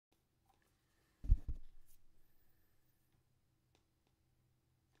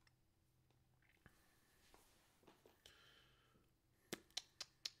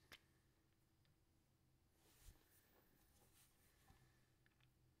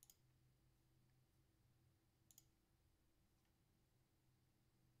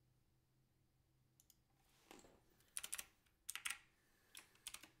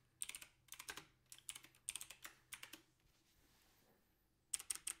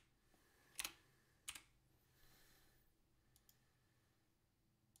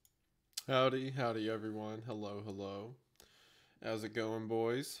Howdy, howdy everyone. Hello, hello. How's it going,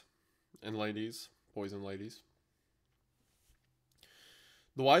 boys and ladies? Boys and ladies.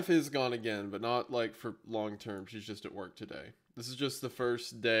 The wife is gone again, but not like for long term. She's just at work today. This is just the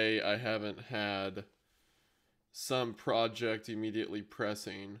first day I haven't had some project immediately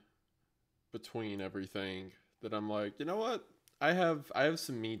pressing between everything that I'm like, you know what? I have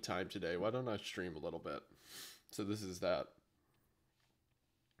some me time today. Why don't I stream a little bit? So this is that.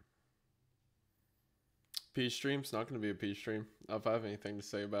 Peace stream. It's not going to be a peace stream. If I have anything to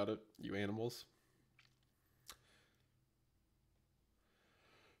say about it, you animals.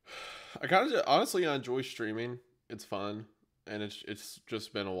 I kind of honestly I enjoy streaming. It's fun, and it's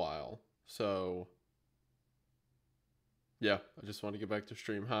just been a while. So yeah, I just want to get back to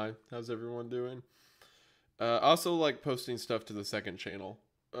stream. Hi, how's everyone doing? Also like posting stuff to the second channel.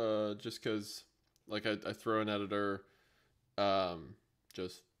 Just cause like I throw an editor,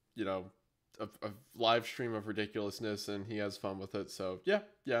 just you know, a live stream of ridiculousness, and he has fun with it. So yeah,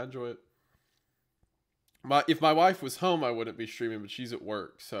 I enjoy it. If my wife was home, I wouldn't be streaming, but she's at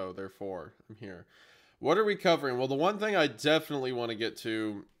work, so therefore I'm here. What are we covering? Well, the one thing I definitely want to get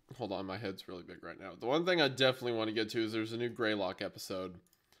to. Hold on, my head's really big right now. The one thing I definitely want to get to is there's a new Greylock episode.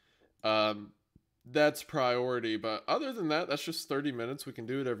 That's priority, but other than that, that's just 30 minutes. We can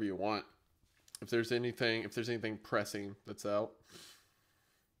do whatever you want. If there's anything pressing that's out.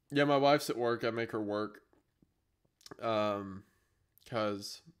 Yeah, my wife's at work. I make her work.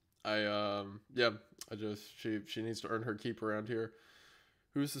 Cause yeah, she needs to earn her keep around here.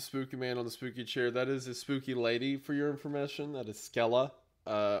 Who's the spooky man on the spooky chair? That is a spooky lady, for your information. That is Skella.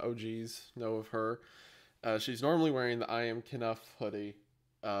 OGs know of her. She's normally wearing the I Am Knuff hoodie.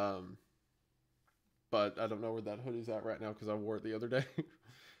 But I don't know where that hoodie's at right now because I wore it the other day.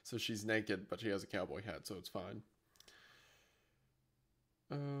 So she's naked, but she has a cowboy hat, so it's fine.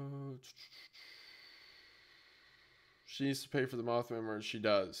 She needs to pay for the Mothman merch. She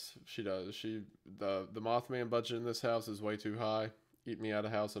does. She does. The Mothman budget in this house is way too high. Eat me out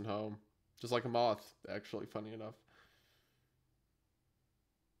of house and home. Just like a moth, actually, funny enough.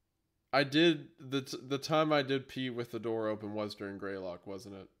 I did the time I did pee with the door open was during Greylock,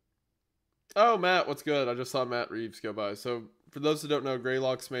 wasn't it? Oh, Matt, what's good? I just saw Matt Reeves go by. So, for those who don't know,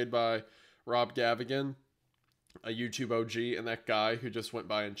 Greylock's made by Rob Gavigan, a YouTube OG, and that guy who just went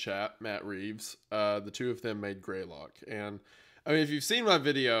by in chat, Matt Reeves. The two of them made Greylock. And, I mean, if you've seen my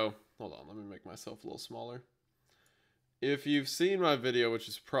video... Hold on, let me make myself a little smaller. If you've seen my video, which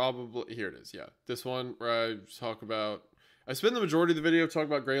is probably... Here it is, yeah. This one where I talk about... I spend the majority of the video talking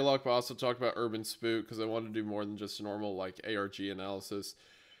about Greylock, but I also talk about Urban Spook, because I wanted to do more than just a normal, like, ARG analysis.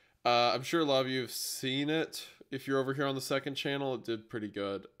 I'm sure a lot of you have seen it. If you're over here on the second channel, it did pretty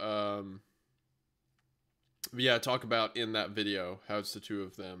good. But yeah, talk about in that video how it's the two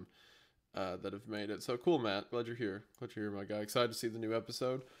of them that have made it. So cool, Matt. Glad you're here. Glad you're here, my guy. Excited to see the new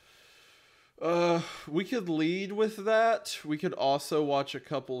episode. We could lead with that. We could also watch a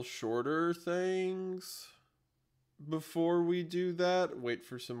couple shorter things before we do that. Wait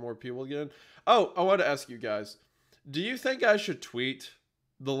for some more people again. Oh, I want to ask you guys. Do you think I should tweet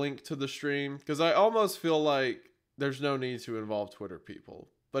the link to the stream? Because I almost feel like there's no need to involve Twitter people.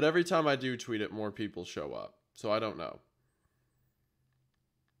 But every time I do tweet it, more people show up. So I don't know.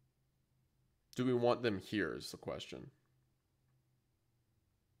 Do we want them here is the question.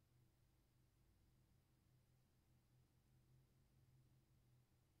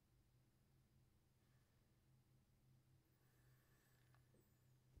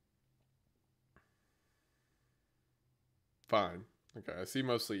 Fine. Okay, I see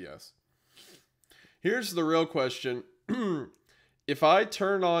mostly yes. Here's the real question. If I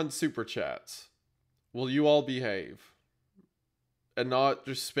turn on super chats, will you all behave? And not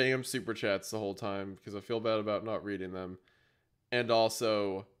just spam super chats the whole time because I feel bad about not reading them. And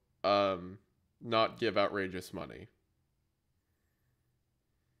also not give outrageous money.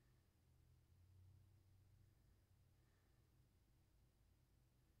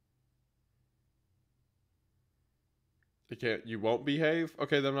 You won't behave?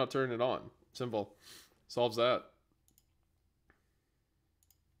 Okay, then I'm not turning it on. Simple. Solves that.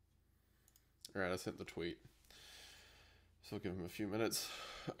 Alright, I sent the tweet. So I'll give him a few minutes.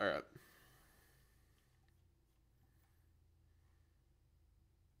 Alright.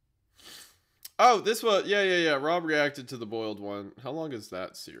 Oh, this was... Yeah. Rob reacted to the boiled one. How long is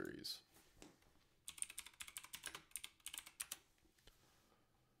that series?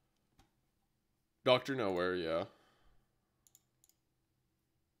 Dr. Nowhere, yeah.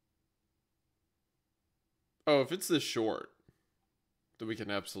 Oh, if it's this short, then we can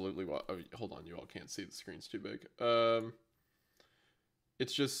absolutely watch. Oh, hold on, you all can't see, the screen's too big.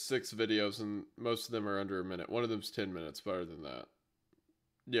 It's just 6 videos, and most of them are under a minute. One of them's 10 minutes. Better than that.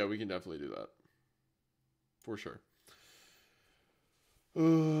 Yeah, we can definitely do that. For sure.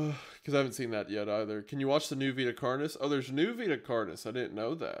 Because I haven't seen that yet either. Can you watch the new Vita Carnus? Oh, there's new Vita Carnus. I didn't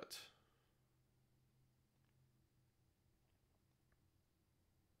know that.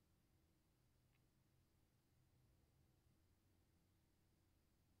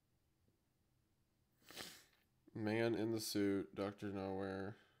 Man in the Suit, Dr.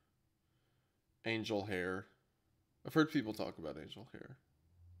 Nowhere, Angel Hair. I've heard people talk about Angel Hair.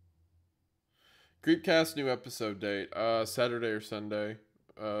 Creepcast new episode date. Saturday or Sunday.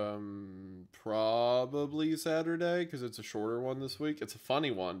 Probably Saturday, because it's a shorter one this week. It's a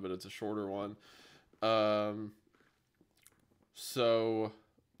funny one, but it's a shorter one. So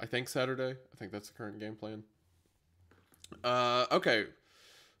I think Saturday. I think that's the current game plan. Okay.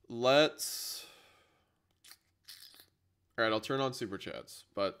 Alright, I'll turn on super chats,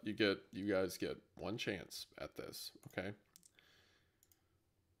 but you guys get one chance at this, okay?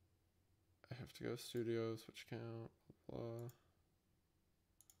 I have to go studio, switch count, blah.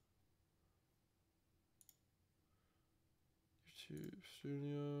 YouTube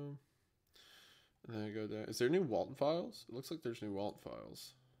studio. And then I go down. Is there new Walton files? It looks like there's new Walton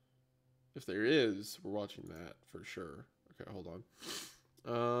files. If there is, we're watching that for sure. Okay, hold on.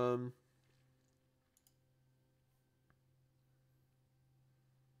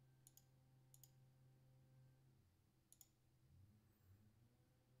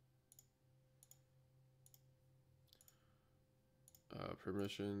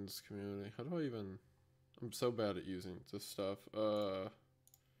 Permissions, community. How do I even... I'm so bad at using this stuff. Wait,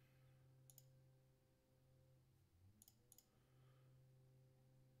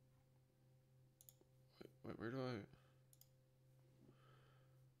 where do I...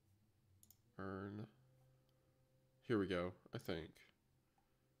 Earn... Here we go, I think.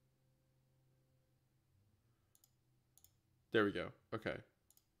 There we go. Okay.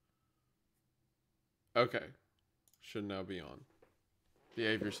 Okay. Should now be on.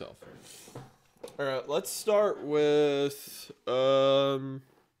 Behave yourself. Alright, let's start with hello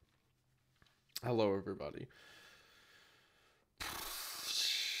everybody.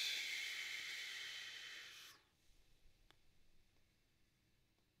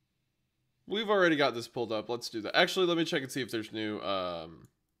 We've already got this pulled up. Let's do that. Actually, let me check and see if there's new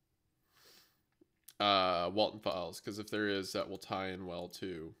Walton files, because if there is, that will tie in well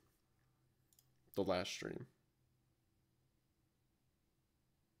to the last stream.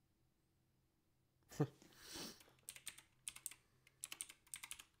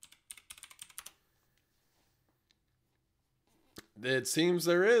 It seems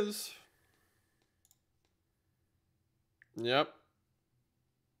there is. Yep.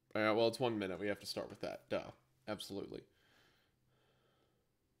 Alright, well, it's 1 minute. We have to start with that. Duh. Absolutely.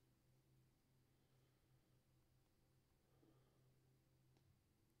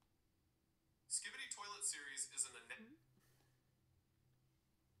 Skibbity Toilet Series is an...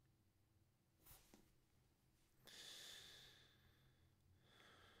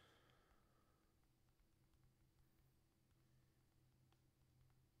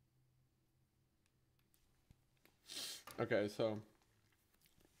 Okay, so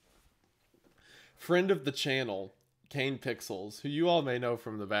friend of the channel, Kane Pixels, who you all may know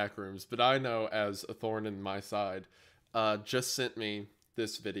from the back rooms, but I know as a thorn in my side, just sent me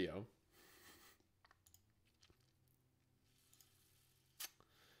this video.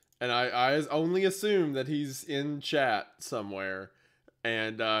 And I only assume that he's in chat somewhere.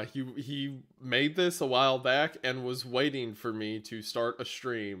 And he made this a while back and was waiting for me to start a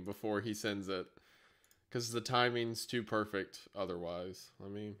stream before he sends it. Because the timing's too perfect otherwise.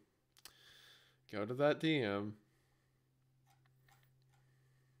 Let me go to that DM.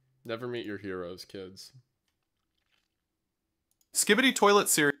 Never meet your heroes, kids. Skibbity Toilet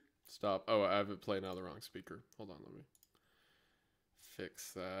Series... Stop. Oh, I have it playing out of the wrong speaker. Hold on, let me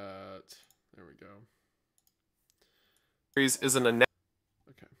fix that. There we go. Is an...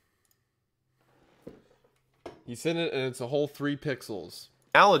 Okay. He sent it and it's a whole 3 pixels.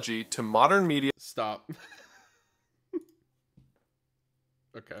 Analogy to modern media... Stop.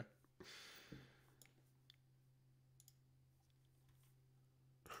 Okay.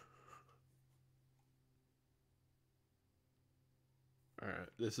 All right.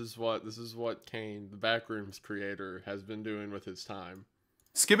 This is what Kane, the Backrooms creator, has been doing with his time.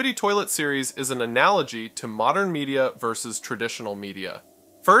 Skibbity Toilet Series is an analogy to modern media versus traditional media.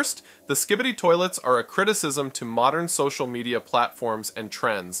 First, the skibbity toilets are a criticism to modern social media platforms and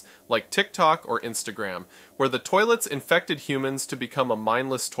trends, like TikTok or Instagram, where the toilets infected humans to become a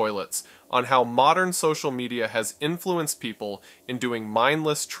mindless toilets, on how modern social media has influenced people in doing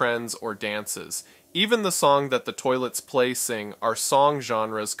mindless trends or dances. Even the song that the toilets sing are song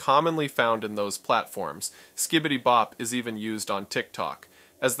genres commonly found in those platforms. Skibbity bop is even used on TikTok.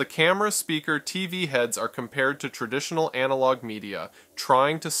 As the camera, speaker, TV heads are compared to traditional analog media,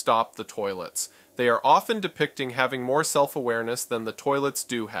 trying to stop the toilets. They are often depicting having more self-awareness than the toilets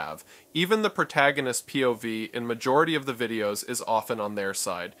do have. Even the protagonist POV in majority of the videos is often on their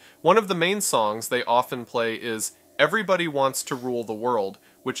side. One of the main songs they often play is Everybody Wants to Rule the World,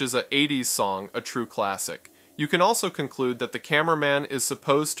 which is a 80s song, a true classic. You can also conclude that the cameraman is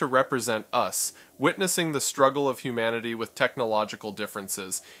supposed to represent us, witnessing the struggle of humanity with technological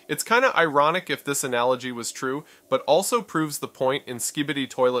differences. It's kind of ironic if this analogy was true, but also proves the point in Skibbity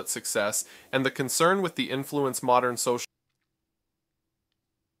Toilet success and the concern with the influence modern social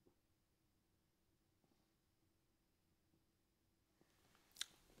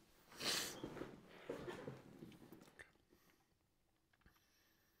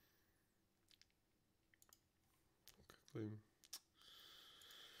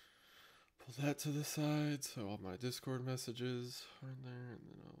Pull that to the side so all my Discord messages are in there, and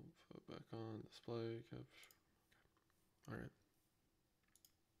then I'll put it back on display. All right.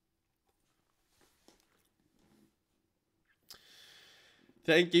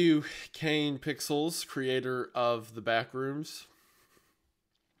 Thank you, Kane Pixels, creator of the Backrooms.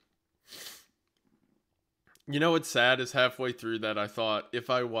 You know what's sad is halfway through that I thought if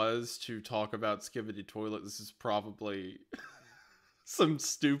I was to talk about Skibbity Toilet, this is probably some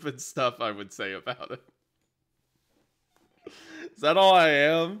stupid stuff I would say about it. Is that all I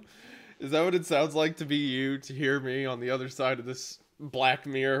am? Is that what it sounds like to be you, to hear me on the other side of this black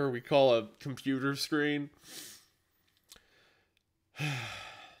mirror we call a computer screen?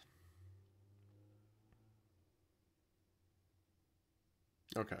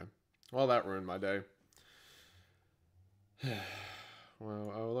 Okay. Well, that ruined my day.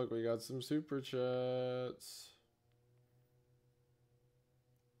 Well, oh look, we got some super chats.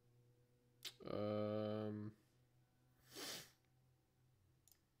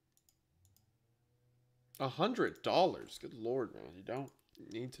 $100. Good Lord, man. You don't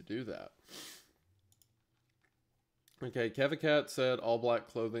need to do that. Okay, Kevicat said all black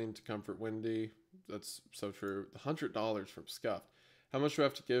clothing to comfort Wendy. That's so true. $100 from Scuffed. How much do I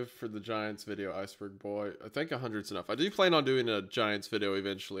have to give for the Giants video, Iceberg Boy? I think 100's enough. I do plan on doing a Giants video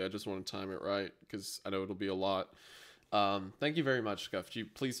eventually. I just want to time it right because I know it'll be a lot. Thank you very much, Scuffed. You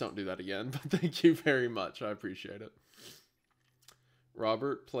please don't do that again, but thank you very much. I appreciate it.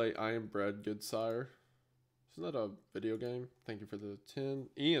 Robert, play I Am Bread, Good Sire. Isn't that a video game? Thank you for the 10.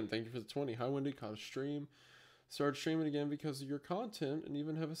 Ian, thank you for the 20. Hi, Wendy. Caught a stream. Started streaming again because of your content and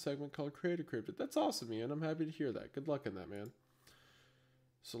even have a segment called Creator Cryptid. That's awesome, Ian. I'm happy to hear that. Good luck in that, man.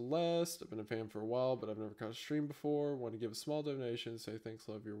 Celeste, I've been a fan for a while, but I've never caught a stream before. Want to give a small donation. Say thanks,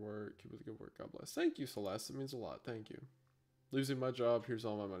 love your work. Keep up the good work. God bless. Thank you, Celeste. It means a lot. Thank you. Losing my job. Here's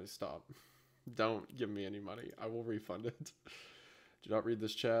all my money. Stop. Don't give me any money. I will refund it. Do not read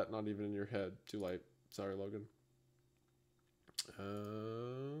this chat. Not even in your head. Too late. Sorry, Logan.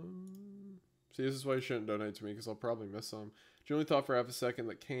 See, this is why you shouldn't donate to me, because I'll probably miss some. Julian thought for half a second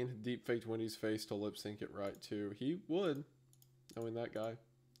that Kane had deep faked Wendy's face to lip sync it right, too. He would, knowing that guy.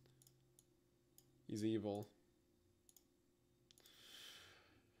 He's evil.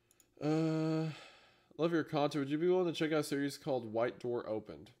 Love your content. Would you be willing to check out a series called White Door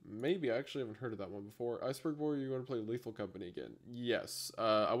Opened? Maybe. I actually haven't heard of that one before. Iceberg Boy, are you going to play Lethal Company again? Yes.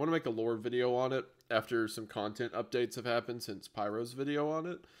 I want to make a lore video on it after some content updates have happened since Pyro's video on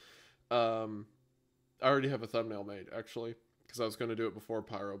it. I already have a thumbnail made, actually, because I was going to do it before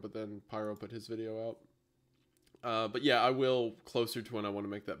Pyro, but then Pyro put his video out. But yeah, I will closer to when I want to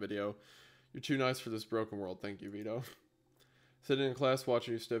make that video. You're too nice for this broken world. Thank you, Vito. Sitting in class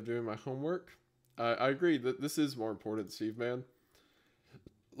watching you instead of doing my homework. I agree that this is more important, Steve, man.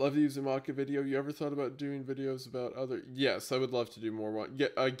 Love the Uzumaki video. You ever thought about doing videos about other... Yes, I would love to do more one.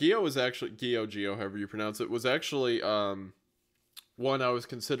 Yeah, Geo was actually... Geo, however you pronounce it, was actually one I was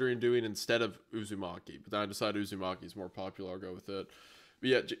considering doing instead of Uzumaki. But then I decided Uzumaki is more popular. I'll go with it. But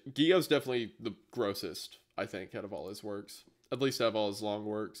yeah, Geo's definitely the grossest, I think, out of all his works. At least out of all his long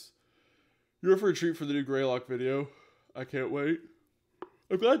works. You're for a treat for the new Greylock video. I can't wait.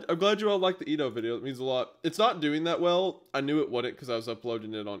 I'm glad you all like the Ito video. It means a lot. It's not doing that well. I knew it wouldn't because I was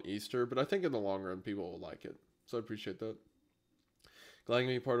uploading it on Easter, but I think in the long run people will like it. So I appreciate that. Glad to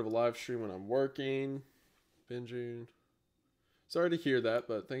be part of a live stream when I'm working. Binging. Sorry to hear that,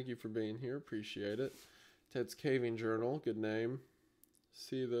 but thank you for being here. Appreciate it. Ted's Caving Journal. Good name.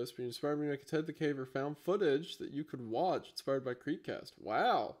 See this. Being inspired me to make a Ted the Caver found footage that you could watch inspired by Creepcast.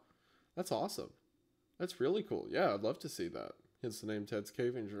 Wow. That's awesome. That's really cool. Yeah, I'd love to see that. Hence the name Ted's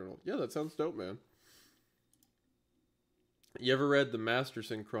Caving Journal. Yeah, that sounds dope, man. You ever read the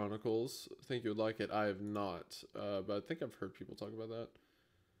Masterson Chronicles? I think you would like it. I have not, but I think I've heard people talk about that.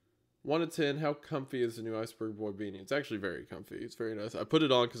 1 to 10, how comfy is the new Iceberg Boy beanie? It's actually very comfy. It's very nice. I put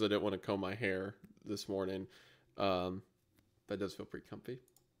it on because I didn't want to comb my hair this morning. That does feel pretty comfy.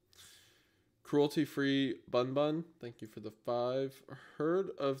 Cruelty-free Bun Bun. Thank you for the 5.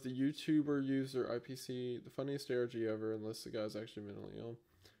 Heard of the YouTuber user IPC, the funniest ARG ever, unless the guy's actually mentally ill.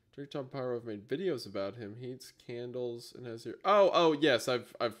 Drake Tom Pyro have made videos about him. He eats candles and has your... Oh, yes.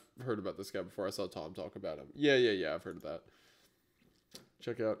 I've heard about this guy before. I saw Tom talk about him. Yeah. I've heard of that.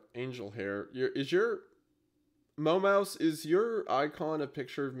 Check out Angel Hair. Is your... Momouse, is your icon a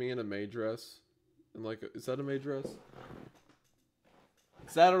picture of me in a maid dress? And like, is that a maid dress?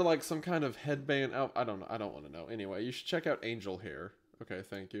 Is that or like some kind of headband? Oh, I don't know. I don't want to know. Anyway, you should check out Angel Hair. Okay,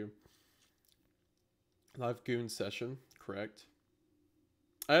 thank you. Live Goon Session. Correct.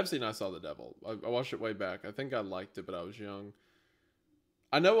 I have seen I Saw the Devil. I watched it way back. I think I liked it, but I was young.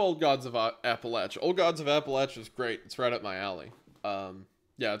 I know Old Gods of Appalachia. Old Gods of Appalachia is great. It's right up my alley.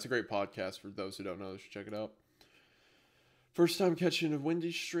 Yeah, it's a great podcast. For those who don't know, you should check it out. First time catching a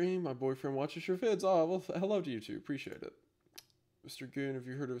Wendy stream. My boyfriend watches your vids. Oh, well, hello to you too. Appreciate it. Mr. Goon, have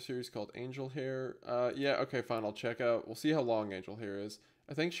you heard of a series called Angel Hair? Yeah, okay, fine. I'll check out. We'll see how long Angel Hair is.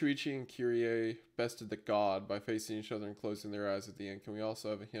 I think Shuichi and Kyrie bested the god by facing each other and closing their eyes at the end. Can we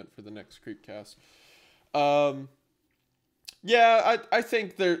also have a hint for the next Creepcast? Yeah, I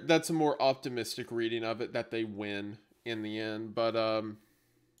think that's a more optimistic reading of it, that they win in the end. But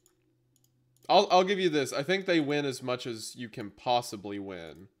I'll give you this. I think they win as much as you can possibly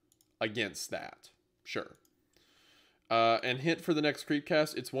win against that. Sure. And hint for the next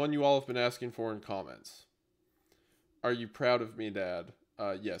Creepcast, it's one you all have been asking for in comments. Are you proud of me, Dad?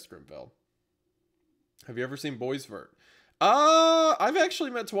 Yes, Grimville. Have you ever seen Boys Vert? I've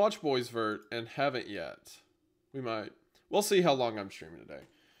actually meant to watch Boys Vert and haven't yet. We might. We'll see how long I'm streaming today.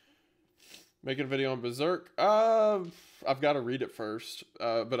 Making a video on Berserk? I've got to read it first.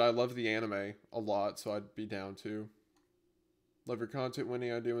 But I love the anime a lot, so I'd be down to. Love your content. Any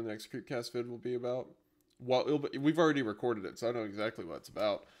idea when the next Creepcast vid will be about? Well, we've already recorded it, so I know exactly what it's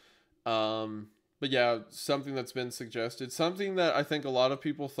about. But yeah, something that's been suggested. Something that I think a lot of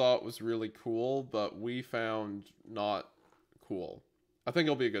people thought was really cool, but we found not cool. I think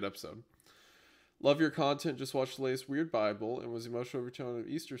it'll be a good episode. Love your content. Just watched the latest Weird Bible and was emotional retelling of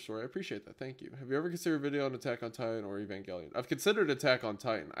Easter story. I appreciate that. Thank you. Have you ever considered a video on Attack on Titan or Evangelion? I've considered Attack on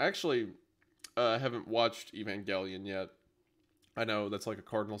Titan. I actually haven't watched Evangelion yet. I know that's like a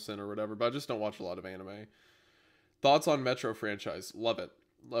cardinal sin or whatever, but I just don't watch a lot of anime. Thoughts on Metro franchise? Love it.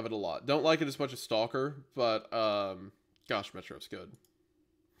 Love it a lot. Don't like it as much as Stalker, but gosh, Metro's good.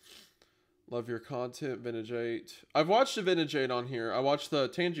 Love your content, Vintage 8. I've watched a Vintage 8 on here. I watched the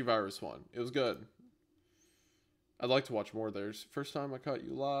Tangivirus one. It was good. I'd like to watch more of theirs. First time I caught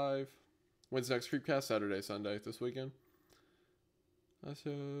you live. When's the next Creepcast? Saturday, Sunday, this weekend. Glad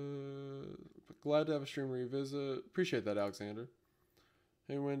to have a stream revisit. Appreciate that, Alexander.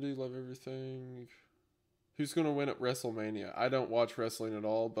 Hey, Wendy, love everything. Who's going to win at WrestleMania? I don't watch wrestling at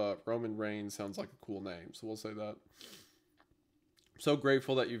all, but Roman Reigns sounds like a cool name, so we'll say that. So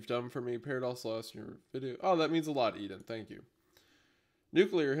grateful that you've done for me. Paradox Lost in your video. Oh, that means a lot, Eden. Thank you.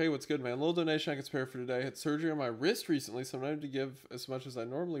 Nuclear, hey, what's good, man? Little donation I can spare for today. I had surgery on my wrist recently, so I'm not able to give as much as I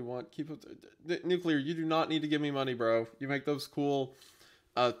normally want. Keep up. Nuclear, you do not need to give me money, bro. You make those cool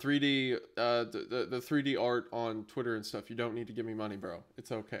 3D, the 3D art on Twitter and stuff. You don't need to give me money, bro.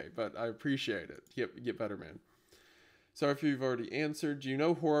 It's okay, but I appreciate it. Get better, man. Sorry if you've already answered. Do you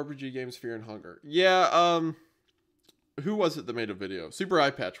know horror RPG games Fear and Hunger? Yeah, who was it that made a video? Super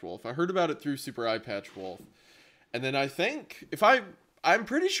Eye Patch Wolf. I heard about it through Super Eye Patch Wolf. And then I think, I'm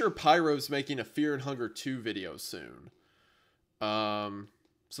pretty sure Pyro's making a Fear and Hunger 2 video soon. So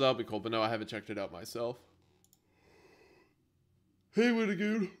that'll be cool, but no, I haven't checked it out myself. Hey,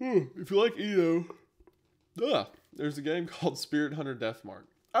 Wendigoon. If you like Edo, there's a game called Spirit Hunter Deathmark.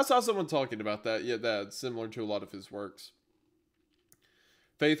 I saw someone talking about that. Yeah, that's similar to a lot of his works.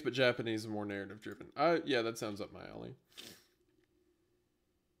 Faith, but Japanese and more narrative driven. Yeah, that sounds up my alley.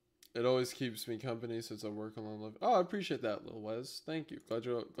 It always keeps me company since I work on live. Oh, I appreciate that, Lil Wes. Thank you. Glad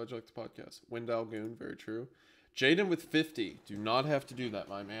you like the podcast. Wendell Goon, very true. Jaden with 50. Do not have to do that,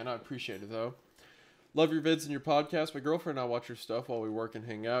 my man. I appreciate it, though. Love your vids and your podcast. My girlfriend and I watch your stuff while we work and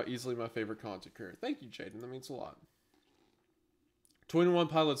hang out. Easily my favorite content creator. Thank you, Jaden. That means a lot. 21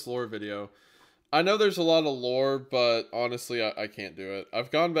 Pilots lore video. I know there's a lot of lore, but honestly, I can't do it. I've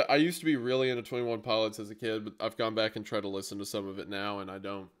gone back. I used to be really into 21 Pilots as a kid, but I've gone back and tried to listen to some of it now, and I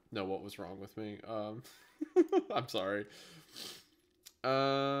don't know what was wrong with me. I'm sorry.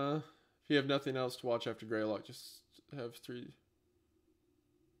 If you have nothing else to watch after Greylock, just have 3.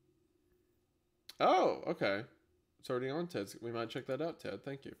 Oh, okay. It's already on, Ted. We might check that out, Ted.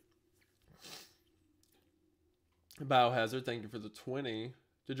 Thank you. Biohazard, thank you for the 20.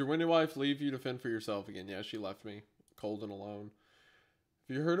 Did your windy wife leave you to fend for yourself again? Yeah, she left me cold and alone.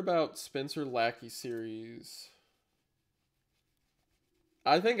 Have you heard about Spencer Lackey series?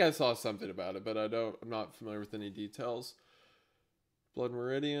 I think I saw something about it, but I'm not familiar with any details. Blood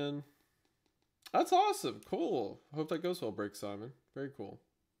Meridian. That's awesome. Cool. Hope that goes well, Break Simon. Very cool.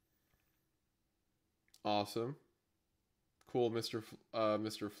 Awesome. Cool, Mr.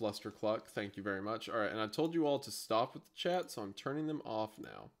 Flustercluck. Thank you very much. All right, and I told you all to stop with the chat, so I'm turning them off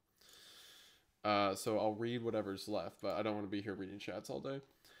now. So I'll read whatever's left, but I don't want to be here reading chats all day.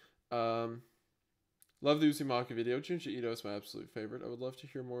 Love the Uzumaki video. Junji Ito is my absolute favorite. I would love to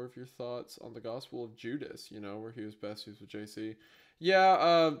hear more of your thoughts on the Gospel of Judas, you know, where he was best used with JC.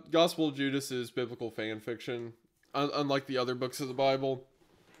 Yeah, Gospel of Judas is biblical fan fiction. Unlike the other books of the Bible,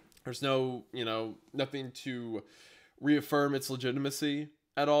 there's no, nothing to reaffirm its legitimacy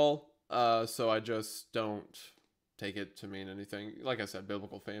at all. So I just don't take it to mean anything. Like I said,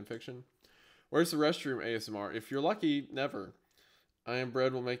 biblical fan fiction. Where's the restroom ASMR? If you're lucky, never. I Am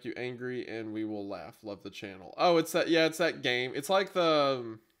Bread will make you angry and we will laugh. Love the channel. Oh, it's that game. It's like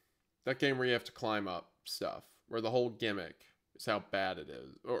that game where you have to climb up stuff, where the whole gimmick is how bad it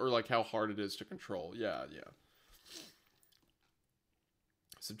is, or like how hard it is to control. Yeah.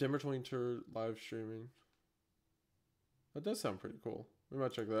 September 23rd live streaming. That does sound pretty cool. We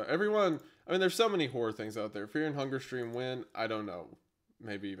might check that out. Everyone, I mean, there's so many horror things out there. Fear and Hunger stream when? I don't know.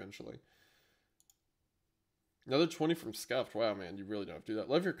 Maybe eventually. Another 20 from Scuffed. Wow, man, you really don't have to do that.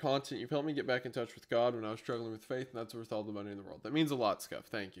 Love your content. You've helped me get back in touch with God when I was struggling with faith, and that's worth all the money in the world. That means a lot, Scuffed.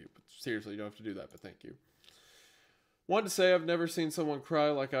 Thank you. But seriously, you don't have to do that, but thank you. Wanted to say I've never seen someone cry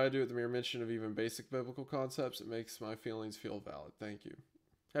like I do at the mere mention of even basic biblical concepts. It makes my feelings feel valid. Thank you.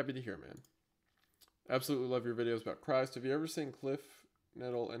 Happy to hear, man. Absolutely love your videos about Christ. Have you ever seen Cliff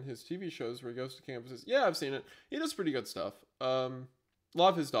Nettle and his TV shows where he goes to campuses? Yeah, I've seen it. He does pretty good stuff. A lot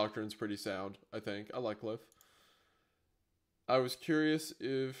of his doctrine's pretty sound, I think. I like Cliff. I was curious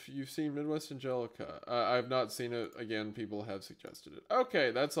if you've seen Midwest Angelica. I've not seen it. Again, people have suggested it.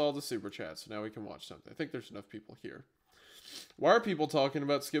 Okay, that's all the super chats. So now we can watch something. I think there's enough people here. Why are people talking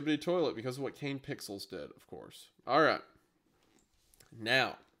about Skibidi Toilet? Because of what Kane Pixels did, of course. All right.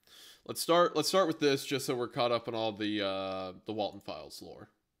 Now, let's start with this just so we're caught up on all the Walton Files lore.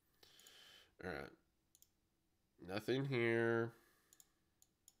 All right. Nothing here.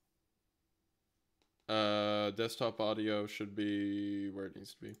 Desktop audio should be where it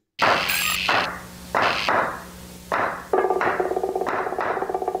needs to be.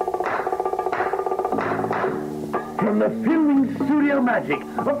 From the filming studio magic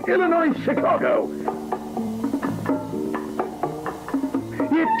of Illinois, Chicago,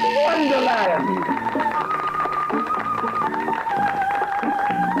 it's Wonderland!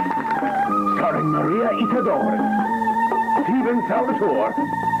 Starring Maria Isadore, Steven Salvatore,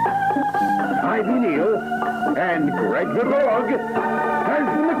 Ivy Neal, and Greg the Dog as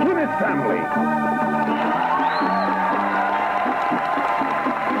the McKinnis family.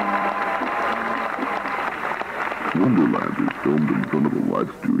 Wonderland is filmed in front of a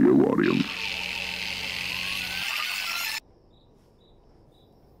live studio audience.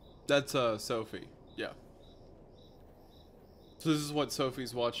 That's Sophie. Yeah. So this is what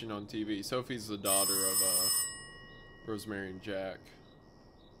Sophie's watching on TV. Sophie's the daughter of Rosemary and Jack.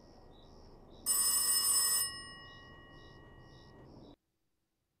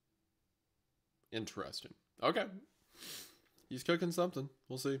 Interesting. Okay. He's cooking something.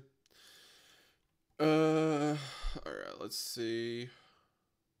 We'll see. Alright, let's see.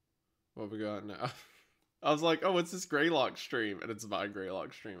 What we got now? I was like, oh, what's this Greylock stream? And it's my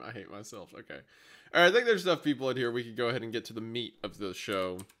Greylock stream. I hate myself. Okay. Alright, I think there's enough people in here. We can go ahead and get to the meat of the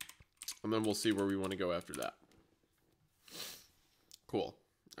show. And then we'll see where we want to go after that. Cool.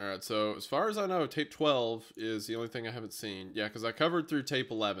 Alright, so as far as I know, tape 12 is the only thing I haven't seen. Yeah, because I covered through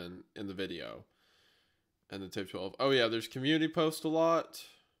tape 11 in the video. And then tape 12. Oh yeah, there's community post a lot.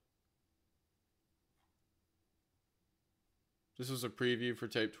 This was a preview for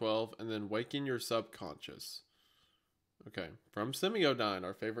tape 12. And then Waking Your Subconscious. Okay, from Semiodyne,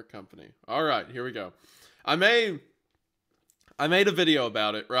 our favorite company. Alright, here we go. I made a video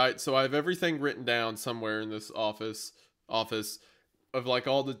about it, right? So I have everything written down somewhere in this office. of like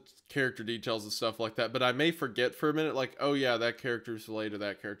all the character details and stuff like that, but I may forget for a minute, like, oh yeah, that character's related to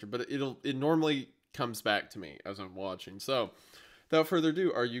that character, but it normally comes back to me as I'm watching. So without further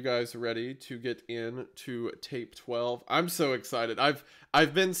ado, are you guys ready to get into tape 12? I'm so excited.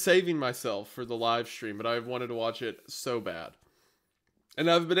 I've been saving myself for the live stream, but I've wanted to watch it so bad. And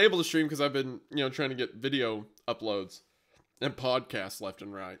I've been able to stream because I've been, trying to get video uploads and podcasts left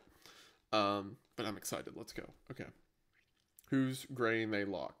and right. But I'm excited. Let's go. Okay. Who's graying they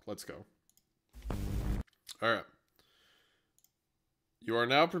lock? Let's go. All right. You are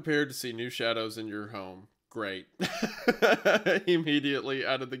now prepared to see new shadows in your home. Great. Immediately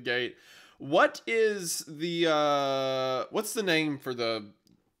out of the gate. What is the, what's the name for the,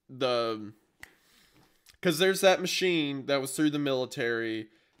 because there's that machine that was through the military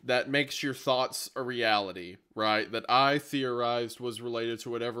that makes your thoughts a reality, right? That I theorized was related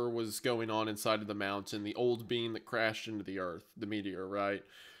to whatever was going on inside of the mountain, the old being that crashed into the earth, the meteor, right?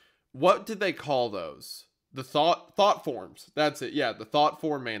 What did they call those? The thought forms. That's it. Yeah, the thought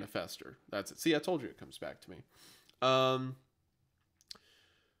form manifester. That's it. See, I told you it comes back to me. All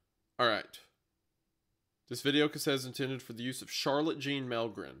right. This video cassette is intended for the use of Charlotte Jean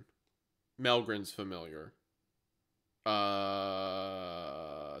Melgren. Melgren's familiar.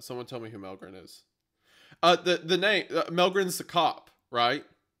 Someone tell me who Melgren is. The name, Melgren's the cop, right?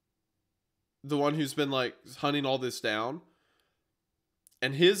 The one who's been like hunting all this down.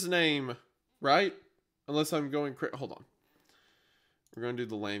 And his name, right? Unless I'm going hold on. We're going to do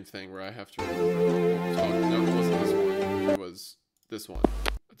the lame thing where I have to talk. No, it wasn't this one. It was this one.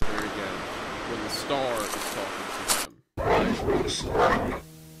 At the very end. When the star is talking to him.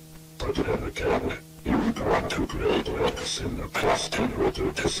 But then again, you're going to Greylock in the past in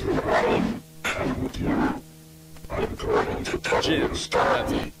order to survive. And you, I'm going to tell you a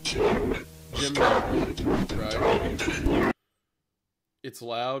story, Jim. Jim, right? It's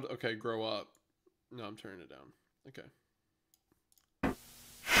loud. Okay, grow up. No, I'm turning it down. Okay.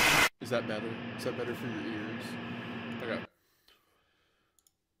 Is that better? Is that better for your ears? Okay.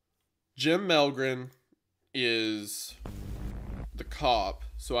 Jim Melgren is the cop.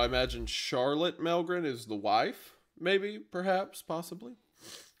 So I imagine Charlotte Melgren is the wife. Maybe, perhaps, possibly.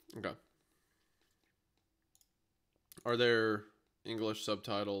 Okay. Are there English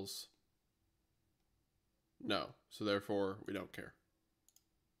subtitles? No. So therefore, we don't care.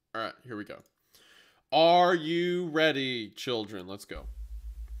 All right, here we go. Are you ready, children? Let's go.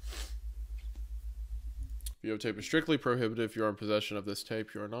 Videotape is strictly prohibited. If you are in possession of this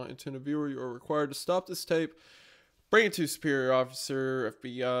tape, you are not intended viewer. You are required to stop this tape, bring it to superior officer,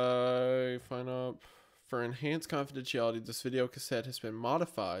 FBI, fine up. For enhanced confidentiality, this video cassette has been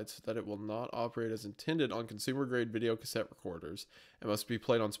modified so that it will not operate as intended on consumer-grade video cassette recorders and must be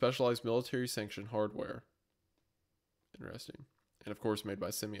played on specialized military-sanctioned hardware. Interesting. And, of course, made by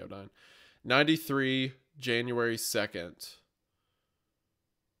Semiodyne. 93, January 2nd.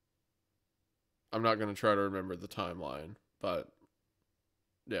 I'm not going to try to remember the timeline, but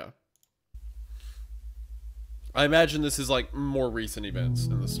yeah. I imagine this is like more recent events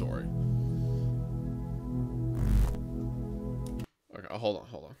in the story. Okay, hold on.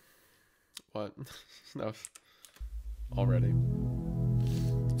 What? No. Already.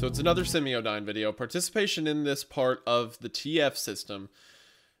 So it's another Semiodyne video. Participation in this part of the TF system,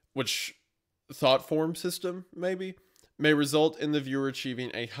 which thought form system, maybe, may result in the viewer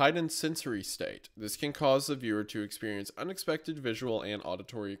achieving a heightened sensory state. This can cause the viewer to experience unexpected visual and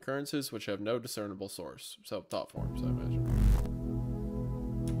auditory occurrences which have no discernible source. So thought forms, I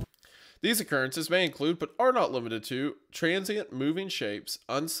imagine. These occurrences may include, but are not limited to, transient moving shapes,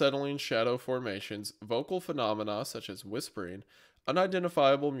 unsettling shadow formations, vocal phenomena such as whispering,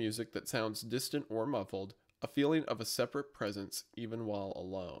 unidentifiable music that sounds distant or muffled, a feeling of a separate presence even while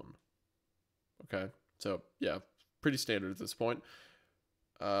alone. Okay, so yeah, pretty standard at this point.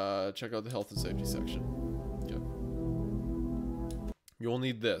 Check out the health and safety section. Okay. You'll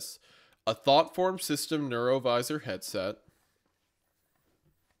need this. A thought form system neurovisor headset.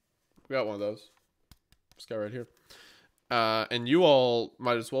 We got one of those. This guy right here. And you all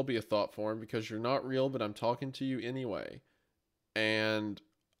might as well be a thought form because you're not real, but I'm talking to you anyway. And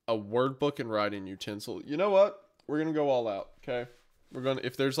a word book and writing utensil. You know what? We're going to go all out, okay? We're going to,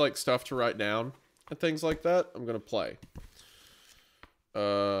 if there's like stuff to write down and things like that, I'm going to play.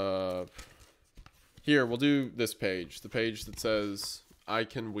 Here, we'll do this page. The page that says, I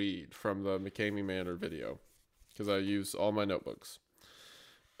can weed from the McCamey Manor video. Because I use all my notebooks.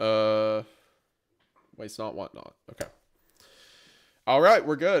 Waste not, want not. Okay. All right,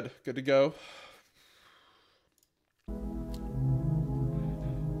 we're good. Good to go.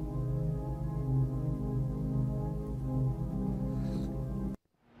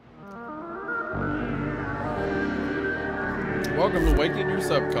 welcome to Waking Your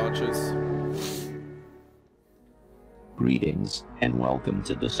Subconscious. Greetings, and welcome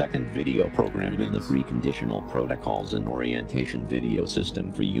to the second video program in the Preconditional Protocols and Orientation video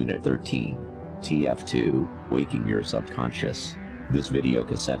system for Unit 13, TF2, Waking Your Subconscious. This video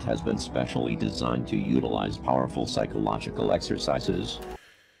cassette has been specially designed to utilize powerful psychological exercises.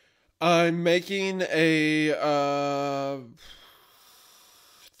 I'm making a,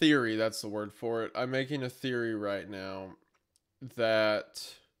 theory, that's the word for it. I'm making a theory right now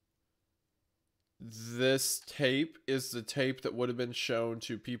that this tape is the tape that would have been shown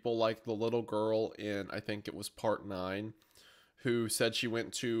to people like the little girl in, I think it was part 9, who said she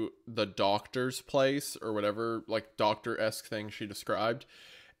went to the doctor's place or whatever, like doctor-esque thing she described,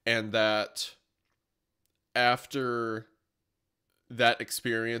 and that after that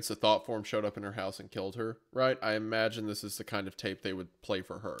experience, a thought form showed up in her house and killed her, right? I imagine this is the kind of tape they would play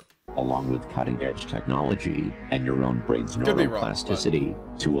for her. Along with cutting-edge technology and your own brain's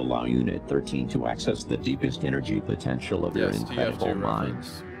neuroplasticity to allow Unit 13 to access the deepest energy potential of your incredible mind.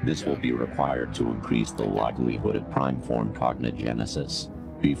 This will be required to increase the likelihood of prime-form cognigenesis.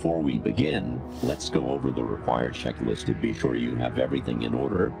 Before we begin, let's go over the required checklist to be sure you have everything in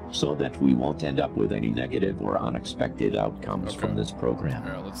order, so that we won't end up with any negative or unexpected outcomes from this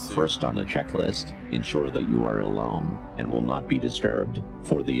program. First on the checklist, ensure that you are alone and will not be disturbed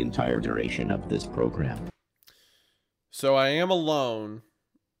for the entire duration of this program. So I am alone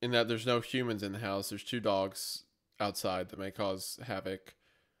in that there's no humans in the house. There's 2 dogs outside that may cause havoc.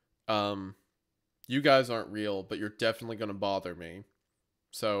 You guys aren't real, but you're definitely going to bother me.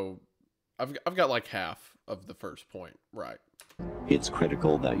 So, I've got like half of the first point right. It's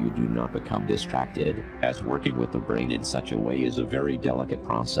critical that you do not become distracted, as working with the brain in such a way is a very delicate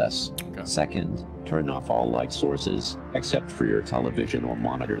process. Second, turn off all light sources, except for your television or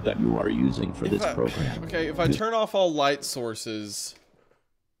monitor that you are using for this program. Okay, if I turn off all light sources,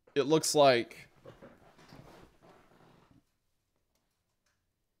 it looks like...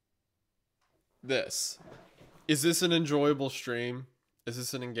 this. Is this an enjoyable stream? Is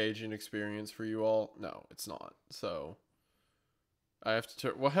this an engaging experience for you all? No, it's not. So, I have to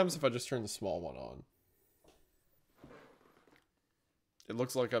turn... What happens if I just turn the small one on? It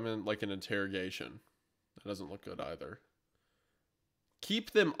looks like I'm in, like, an interrogation. That doesn't look good either.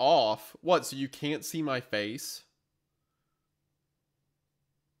 Keep them off? What, so you can't see my face?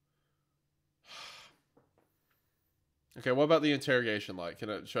 Okay, what about the interrogation light?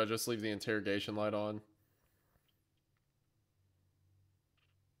 Should I just leave the interrogation light on?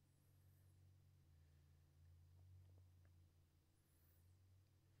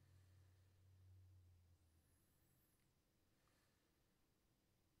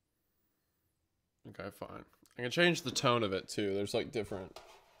 Okay, fine. I can change the tone of it too. There's like different...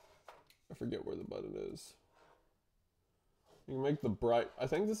 I forget where the button is. You can make the bright... I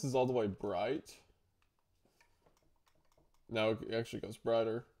think this is all the way bright. No, it actually goes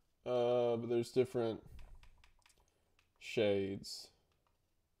brighter. But there's different shades.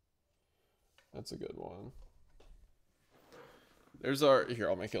 That's a good one. There's our... Here,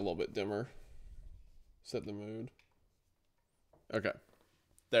 I'll make it a little bit dimmer. Set the mood. Okay.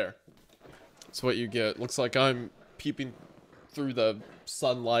 There. That's what you get. Looks like I'm peeping through the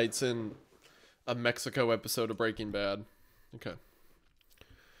sunlights in a Mexico episode of Breaking Bad. Okay.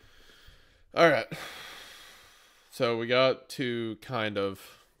 Alright. So we got to kind of...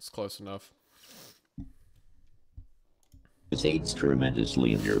 It's close enough. This aids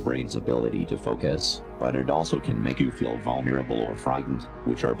tremendously in your brain's ability to focus, but it also can make you feel vulnerable or frightened,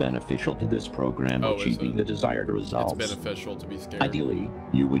 which are beneficial to this program achieving the desired results. It's beneficial to be scared. Ideally,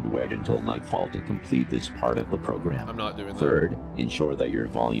 you would wait until nightfall to complete this part of the program. I'm not doing that. Third, ensure that your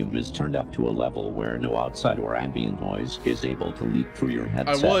volume is turned up to a level where no outside or ambient noise is able to leak through your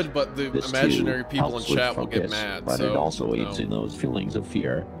headset. I would, but the imaginary people in chat will get mad. But it also aids in those feelings of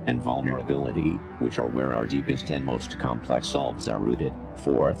fear and vulnerability, which are where our deepest and most complex solves are rooted.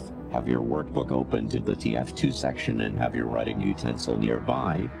 Fourth, have your workbook open to the TF2 section and have your writing utensil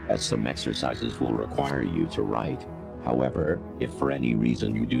nearby, as some exercises will require you to write. However, if for any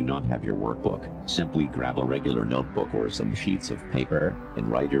reason you do not have your workbook, simply grab a regular notebook or some sheets of paper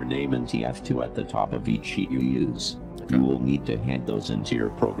and write your name and TF2 at the top of each sheet you use. Okay. You will need to hand those into your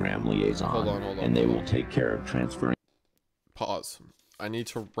program liaison, hold on, and they will take care of transferring. Pause. I need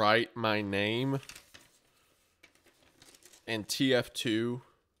to write my name and TF2.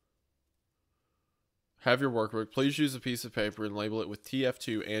 Have your workbook. Please use a piece of paper and label it with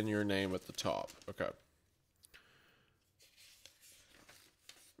TF2 and your name at the top. Okay.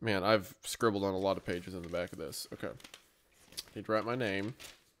 Man, I've scribbled on a lot of pages in the back of this. Okay. Need to write my name.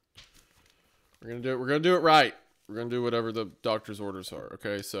 We're gonna do it. We're gonna do it right. We're gonna do whatever the doctor's orders are.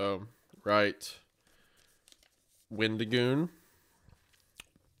 Okay, so write Wendigoon.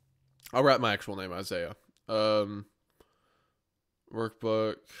 I'll write my actual name, Isaiah. Workbook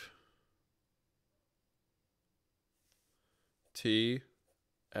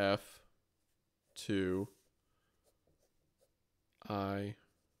TF2 I.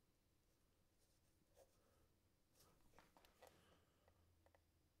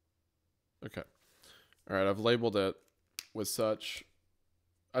 Okay. All right, I've labeled it with such.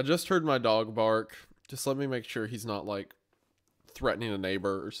 I just heard my dog bark. Just let me make sure he's not like threatening a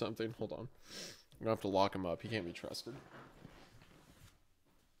neighbor or something. Hold on. I'm gonna have to lock him up. He can't be trusted.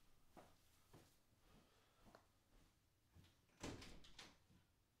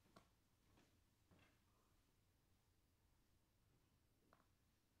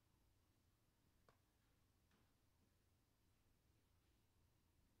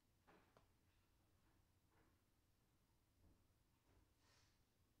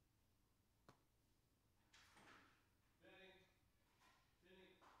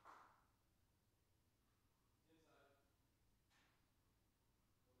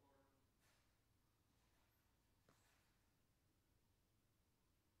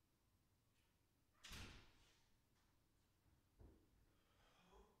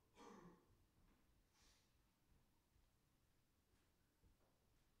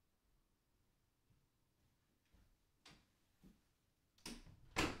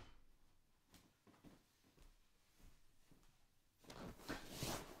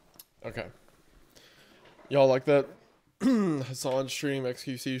 Okay. Y'all like that? Hassan stream,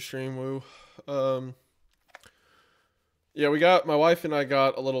 XQC stream, woo. Yeah, my wife and I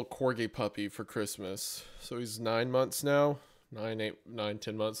got a little corgi puppy for Christmas. So he's 9 months now. 10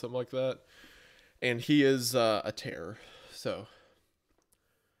 months, something like that. And he is a terror. So.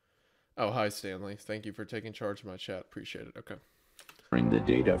 Oh, hi, Stanley. Thank you for taking charge of my chat. Appreciate it. Okay. Bring the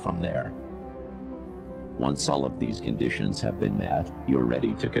data from there. Once all of these conditions have been met, you're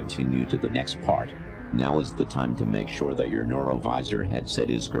ready to continue to the next part. Now is the time to make sure that your neurovisor headset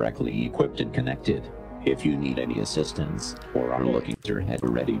is correctly equipped and connected. If you need any assistance, or are looking to your head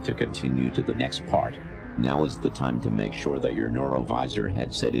ready to continue to the next part, now is the time to make sure that your neurovisor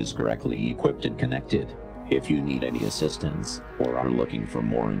headset is correctly equipped and connected. If you need any assistance, or are looking for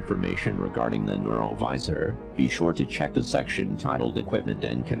more information regarding the neurovisor, be sure to check the section titled Equipment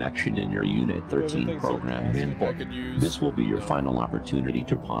and Connection in your Unit 13 program handbook. This will be your final opportunity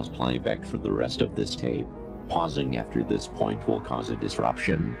to pause playback for the rest of this tape. Pausing after this point will cause a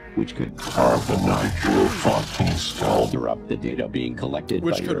disruption, which could interrupt the data being collected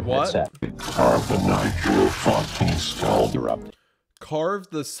by your headset. Interrupt. Carve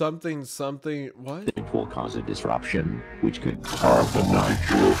the something, what? It will cause a disruption, which could interrupt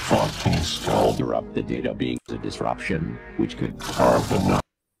the data being a disruption, which could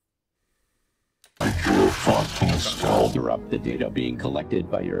interrupt the data being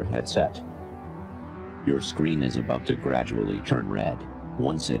collected by your headset. Your screen is about to gradually turn red.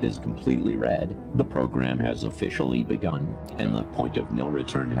 Once it is completely red, the program has officially begun, and the point of no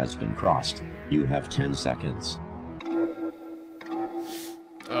return has been crossed. You have 10 seconds.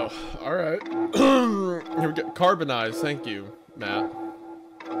 Oh, alright. Here we go. Carbonize, thank you, Matt.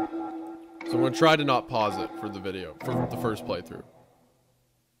 So I'm going to try to not pause it for the video, for the first playthrough.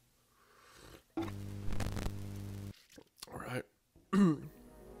 Alright.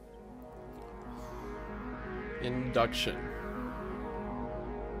 Induction.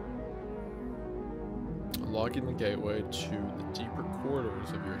 Unlocking the gateway to the deeper corridors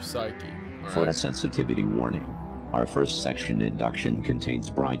of your psyche. Photosensitivity warning. Our first section, induction, contains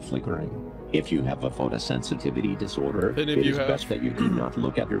bright flickering. If you have a photosensitivity disorder, it is best that you do not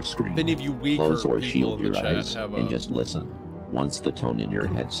look at your screen. Close or shield your eyes and just listen. Once the tone in your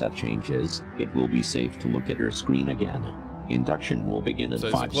headset changes, it will be safe to look at your screen again. Induction will begin in 5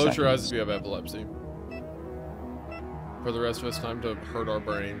 seconds. Close your eyes if you have epilepsy. For the rest of us, time to hurt our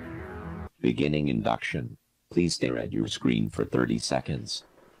brain. Beginning induction. Please stare at your screen for 30 seconds.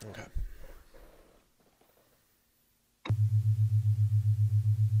 Okay.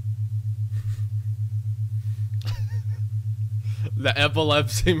 The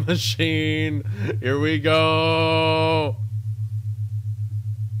epilepsy machine. Here we go.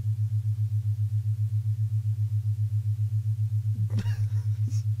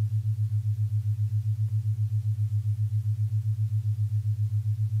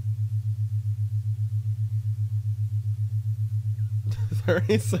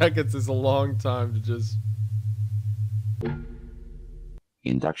 "30 seconds is a long time to just..."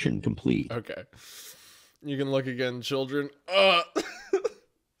 Induction complete. Okay. You can look again, children.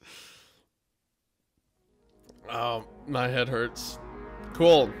 Oh, my head hurts.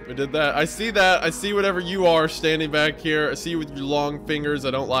 Cool, we did that. I see that. I see whatever you are standing back here. I see you with your long fingers.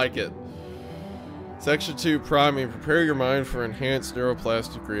 I don't like it. Section 2, priming. Prepare your mind for enhanced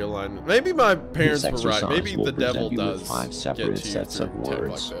neuroplastic realignment. Maybe my parents were right. Maybe the devil does 5 separate sets of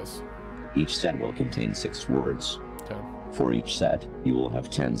words. Like this. Each set will contain 6 words. Okay. For each set, you will have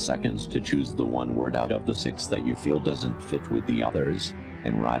 10 seconds to choose the one word out of the 6 that you feel doesn't fit with the others,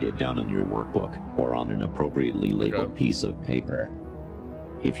 and write it down in your workbook or on an appropriately labeled piece of paper.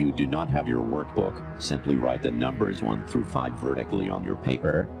 If you do not have your workbook, simply write the numbers 1 through 5 vertically on your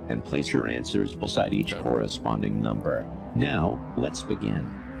paper, and place your answers beside each corresponding number. Now, let's begin.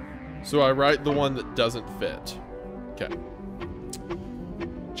 So I write the one that doesn't fit. Okay.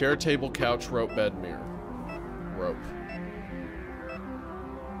 Chair, table, couch, rope, bed, mirror. Rope.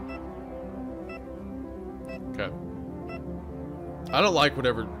 Okay. I don't like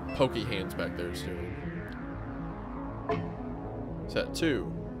whatever pokey hands back there is doing. Set 2.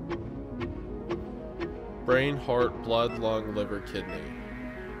 Brain, heart, blood, lung, liver, kidney.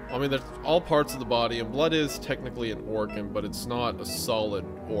 I mean, there's all parts of the body, and blood is technically an organ, but it's not a solid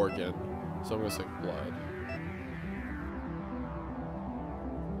organ. So I'm gonna say blood.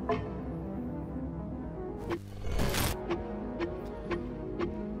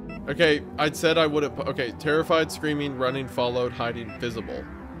 Okay, I'd said I wouldn't. Okay, terrified, screaming, running, followed, hiding, visible.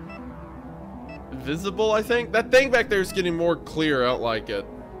 Visible, I think? That thing back there is getting more clear. I don't like it.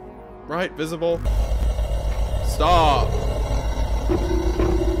 Right? Visible? Stop.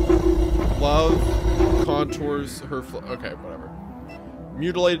 Love contours her okay, whatever.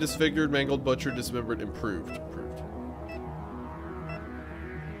 Mutilated, disfigured, mangled, butchered, dismembered, improved.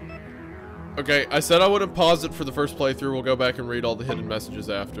 Okay, I said I wouldn't pause it for the first playthrough. We'll go back and read all the hidden messages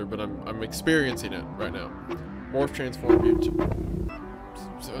after, but I'm experiencing it right now. Morph, transform, mute.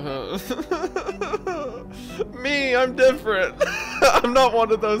 Me, I'm different. I'm not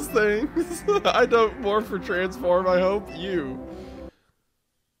one of those things. I don't morph or transform, I hope. You.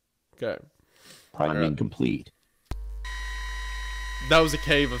 Okay. Priming complete. That was a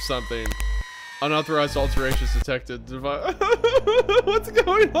cave of something. Unauthorized alterations detected. What's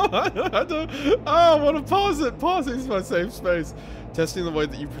going on? I want to pause it. Pausing is my safe space. Testing the way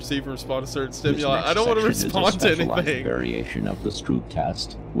that you perceive and respond to certain stimuli. I don't want to respond to anything. Variation of the Stroop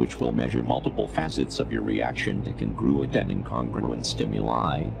test, which will measure multiple facets of your reaction to congruent and incongruent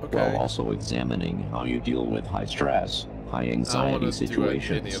stimuli, while also examining how you deal with high stress, high anxiety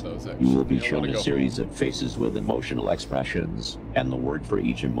situations. You will be shown a series of faces with emotional expressions, and the word for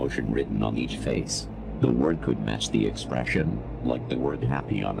each emotion written on each face. The word could match the expression, like the word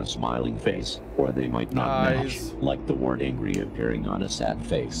happy on a smiling face, or they might not match, like the word angry appearing on a sad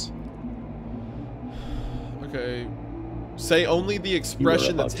face. Okay. Say only the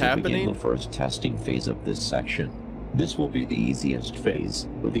expression that's happening. Begin the first testing phase of this section. This will be the easiest phase,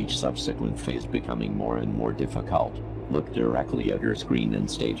 with each subsequent phase becoming more and more difficult. Look directly at your screen and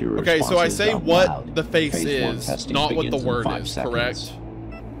state your responses. Okay, so I say what loud. the face is, not what the word is, correct?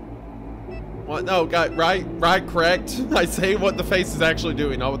 What? No, right, correct. I say what the face is actually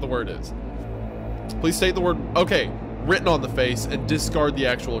doing, not what the word is. Please state the word, okay, written on the face and discard the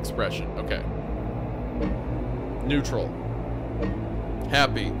actual expression. Okay. Neutral.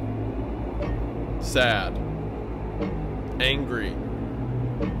 Happy. Sad. Angry.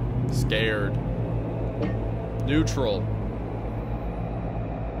 Scared. Neutral.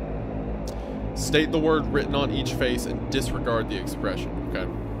 State the word written on each face and disregard the expression. Okay.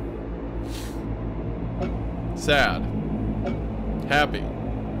 Sad. Happy.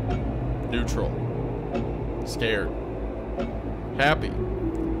 Neutral. Scared. Happy.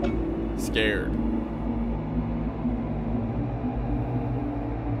 Scared.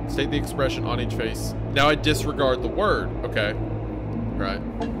 State the expression on each face. Now I disregard the word. Okay. Right.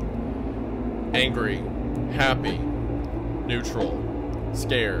 Angry. Happy. Neutral.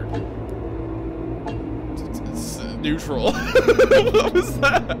 Scared. Neutral. What was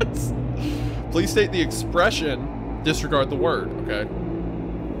that? Please state the expression. Disregard the word. Okay.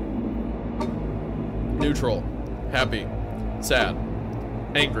 Neutral. Happy. Sad.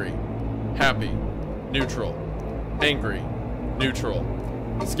 Angry. Happy. Neutral. Angry. Neutral.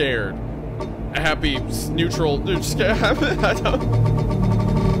 Scared. Happy. Neutral. Scared. I don't...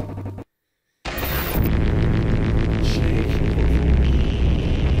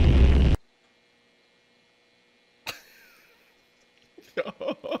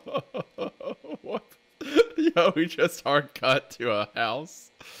 What? Yo, we just hard cut to a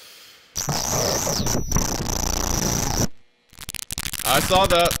house. I saw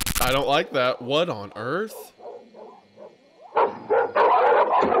that. I don't like that. What on earth?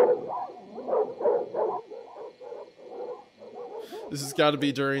 This has got to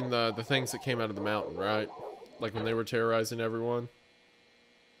be during the things that came out of the mountain, right? Like when they were terrorizing everyone.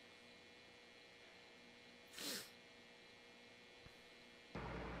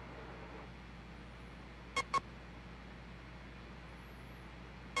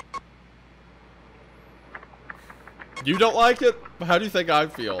 You don't like it? How do you think I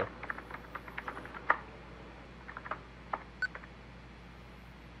feel?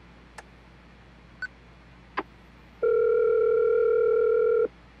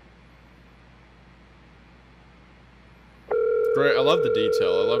 Great, I love the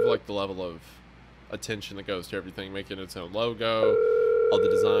detail. I love like the level of attention that goes to everything, making its own logo, all the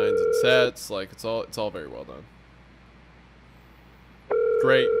designs and sets. Like it's all very well done.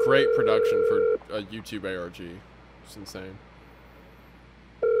 Great production for a YouTube ARG. It's insane.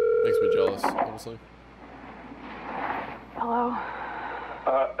 Makes me jealous, honestly. Hello?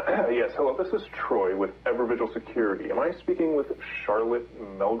 Yes, hello. This is Troy with Evervigil Security. Am I speaking with Charlotte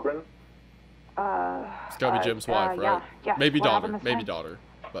Melgren? It's gotta be Jim's wife, right? Yeah. Maybe What daughter. happened this Maybe time? daughter.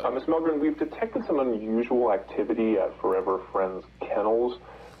 But Ms. Melgren, we've detected some unusual activity at Forever Friends Kennels.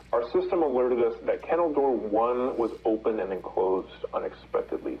 Our system alerted us that kennel door 1 was open and then closed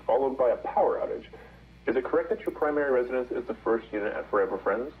unexpectedly, followed by a power outage. Is it correct that your primary residence is the first unit at Forever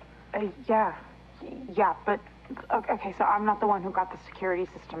Friends? Yeah, but okay. So I'm not the one who got the security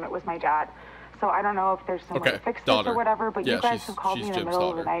system. It was my dad. So I don't know if there's some way to fix this daughter. or whatever. But Yeah, you guys she's- have called me she's in the Jim's middle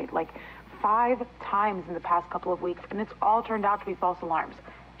of the daughter. night like 5 times in the past couple of weeks, and it's all turned out to be false alarms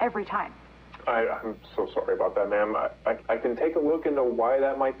every time. I'm so sorry about that, ma'am. I can take a look into why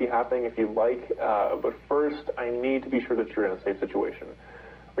that might be happening if you'd like, but first I need to be sure that you're in a safe situation.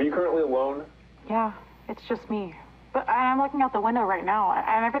 Are you currently alone? Yeah, it's just me. But I'm looking out the window right now,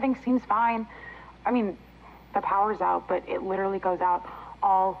 and everything seems fine. I mean, the power's out, but it literally goes out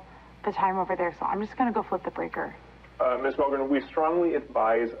all the time over there, so I'm just gonna go flip the breaker. Ms. Melgren, we strongly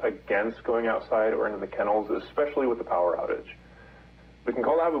advise against going outside or into the kennels, especially with the power outage. We can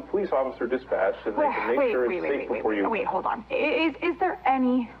call to have a police officer dispatched, and they can make sure it's safe before you... Wait, hold on. Is there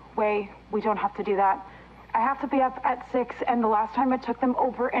any way we don't have to do that? I have to be up at 6, and the last time it took them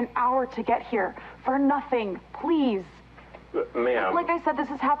over an hour to get here. For nothing. Please. Ma'am. Like I said, this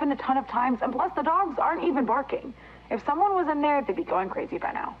has happened a ton of times, and plus the dogs aren't even barking. If someone was in there, they'd be going crazy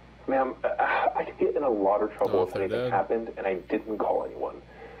by now. Ma'am, I could get in a lot of trouble if they're anything dead. happened and I didn't call anyone.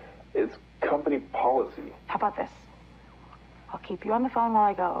 It's company policy. How about this? I'll keep you on the phone while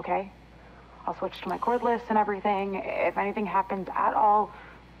I go, okay? I'll switch to my cordless and everything. If anything happens at all,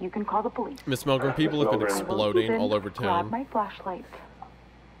 you can call the police. Miss Melgren, people have been Melgren. exploding all over Grab town. my flashlight.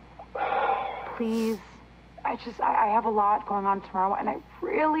 Please. I have a lot going on tomorrow, and I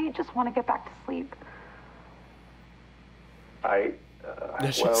really just want to get back to sleep.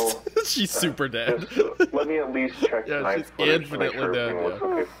 Well, she's super dead. just let me at least check Yeah, tonight's she's footage to make infinitely sure dead, everything looks yeah.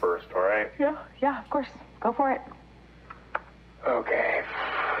 okay first, all right? Yeah, of course. Go for it. Okay,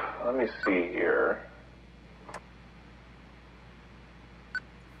 let me see here.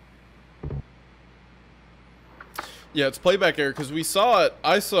 Yeah, it's playback error because we saw it.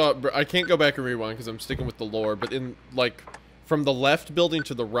 I saw it. I can't go back and rewind because I'm sticking with the lore. But in like from the left building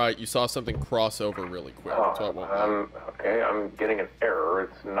to the right, you saw something cross over really quick. So it won't matter. Okay, I'm getting an error.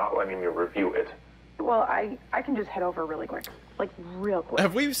 It's not letting me review it. Well, I can just head over really quick. Like, real quick.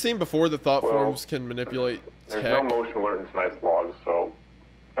 Have we seen before that thought Well, forms can manipulate There's tech? no motion alert in tonight's log, so...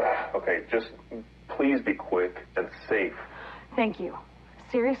 okay, just please be quick and safe. Thank you.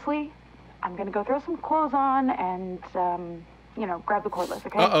 Seriously, I'm gonna go throw some clothes on and, you know, grab the cordless,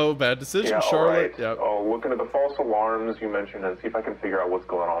 okay? Uh-oh, bad decision, Yeah, Charlotte. all right. Yep. I'll look into the false alarms you mentioned and see if I can figure out what's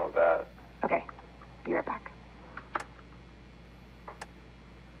going on with that. Okay, be right back.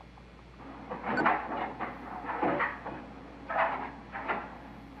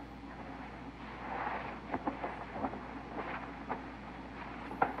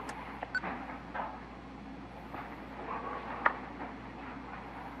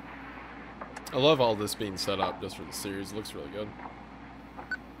 I love all this being set up just for the series. It looks really good.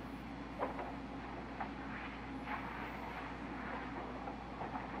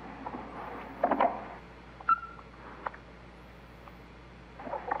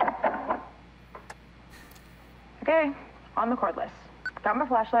 Okay, on the cordless. Got my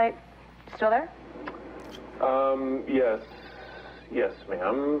flashlight. Still there? Yes. Yes,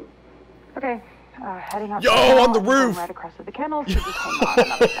 ma'am. Okay, heading up. Yo, now. on the I'm going roof! right across to the kennels, so just hang on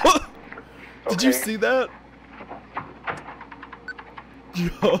another sec. Did you Okay. see that?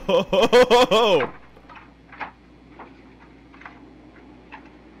 Yo!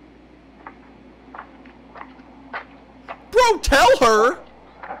 Bro, tell her!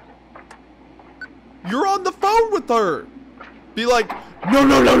 You're on the phone with her! Be like, no,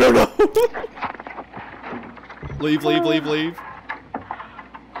 no, no, no, no. Leave, leave, leave, leave.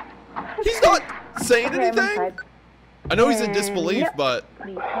 He's not saying anything. I know he's in disbelief, but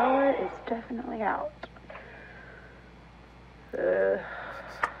the power is definitely out.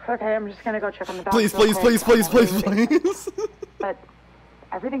 Okay, I'm just gonna go check on the dog. Please, please, please, please, please, please. But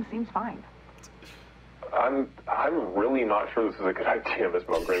everything seems fine. I'm really not sure this is a good idea, Miss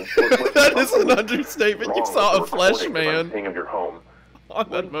Mulgrew. That is an understatement. You saw a flesh man of your home on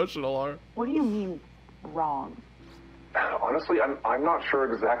that motion alarm. What do you mean wrong? Honestly, I'm not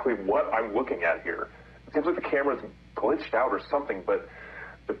sure exactly what I'm looking at here. It seems like the camera's glitched out or something, but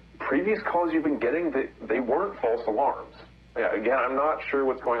the previous calls you've been getting, they weren't false alarms. Yeah, again, I'm not sure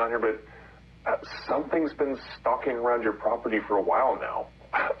what's going on here, but something's been stalking around your property for a while now.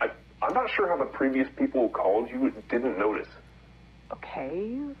 I'm not sure how the previous people who called you didn't notice.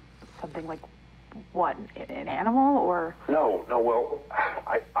 Okay, something like what? An animal or? No, well,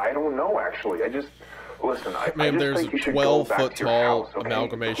 I don't know actually. Listen, Ma'am, there's a 12-foot tall okay?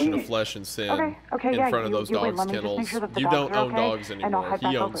 amalgamation of flesh and sin in front of those dogs' kennels. Sure you don't own dogs anymore.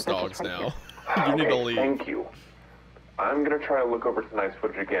 He owns dogs now. You need to leave. Thank you. I'm gonna try to look over tonight's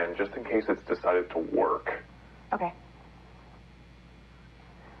footage again, just in case it's decided to work. Okay.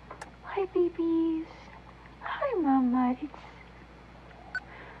 Hi, babies. Hi, Mama.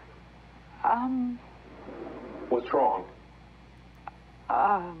 What's wrong?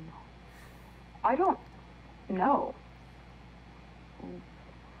 I don't know.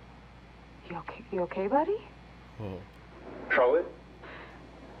 You okay, buddy? Oh. Charlotte?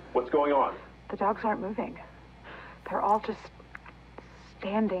 What's going on? The dogs aren't moving. They're all just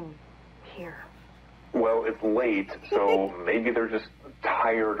standing here. Well, it's late, so maybe they're just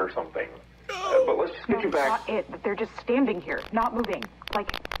tired or something. But let's just get you back. That's not it. They're just standing here, not moving.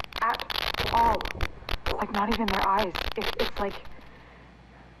 Like, at all. Like, not even their eyes. It's like...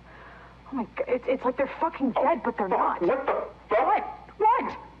 Oh my God, it's like they're fucking dead, but they're not. What the fuck?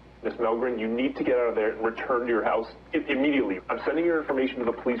 What? Miss Melgren, you need to get out of there and return to your house immediately. I'm sending your information to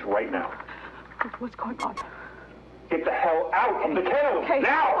the police right now. What's going on? Get the hell out of the kennel,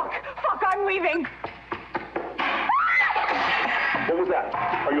 now! Fuck, I'm leaving! What was that?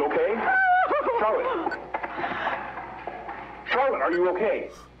 Are you okay? Charlotte? Charlotte, are you okay?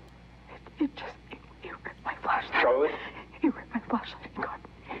 It ripped my flashlight. Charlotte? It ripped my flashlight and gone.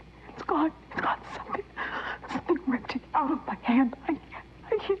 It's gone. It's gone. Something ripped it out of my hand. I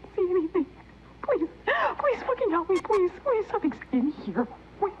can't see anything. Please fucking help me. Please, something's in here.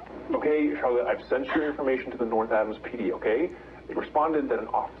 Wait. Okay, Charlotte, I've sent your information to the North Adams PD, okay? They responded that an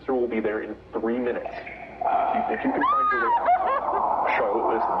officer will be there in 3 minutes. Do you think you can find your way out? Charlotte,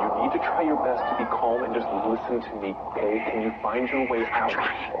 listen, you need to try your best to be calm and just listen to me, okay? Can you find your way out?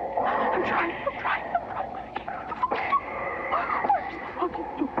 I'm trying. But I can't. Where's the fucking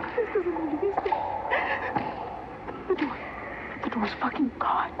door? This doesn't need to be safe. The door's fucking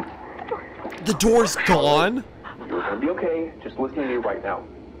gone. The door's gone? You're gonna be okay. Just listen to me right now.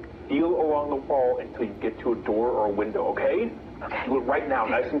 Feel along the wall until you get to a door or a window, okay? Okay. Do it right now,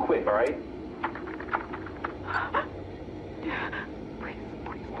 nice and quick, all right?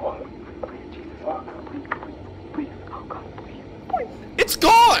 Please, Jesus, please, oh God, please. It's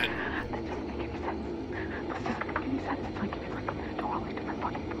gone! This doesn't make any sense. It's like a door like different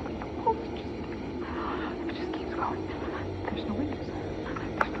fucking building. Oh, it just keeps going. There's no windows.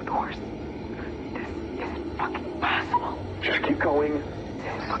 There's no doors. This isn't fucking possible. Just keep going.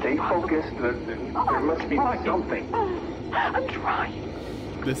 Stay focused. There must be something. I'm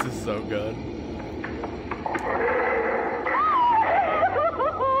trying. This is so good.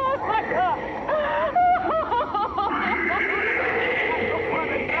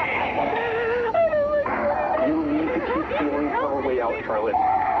 You need to keep feeling for a way out, Charlotte.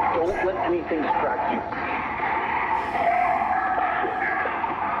 Don't let anything distract you.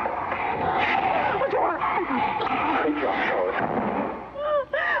 Great job, Charlotte.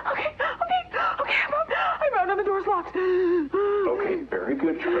 Okay, I'm out and the door's locked. Okay, very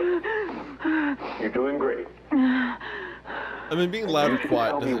good, Charlotte. You're doing great. I mean, being loud or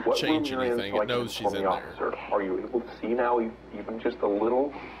quiet doesn't change anything. It knows she's in there. Are you able to see now, even just a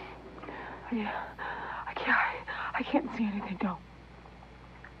little? Yeah, I can't see anything, no.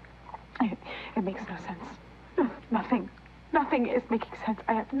 It makes no sense. Nothing is making sense.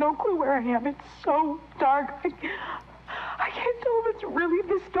 I have no clue where I am. It's so dark. I can't tell if it's really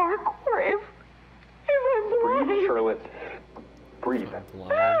this dark or if I'm blind. Breathe, Charlotte. Breathe.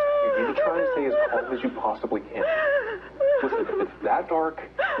 You need to try and stay as calm as you possibly can. Listen, if it's that dark,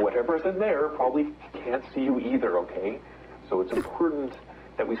 whatever's in there probably can't see you either, okay? So it's important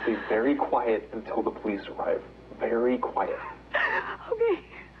that we stay very quiet until the police arrive. Very quiet. Okay.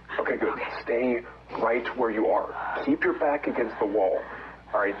 Okay, good. Stay right where you are. Keep your back against the wall.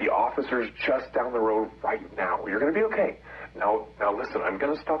 All right, the officer's just down the road right now. You're going to be okay. Now listen, I'm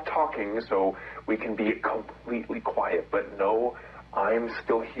going to stop talking so we can be completely quiet. But no, I'm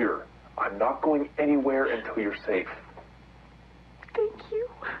still here. I'm not going anywhere until you're safe. Thank you.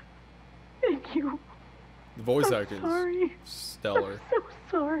 Thank you. The voice I'm acting sorry. is stellar. I'm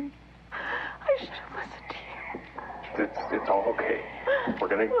so sorry. I should have listened to you. It's all okay. We're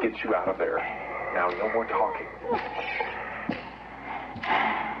going to get you out of there. Now, no more talking.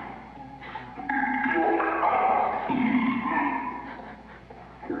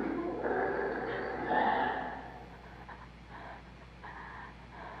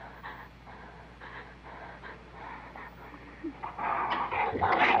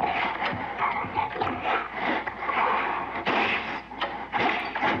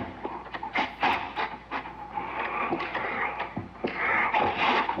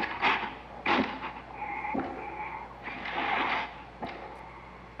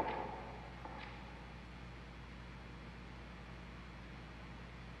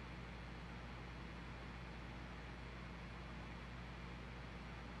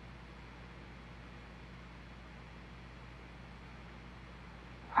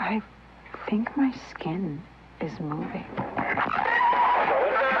 I think my skin is moving. What's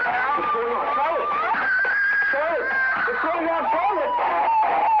going on? Charlotte! Charlotte! What's going on? Charlotte!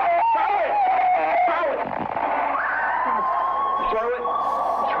 Charlotte! Charlotte!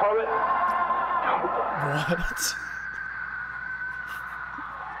 What?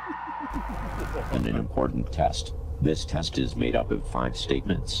 And an important test. This test is made up of 5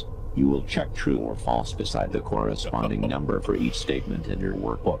 statements. You will check true or false beside the corresponding number for each statement in your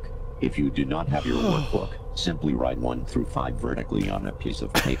workbook. If you do not have your workbook, simply write 1 through 5 vertically on a piece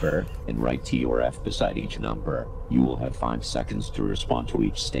of paper and write T or F beside each number. You will have 5 seconds to respond to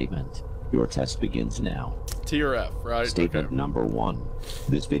each statement. Your test begins now. T or F, right? Statement number 1.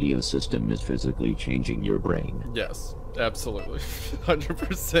 This video system is physically changing your brain. Yes, absolutely.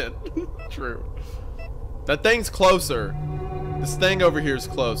 100% true. That thing's closer. This thing over here is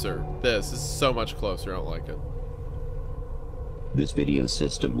closer. This is so much closer. I don't like it. This video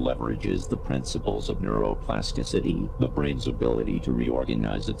system leverages the principles of neuroplasticity, the brain's ability to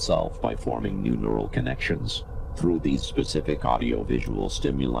reorganize itself by forming new neural connections. Through these specific audio-visual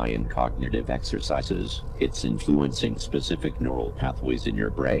stimuli and cognitive exercises, it's influencing specific neural pathways in your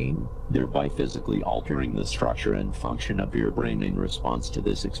brain, thereby physically altering the structure and function of your brain in response to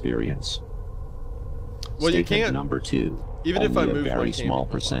this experience. Well, Statement you can't. number 2. Even if I Only move a my very camera. small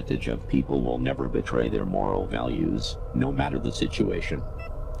percentage of people will never betray their moral values, no matter the situation.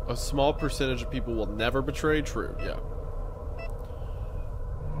 A small percentage of people will never betray. True. Yeah.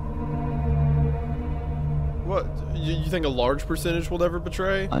 What? You think a large percentage will never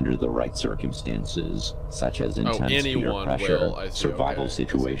betray? Under the right circumstances, such as intense peer anyone pressure, will, I see, survival okay.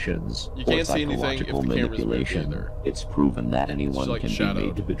 situations, You or can't see anything if psychological the camera's moved manipulation, either. it's proven that anyone like can be shadowed.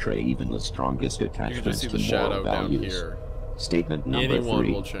 made to betray even the strongest You can just attachments see to the moral shadow down values. here. Statement number Anyone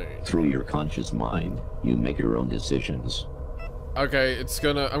 3. will change. Through your conscious mind, you make your own decisions. Okay,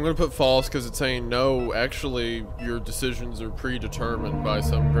 I'm gonna put false because it's saying no. Actually, your decisions are predetermined by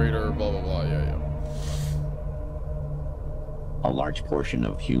some greater blah blah blah. Yeah. A large portion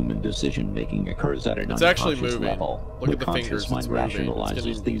of human decision-making occurs at an It's actually unconscious moving. level. Look The at the fingers, conscious mind it's moving. It's rationalizes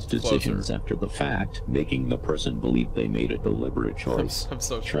getting these decisions closer. after the fact, making the person believe they made a deliberate choice. I'm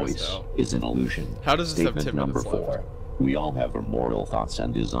so stressed Choice out. is an illusion. How does this have Statement 10 number minutes 4. left? We all have our moral thoughts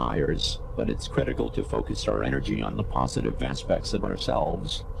and desires, but it's critical to focus our energy on the positive aspects of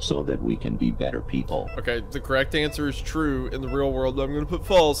ourselves so that we can be better people. Okay, the correct answer is true. In the real world, I'm gonna put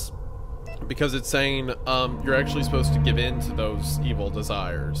false because it's saying you're actually supposed to give in to those evil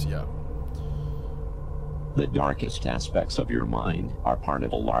desires. Yeah. The darkest aspects of your mind are part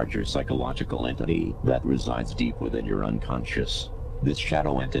of a larger psychological entity that resides deep within your unconscious. This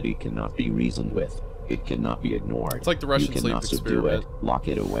shadow entity cannot be reasoned with. It cannot be ignored. It's like the Russian you cannot sleep subdue experiment. it, lock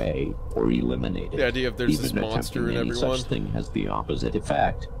it away, or eliminate it. The idea of there's Even this monster attempting in any everyone. such thing has the opposite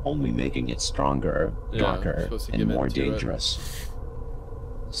effect, only making it stronger, Yeah, darker, supposed to and give in more to it. dangerous.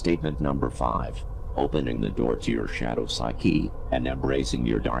 Statement number 5. Opening the door to your shadow psyche and embracing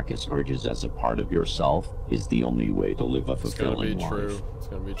your darkest urges as a part of yourself is the only way to live a It's gonna be fulfilling life. true. It's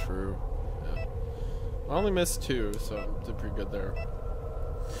gonna be true. Yeah. I only missed 2, so I did pretty good there.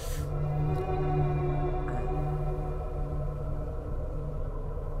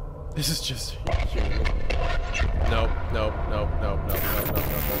 This is just human. Nope.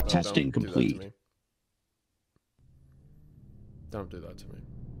 Testing Don't do that to complete. me. Don't do that to me.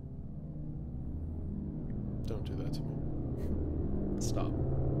 Don't do that to me. Stop.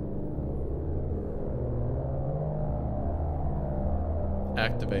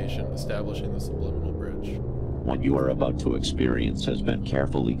 Activation, establishing the subliminal bridge. What you are about to experience has been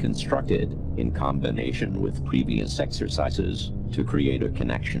carefully constructed in combination with previous exercises to create a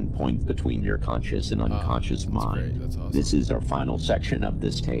connection point between your conscious and unconscious mind. Great. That's awesome. This is our final section of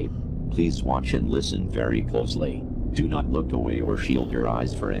this tape. Please watch and listen very closely. Do not look away or shield your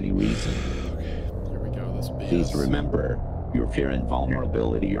eyes for any reason. Okay, here we go. This BS. Please remember, your fear and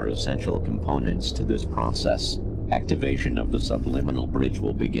vulnerability are essential components to this process. Activation of the subliminal bridge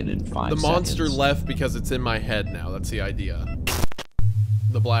will begin in 5 seconds. The monster left because it's in my head now. That's the idea.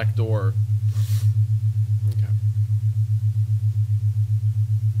 The black door. Okay.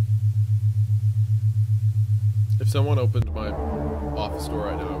 If someone opened my office door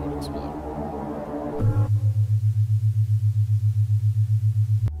right now, I would explode.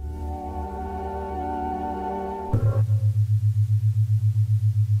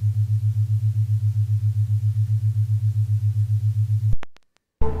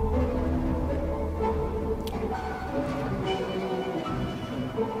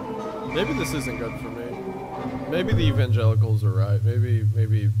 Maybe this isn't good for me. Maybe the evangelicals are right.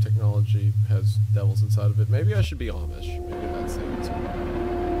 Maybe technology has devils inside of it. Maybe I should be Amish. Maybe that's the answer.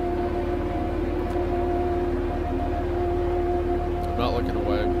 I'm not looking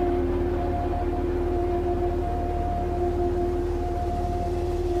away.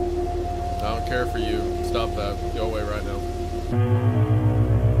 I don't care for you. Stop that. Go away right now.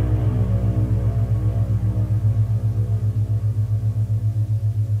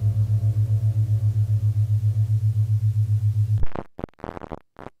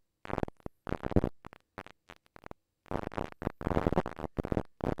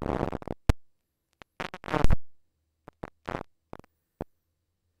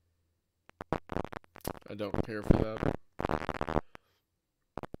 I don't care for that.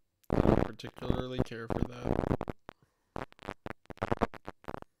 I don't particularly care for that.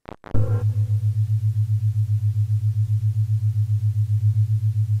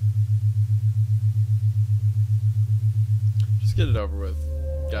 Just get it over with,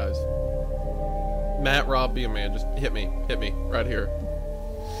 guys. Matt, Rob, be a man. Just hit me right here.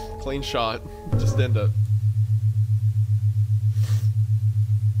 Clean shot. Just end it.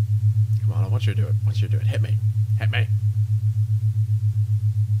 Come on, I want you to do it. I want you to do it. Hit me. Hit me.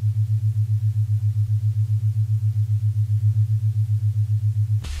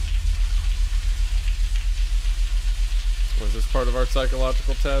 Was this part of our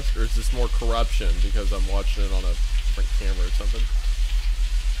psychological test, or is this more corruption because I'm watching it on a different camera or something?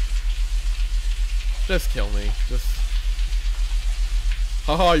 Just kill me. Just.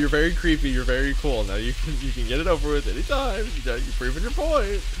 Haha, you're very creepy. You're very cool. Now you can get it over with anytime. You're proving your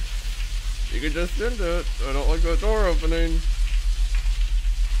point. You can just end it. I don't like the door opening.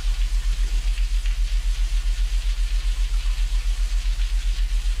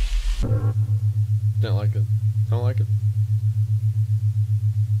 Don't like it. Don't like it.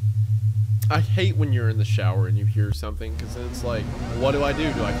 I hate when you're in the shower and you hear something, because then it's like, what do? Do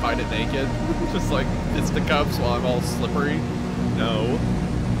I fight it naked? Just like fisticuffs while I'm all slippery? No.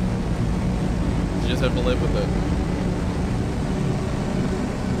 You just have to live with it.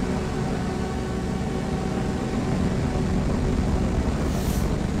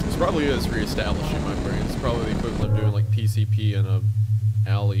 This probably is reestablishing my brain. It's probably the equivalent of doing like PCP in a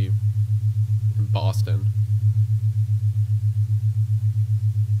alley in Boston.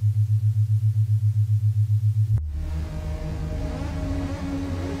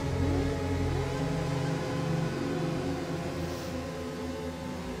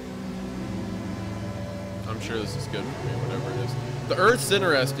 I'm sure this is good for me, whatever it is. The Earth's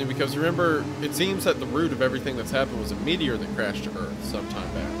interesting because remember, it seems that the root of everything that's happened was a meteor that crashed to Earth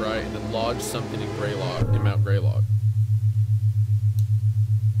sometime back, right? And then lodged something in Greylock, in Mount Greylock.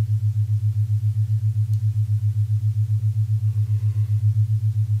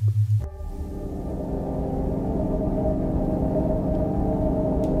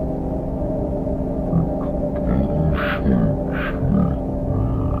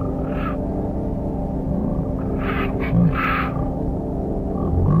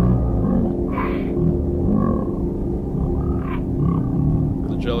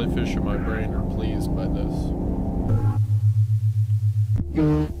 Jellyfish in my brain are pleased by this.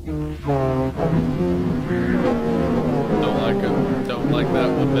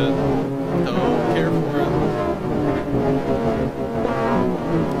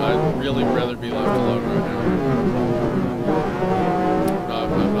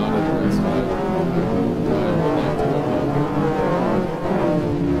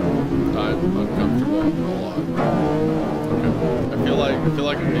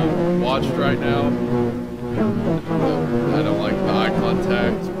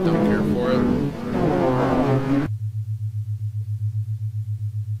 intact. Don't care for it.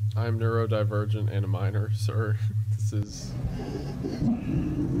 I'm neurodivergent and a minor, sir. This is...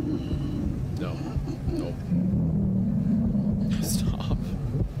 No. Nope. Stop.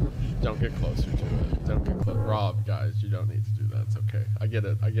 Don't get closer to it. Don't get close. Rob, guys, you don't need to do that. It's okay. I get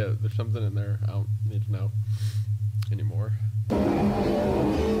it. I get it. There's something in there. I don't need to know anymore.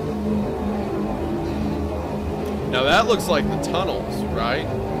 Now that looks like the tunnels, right?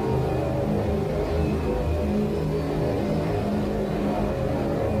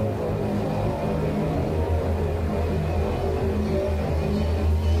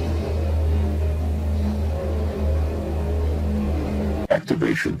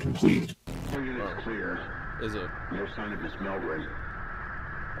 Activation complete. Unit clear. Is it? No sign of Miss Melvin.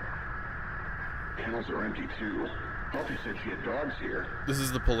 Kennels are empty too. Buffy said she had dogs here. This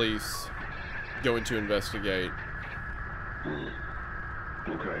is the police going to investigate.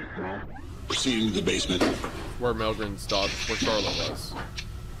 Okay, well. Proceeding to the basement. Where Melgren's dog, where Charlotte was.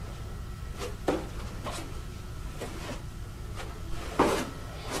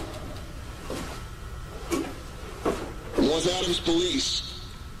 North Adams Police.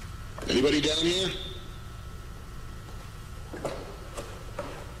 Anybody down here?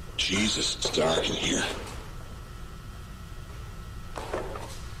 Jesus, it's dark in here.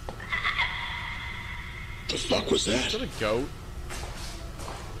 The fuck was that? Is that a goat?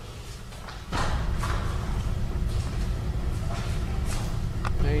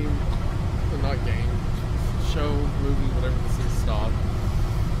 Game, or not game, show, movie, whatever this is, stop.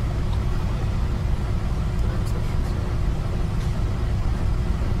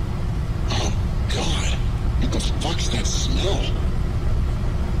 Oh, God. What the fuck's that smell?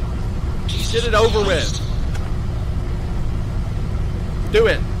 Jesus Get it over Christ. with. Do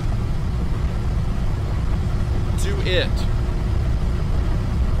it. Do it.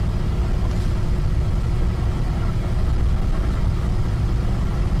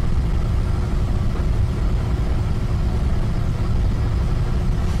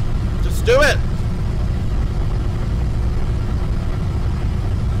 Just do it.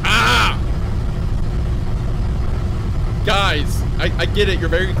 Ah! Guys, I get it. You're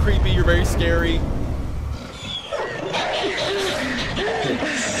very creepy. You're very scary.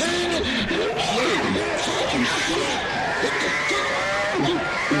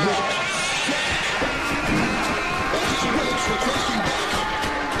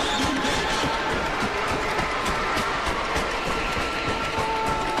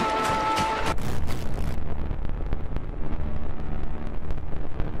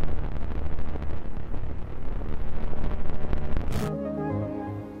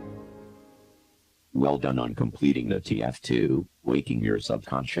 Well done on completing the TF2, Waking Your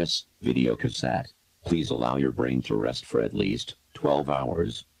Subconscious, video cassette. Please allow your brain to rest for at least 12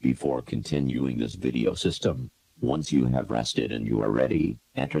 hours before continuing this video system. Once you have rested and you are ready,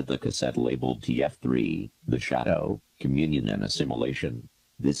 enter the cassette labeled TF3, The Shadow, Communion and Assimilation.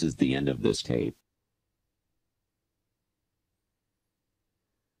 This is the end of this tape.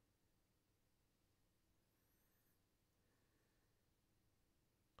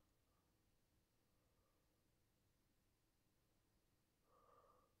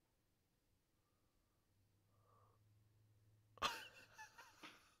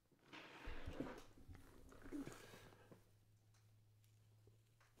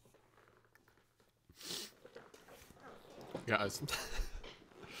 Guys,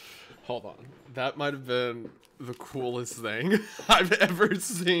 hold on. That might have been the coolest thing I've ever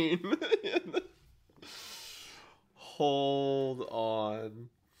seen. Hold on.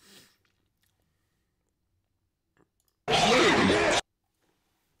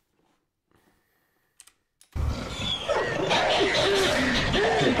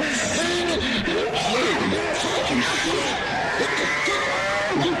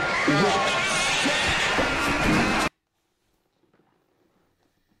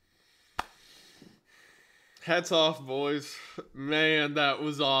 Hats off, boys. Man, that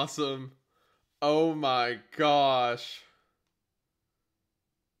was awesome. Oh my gosh.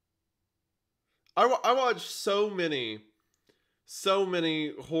 I watch so many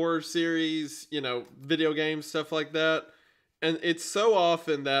horror series, you know, video games, stuff like that. And it's so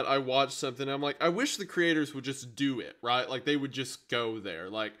often that I watch something and I'm like, I wish the creators would just do it, right? Like they would just go there.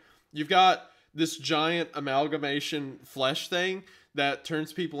 Like you've got this giant amalgamation flesh thing that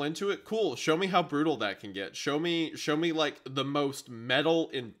turns people into it. Cool. Show me how brutal that can get. Show me like the most metal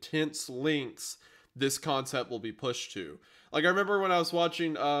intense lengths this concept will be pushed to. Like I remember when I was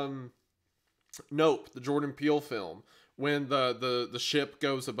watching Nope, the Jordan Peele film, when the ship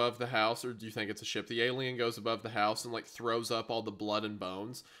goes above the house, or do you think it's a ship? The alien goes above the house and like throws up all the blood and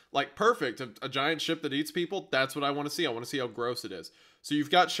bones. Like, perfect. A giant ship that eats people. That's what I want to see. I want to see how gross it is. So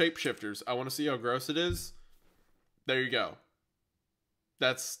you've got shapeshifters. I want to see how gross it is. There you go.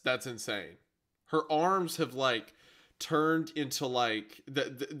 That's insane. Her arms have like turned into like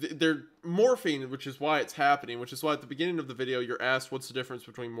they're morphine, which is why it's happening. Which is why at the beginning of the video you're asked what's the difference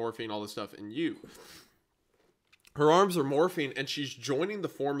between morphine, all this stuff, and you. Her arms are morphine, and she's joining the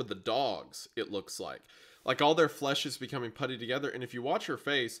form of the dogs, it looks like. Like, all their flesh is becoming putty together, and if you watch her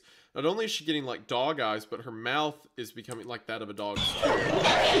face, not only is she getting, like, dog eyes, but her mouth is becoming like that of a dog's too.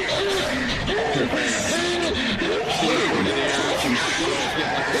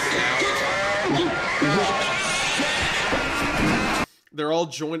 They're all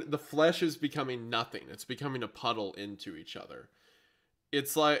joined. The flesh is becoming nothing. It's becoming a puddle into each other.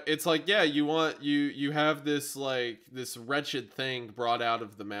 It's like, yeah, you have this, like, this wretched thing brought out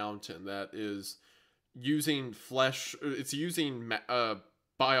of the mountain that is using flesh, it's using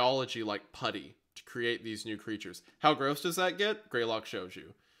biology like putty to create these new creatures. How gross does that get? Greylock shows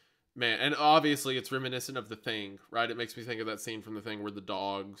you. Man, and obviously it's reminiscent of The Thing, right? It makes me think of that scene from The Thing where the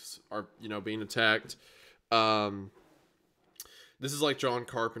dogs are, you know, being attacked. This is like John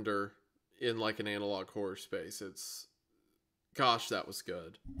Carpenter in like an analog horror space. It's... Gosh, that was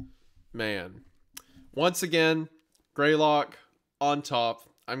good. Man. Once again, Greylock on top.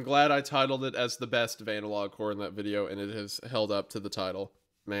 I'm glad I titled it as the best of analog horror in that video, and it has held up to the title.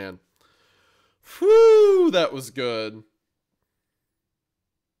 Man. Whew, that was good.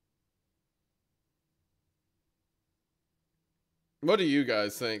 What do you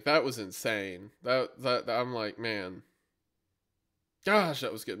guys think? That was insane. That I'm like, man. Gosh,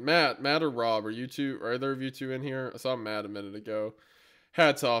 that was good. Matt or Rob, are either of you two in here? I saw Matt a minute ago.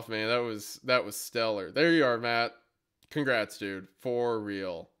 Hats off, man. That was stellar. There you are, Matt. Congrats, dude. For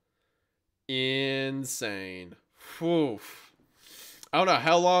real. Insane. Whew. I don't know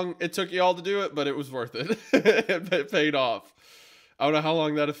how long it took you all to do it, but it was worth it. It paid off. I don't know how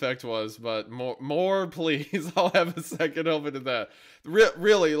long that effect was, but more please. I'll have a second help into that.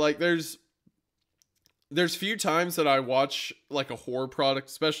 Really, like, there's few times that I watch like a horror product,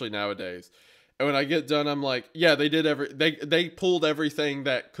 especially nowadays, and when I get done, I'm like, yeah, they pulled everything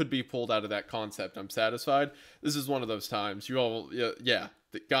that could be pulled out of that concept. I'm satisfied. This is one of those times. You all, yeah.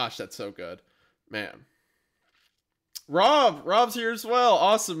 Gosh, that's so good, man. Rob's here as well.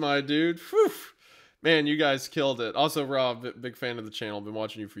 Awesome, my dude. Whew. Man, you guys killed it. Also, Rob, big fan of the channel. Been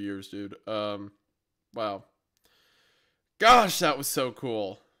watching you for years, dude. Wow. Gosh, that was so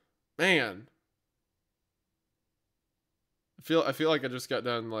cool, man. I feel like I just got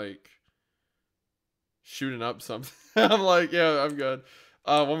done like shooting up something. I'm like, yeah, I'm good.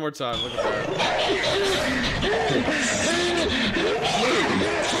 One more time. Look at that.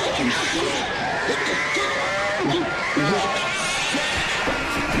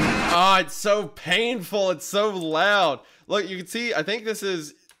 It's so painful. It's so loud. Look, you can see, I think this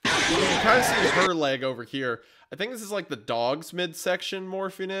is, you can kind of see her leg over here. I think this is like the dog's midsection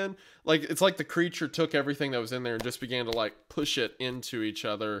morphing in. Like, it's like the creature took everything that was in there and just began to like push it into each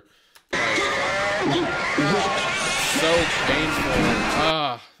other. Like, so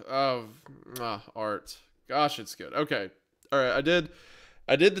painful. Art. Gosh, it's good. Okay. All right.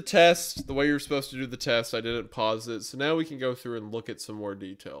 I did the test the way you're supposed to do the test. I didn't pause it. So now we can go through and look at some more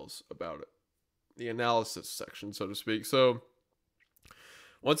details about it. The analysis section, so to speak. So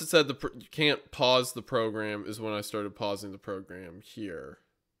once it said you can't pause the program is when I started pausing the program here.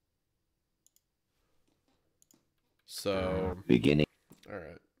 So beginning. All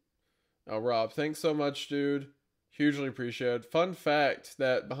right. Oh, Rob, thanks so much, dude. Hugely appreciated. Fun fact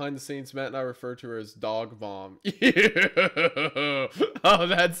that behind the scenes, Matt and I refer to her as Dog Mom. Oh,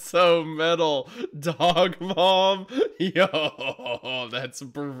 that's so metal. Dog Mom. Yo, that's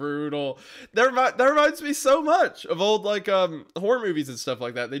brutal. That reminds me so much of old like horror movies and stuff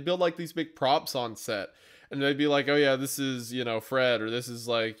like that. They'd build like these big props on set. And they'd be like, oh yeah, this is, you know, Fred, or this is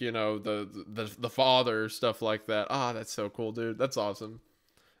like, you know, the father, stuff like that. Ah, that's so cool, dude. That's awesome.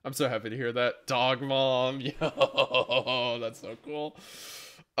 I'm so happy to hear that. Dog Mom. Yo, that's so cool.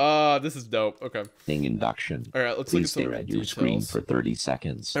 This is dope. Okay. Induction. All right, let's Please look at some stare at details. your screen for 30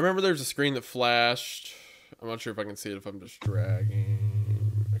 seconds. I remember there's a screen that flashed. I'm not sure if I can see it if I'm just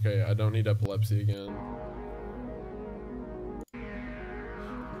dragging. Okay, I don't need epilepsy again.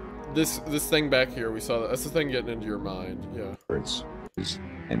 This thing back here, we saw that. That's the thing getting into your mind. Yeah.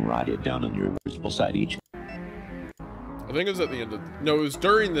 And write it down on your beside each. I think it was at the end of... No, it was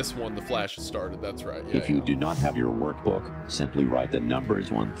during this one the flashes started. That's right. Yeah, If you do not have your workbook, simply write the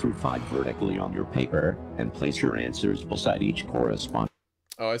numbers 1 through 5 vertically on your paper and place your answers beside each corresponding.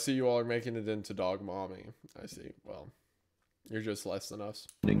 Oh, I see you all are making it into Dog Mommy. I see. Well, you're just less than us.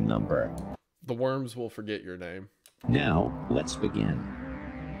 Number. The worms will forget your name. Now, let's begin.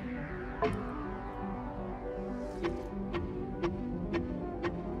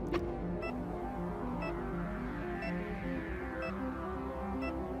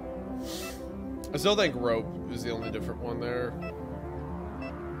 I still think rope is the only different one there.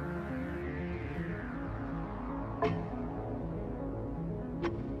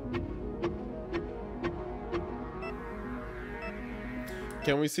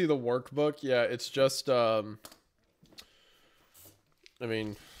 Can we see the workbook? Yeah, it's just, I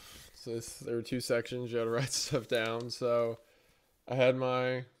mean, there were 2 sections. You had to write stuff down. So I had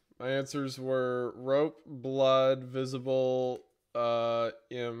my answers were rope, blood, visible,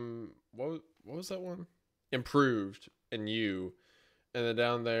 what was that one? Improved, and you. And then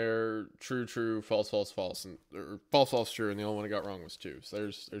down there, true, true, false, false, false, and or false, false, true, and the only one I got wrong was 2. So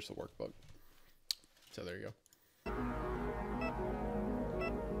there's the workbook. So there you go.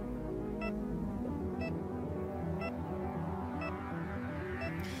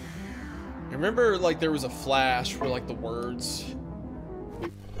 I remember, like, there was a flash where, like, the words...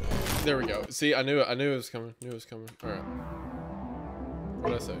 There we go. See, I knew it was coming. All right.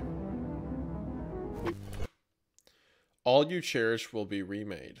 What'd I say? All you cherish will be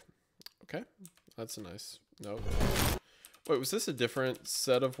remade. Okay. That's a nice note. Wait, was this a different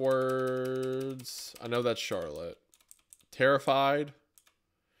set of words? I know that's Charlotte. Terrified.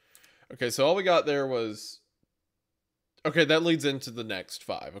 Okay, so all we got there was... Okay, that leads into the next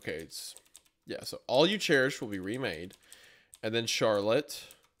 5. Okay, it's... Yeah, so all you cherish will be remade. And then Charlotte,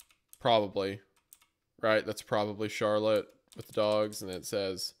 probably, right? That's probably Charlotte with the dogs. And then it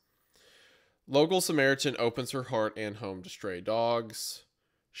says, local Samaritan opens her heart and home to stray dogs.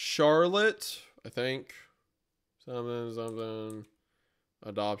 Charlotte, I think. Something.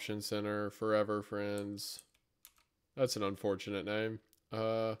 Adoption Center, Forever Friends. That's an unfortunate name.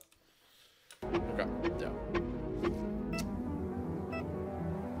 Okay, yeah.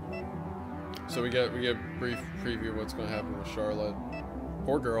 So we get brief preview of what's going to happen with Charlotte.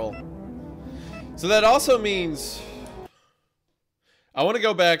 Poor girl. So that also means I want to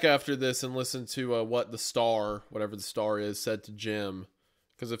go back after this and listen to what the star, whatever the star is, said to Jim.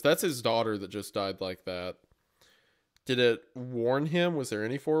 Because if that's his daughter that just died like that, did it warn him? Was there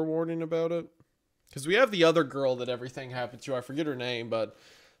any forewarning about it? Because we have the other girl that everything happened to. I forget her name, but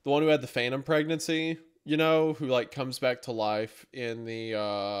the one who had the phantom pregnancy. You know, who like comes back to life in the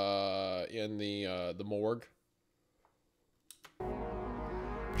morgue.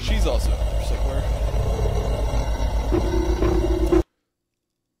 She's also Dr. Sickler.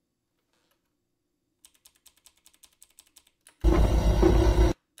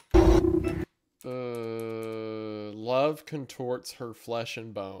 Love contorts her flesh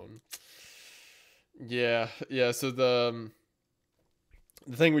and bone. Yeah. So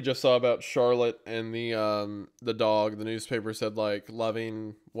the thing we just saw about Charlotte and the dog, the newspaper said like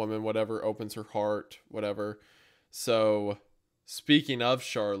loving woman, whatever, opens her heart, whatever. So speaking of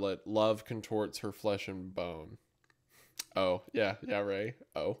Charlotte, love contorts her flesh and bone. Oh, yeah, Ray.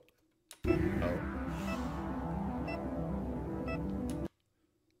 Oh.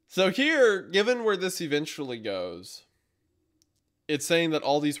 So here, given where this eventually goes, it's saying that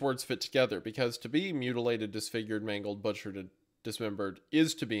all these words fit together because to be mutilated, disfigured, mangled, butchered, and dismembered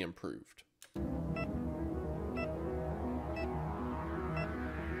is to be improved. And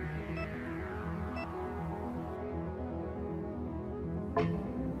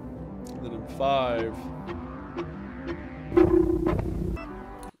then in 5,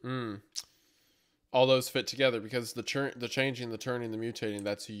 all those fit together because the changing, the turning, the mutating,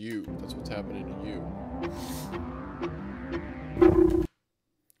 that's you. That's what's happening to you.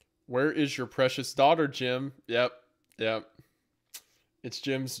 Where is your precious daughter, Jim? Yep. It's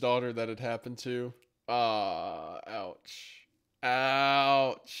Jim's daughter that it happened to. Ouch.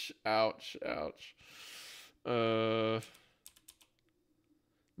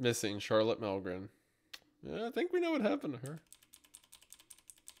 Missing Charlotte Melgren. Yeah, I think we know what happened to her.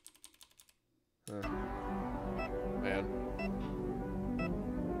 Man.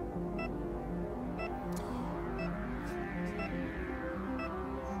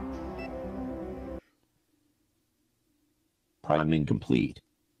 Priming complete.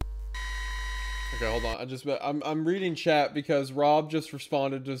 Okay, hold on. I'm reading chat because Rob just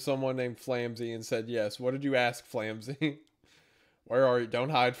responded to someone named Flamsy and said, yes. What did you ask, Flamsy? Where are you?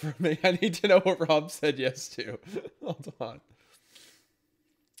 Don't hide from me. I need to know what Rob said yes to. Hold on.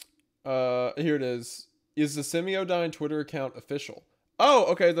 Here it is. Is the Semiodyne Twitter account official? Oh,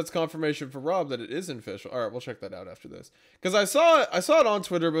 okay, that's confirmation for Rob that it is official. All right, we'll check that out after this. Because I saw it on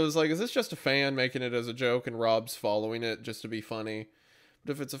Twitter, but it was like, is this just a fan making it as a joke and Rob's following it just to be funny?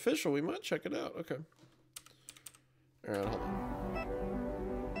 But if it's official, we might check it out. Okay. All right, hold on.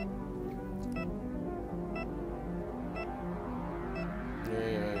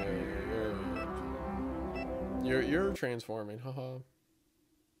 Yeah. You're transforming, haha.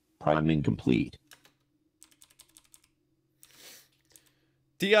 Priming complete.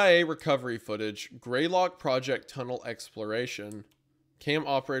 DIA recovery footage, Greylock project tunnel exploration, cam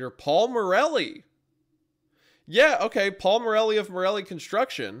operator Paul Morelli. Yeah, okay, Paul Morelli of Morelli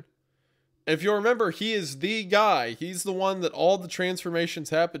Construction. If you'll remember, he is the guy. He's the one that all the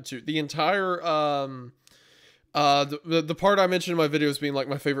transformations happened to. The entire, the part I mentioned in my video as being like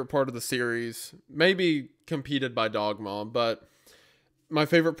my favorite part of the series, maybe competed by Dog Mom, but my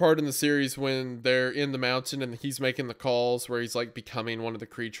favorite part in the series when they're in the mountain and he's making the calls where he's like becoming one of the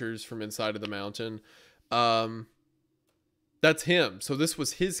creatures from inside of the mountain. That's him. So this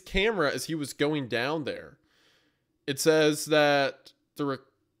was his camera as he was going down there. It says that the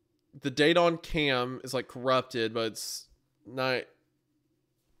date on cam is like corrupted, but it's not.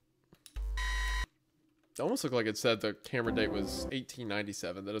 It almost looked like it said the camera date was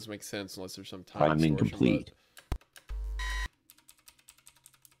 1897. That doesn't make sense unless there's some time. Priming complete.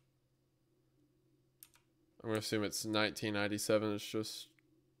 I'm going to assume it's 1997. It's just...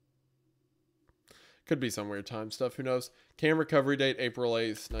 Could be some weird time stuff. Who knows? Cam recovery date, April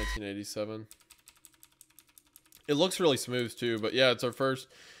 8th, 1987. It looks really smooth, too. But yeah, it's our first...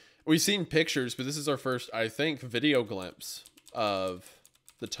 We've seen pictures, but this is our first, I think, video glimpse of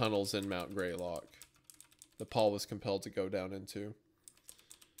the tunnels in Mount Greylock that Paul was compelled to go down into.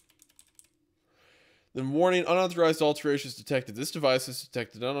 Then warning, unauthorized alterations detected. This device has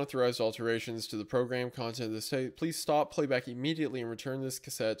detected unauthorized alterations to the program content of the state. Please stop playback immediately and return this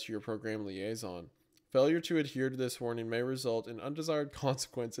cassette to your program liaison. Failure to adhere to this warning may result in undesired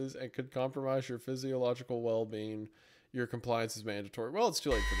consequences and could compromise your physiological well-being. Your compliance is mandatory. Well, it's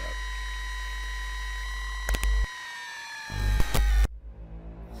too late for that.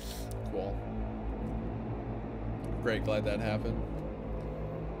 Cool. Great, glad that happened.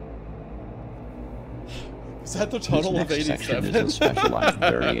 Is that the total of 87? Is a specialized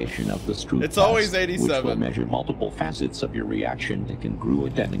variation of the Stroop It's always test, 87. which will measure multiple facets of your reaction to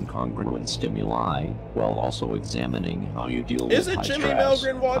congruent and incongruent stimuli, while also examining how you deal with high Jimmy stress,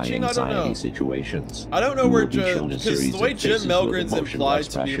 Melgren watching? high I don't anxiety know. situations. I don't know You where will be shown a because series the way of Jim faces with Melgren's emotional implied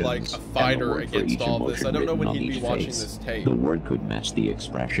to be like a expressions, and the fighter word for against each all this. I don't know emotion when written he'd on be each watching face. this tape. The word could match the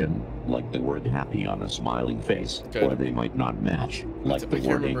expression, like the word happy on a smiling face, Good. or they might not match, like the I can't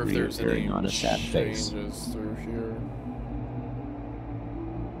word remember if angry there's any appearing on a sad face. changes through here.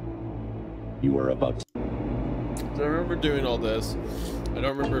 You are about to... So I remember doing all this. I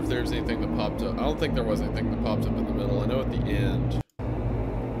don't remember if there's anything that popped up. I don't think there was anything that popped up in the middle. I know at the end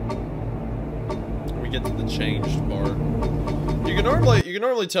we get to the changed part. You can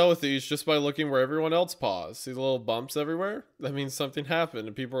normally tell with these just by looking where everyone else paused. See the little bumps everywhere? That means something happened,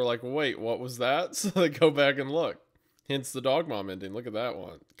 and people are like, "Wait, what was that?" So they go back and look. Hence the Dog Mom ending. Look at that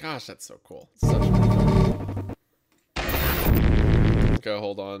one. Gosh, that's so cool. It's such a cool thing. Okay,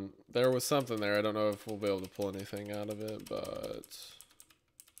 hold on. There was something there. I don't know if we'll be able to pull anything out of it, but...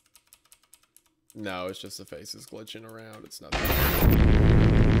 No, it's just the faces glitching around. It's nothing.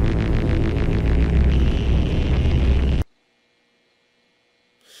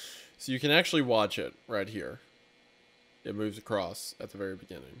 So you can actually watch it right here. It moves across at the very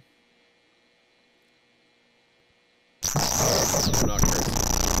beginning. I'm not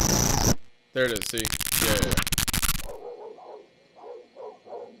crazy. There it is, see? Yeah.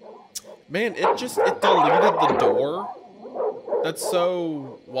 Man, it deleted the door? That's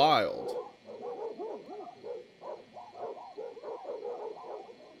so wild.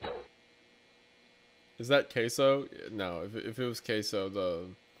 Is that queso? No, if it was queso, the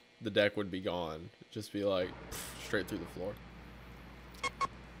deck would be gone. It'd just be like, straight through the floor.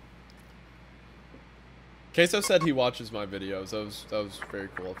 Queso said he watches my videos. That was very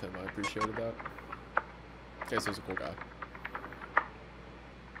cool of him. I appreciated that. Queso's a cool guy.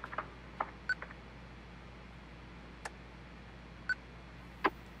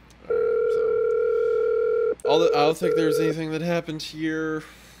 I don't think there's anything that happened here.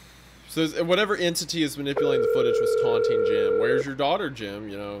 So whatever entity is manipulating the footage was taunting Jim. Where's your daughter, Jim?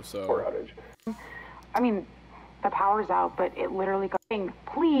 You know, so. I mean, the power's out, but it literally goes,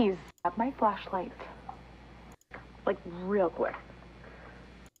 please, have my flashlight. Like, real quick.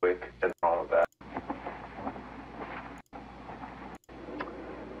 quick and all of that.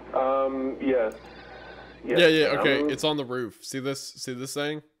 Yes. Yeah, okay, it's on the roof. See this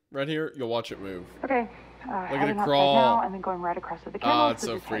thing right here? You'll watch it move. Okay. Look at Heading it outside crawl. now and then going right across to the kennel. It's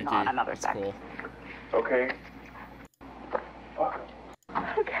so just hang freaky. on another It's sec. cool. Okay.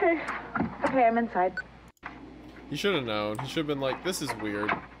 Okay, I'm inside. He should have known. He should have been like, this is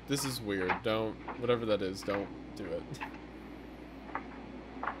weird. This is weird. Don't, whatever that is, don't do it.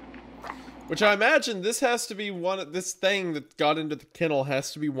 Which I imagine this has to be this thing that got into the kennel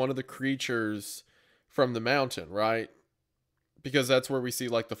has to be one of the creatures from the mountain, right? Because that's where we see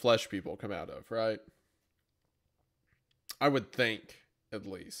like the flesh people come out of, right? I would think, at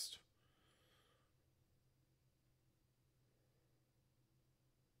least.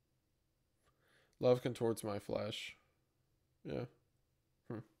 Love contorts my flesh. Yeah.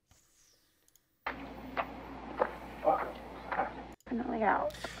 Definitely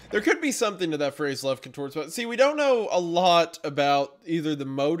out. There could be something to that phrase, love contorts. But see, we don't know a lot about either the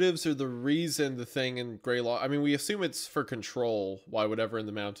motives or the reason the thing in Greylock. I mean, we assume it's for control, why whatever in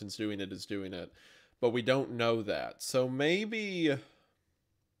the mountain's doing it is doing it. But we don't know that. So maybe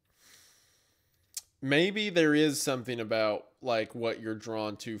there is something about like what you're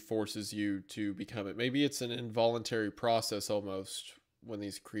drawn to forces you to become it. Maybe it's an involuntary process almost when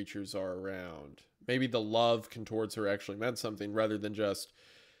these creatures are around. Maybe the love contorts her actually meant something rather than just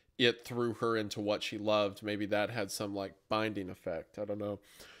it threw her into what she loved. Maybe that had some like binding effect. I don't know.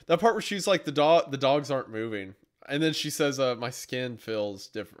 That part where she's like, the dogs aren't moving. And then she says, my skin feels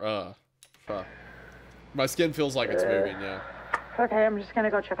different. My skin feels like it's moving, yeah. Okay, I'm just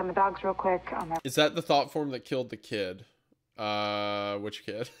gonna go check on the dogs real quick. Is that the thought form that killed the kid? Which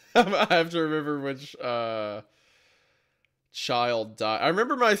kid? I have to remember which child died. I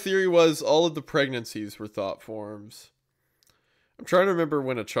remember my theory was all of the pregnancies were thought forms. I'm trying to remember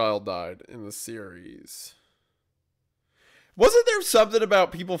when a child died in the series. Wasn't there something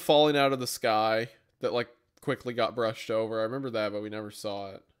about people falling out of the sky that like quickly got brushed over? I remember that, but we never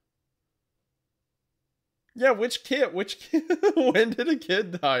saw it. Yeah, which kid? When did a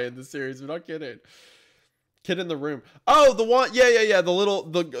kid die in the series? I'm not kidding. Kid in the room. Oh, the one. Yeah.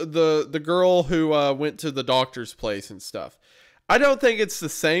 The girl who went to the doctor's place and stuff. I don't think it's the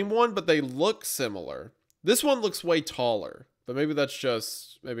same one, but they look similar. This one looks way taller, but maybe that's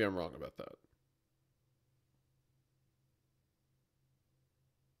just, maybe I'm wrong about that.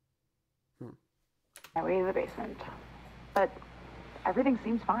 My way to the basement, but everything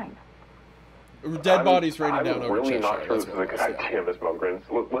seems fine. Dead bodies raining down over really not Cheshire. sure this is a good idea, Miss Milgren.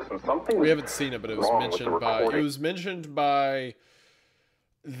 Listen, something. We haven't seen it, but it was mentioned by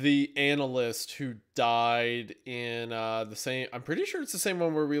the analyst who died in the same. I'm pretty sure it's the same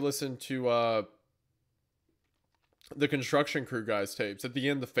one where we listened to the construction crew guy's tapes. At the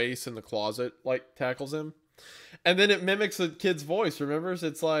end, the face in the closet like tackles him, and then it mimics a kid's voice. Remember,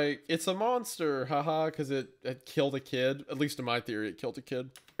 it's like it's a monster, haha, because it killed a kid. At least in my theory, it killed a kid.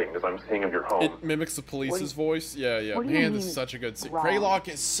 As I'm seeing of your home. It mimics the police's voice. Yeah. Man, this is such a good scene. Greylock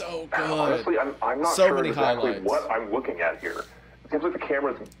is so good. Honestly, I'm not so sure many exactly highlights. what I'm looking at here. It seems like the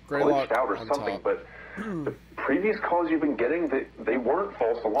camera's Greylock glitched out or something, but the previous calls you've been getting, they weren't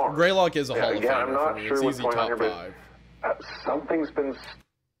false alarms. Greylock is a Hall of Famer. I'm not sure it's what's easy going on top here, 5. but something's been...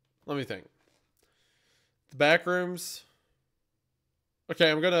 Let me think. The back rooms.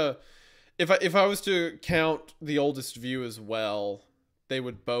 Okay, I'm gonna... If I was to count the oldest view as well, they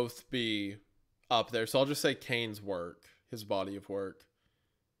would both be up there. So I'll just say Kane's work, his body of work.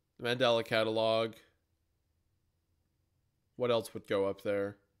 The Mandela catalog. What else would go up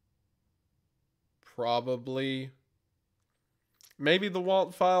there? Probably. Maybe the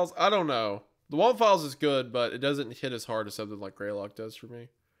Walt Files. I don't know. The Walt Files is good, but it doesn't hit as hard as something like Greylock does for me.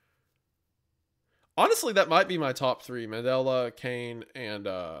 Honestly, that might be my top 3. Mandela, Kane, and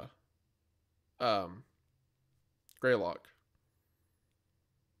Greylock.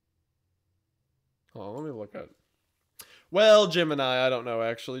 Oh, let me look at it. Well, Gemini, I don't know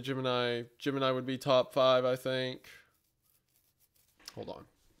actually. Gemini would be top 5, I think. Hold on.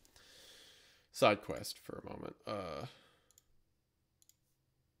 Side quest for a moment.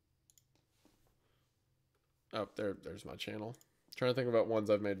 Oh, there's my channel. Trying to think about ones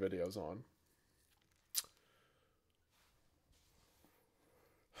I've made videos on.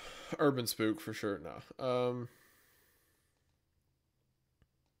 Urban Spook for sure. No.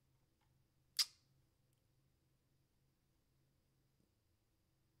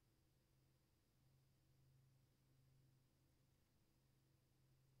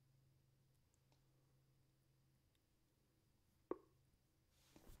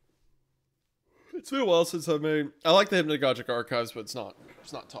 It's been a while since I made. I like the Hypnagogic Archives, but it's not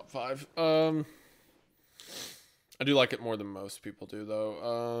top 5. I do like it more than most people do,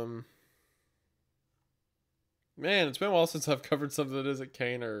 though. Man, it's been a while since I've covered something that isn't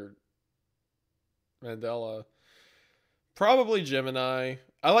Kane or Mandela. Probably Gemini.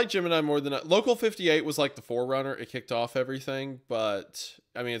 I like Gemini more than Local 58 was like the forerunner. It kicked off everything, but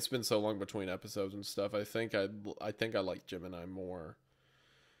I mean, it's been so long between episodes and stuff. I think I like Gemini more.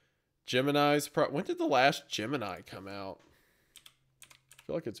 When did the last Gemini come out? I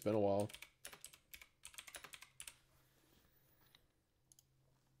feel like it's been a while.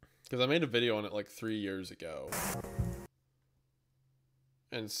 Because I made a video on it like 3 years ago.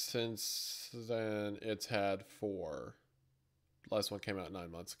 And since then, it's had 4. Last one came out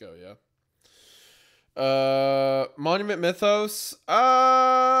 9 months ago, yeah. Monument Mythos.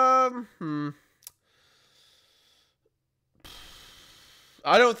 I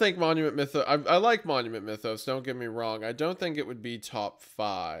don't think Monument Mythos... I like Monument Mythos, don't get me wrong. I don't think it would be top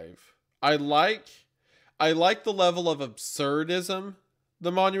 5. I like the level of absurdism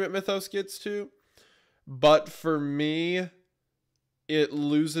the Monument Mythos gets to. But for me, it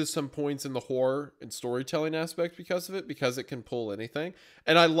loses some points in the horror and storytelling aspect because of it, because it can pull anything.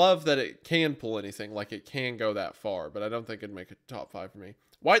 And I love that it can pull anything, like it can go that far, but I don't think it'd make a top 5 for me.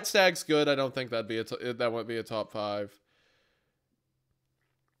 White Stag's good. I don't think that wouldn't be a top 5.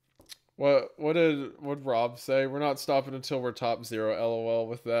 What did Rob say? We're not stopping until we're top 0. LOL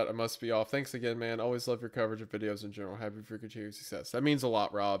with that. I must be off. Thanks again, man. Always love your coverage of videos in general. Happy for your continued success. That means a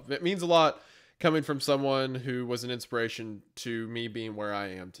lot, Rob. It means a lot coming from someone who was an inspiration to me being where I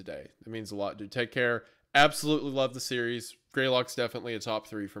am today. It means a lot, dude. Take care. Absolutely love the series. Greylock's definitely a top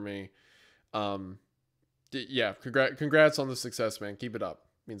 3 for me. Yeah, congrats on the success, man. Keep it up.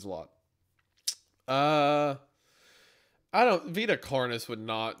 Means a lot. Vita Carnis would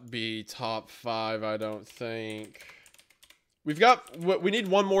not be top 5, I don't think. We need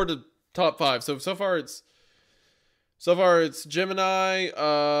one more to top 5. So far it's Gemini,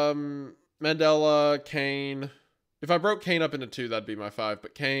 Mandela, Kane. If I broke Kane up into 2, that'd be my 5,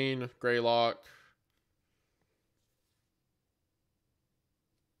 but Kane, Greylock.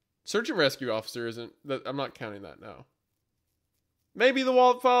 Search and Rescue Officer isn't that, I'm not counting that now. Maybe the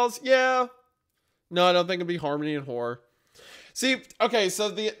Walt Files, yeah. No, I don't think it'd be Harmony and Horror. See, okay, so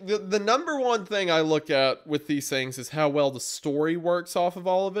the number one thing I look at with these things is how well the story works off of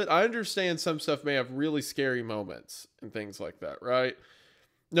all of it. I understand some stuff may have really scary moments and things like that, right?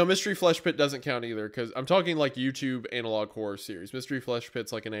 No, Mystery Flesh Pit doesn't count either, because I'm talking like YouTube analog horror series. Mystery Flesh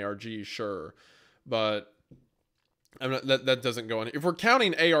Pit's like an ARG, sure, but I'm not, that doesn't go on. If we're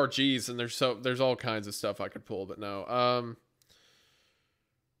counting ARGs, and there's all kinds of stuff I could pull, but no.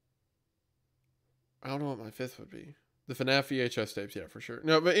 I don't know what my 5th would be. The FNAF VHS tapes, yeah, for sure.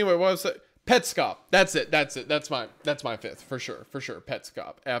 No, but anyway, what was it? Petscop. That's it. That's my 5th for sure.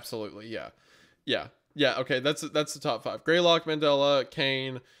 Petscop, absolutely, yeah. Okay, that's the top 5. Greylock, Mandela,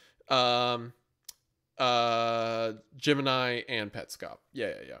 Kane, Gemini, and Petscop.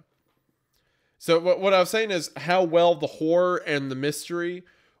 Yeah. So what I was saying is how well the horror and the mystery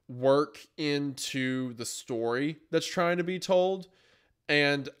work into the story that's trying to be told,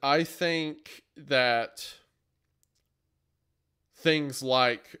 and I think that things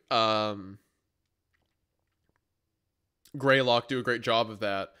like Greylock do a great job of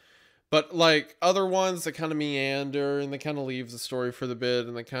that. But like other ones that kind of meander and they kind of leave the story for the bit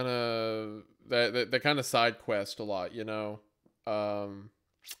and they kind of side quest a lot, you know.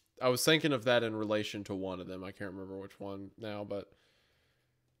 I was thinking of that in relation to one of them. I can't remember which one now, but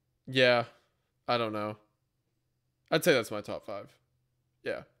yeah, I don't know. I'd say that's my top 5.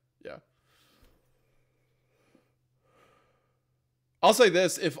 Yeah. I'll say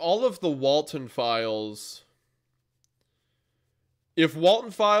this, if Walton Files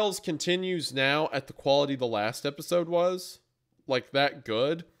continues now at the quality the last episode was, like that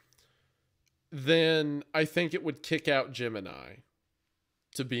good, then I think it would kick out Gemini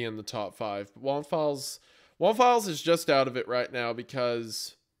to be in the top 5. But Walton Files is just out of it right now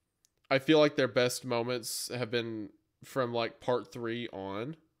because I feel like their best moments have been from like part 3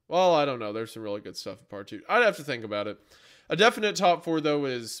 on. Well, I don't know. There's some really good stuff in part 2. I'd have to think about it. A definite top 4 though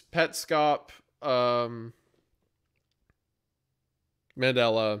is Petscop,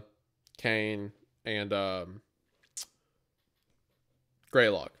 Mandela, Kane, and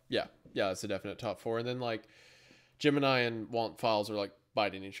Greylock. Yeah, that's a definite top 4. And then like Gemini and Walton Files are like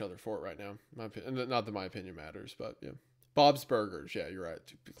biting each other for it right now. My opinion, not that my opinion matters, but yeah. Bob's Burgers, yeah, you're right.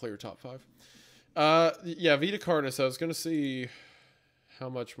 Clear top 5. Yeah, Vita Carnis. I was gonna see how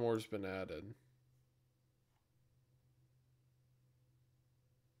much more's been added.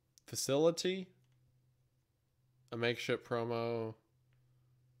 Facility? A makeshift promo.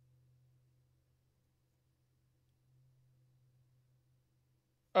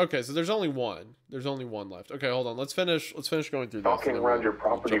 Okay, so there's only one. There's only one left. Okay, hold on. Let's finish going through this. Stalking around your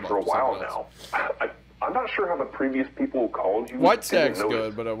property for a while now. I'm not sure how the previous people who called you. White Stag's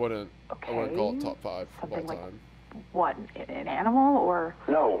good, but I wouldn't call it top 5 of all time. What, an animal or?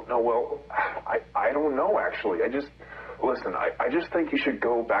 No, well, I don't know actually. Listen, I just think you should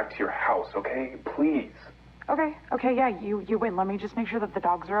go back to your house, okay? Please. Okay, yeah, you win. Let me just make sure that the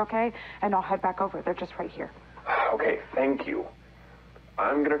dogs are okay, and I'll head back over. They're just right here. Okay, thank you.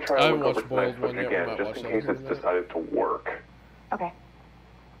 I'm gonna try to look over tonight's book again, just in case it's decided to work. Okay.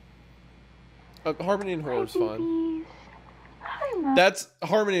 Harmony and Horror is fun. Hi, Mom. That's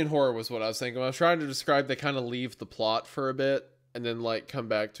Harmony and Horror was what I was thinking. When I was trying to describe, they kind of leave the plot for a bit and then like come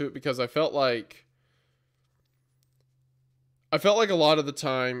back to it, because I felt like a lot of the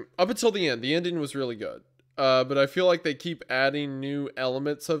time up until the ending was really good. But I feel like they keep adding new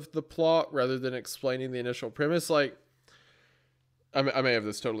elements of the plot rather than explaining the initial premise. Like, I may have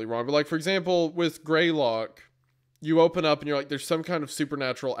this totally wrong, but like, for example, with Greylock, you open up and you're like, there's some kind of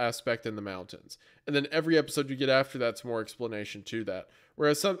supernatural aspect in the mountains. And then every episode you get after that's more explanation to that.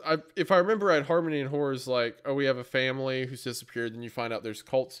 Whereas if I remember right, Harmony and Horror is like, oh, we have a family who's disappeared. Then you find out there's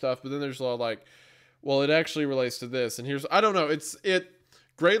cult stuff. But then there's a lot of like, well, it actually relates to this. And I don't know.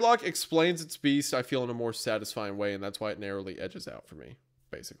 Greylock explains its beast, I feel, in a more satisfying way. And that's why it narrowly edges out for me,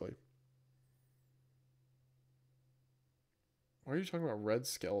 basically. Why are you talking about red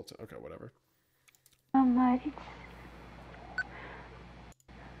skeleton? Okay, whatever.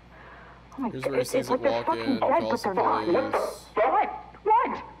 Here's where he sees it walk in, calls the police. What?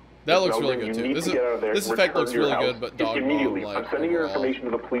 That looks really good too. This effect looks really good, but dog immediately. like, I'm sending your information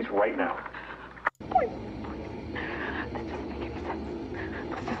to the police right now.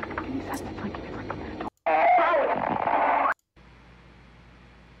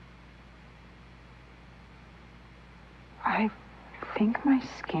 I think my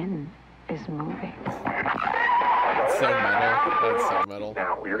skin is moving. That's so metal. That's so metal.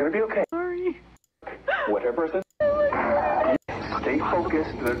 Now, you're gonna be okay. Sorry. Whatever it is, stay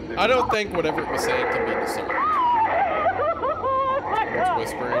focused. I don't think whatever it was saying can be discerned. It's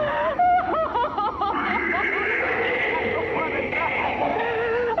whispering.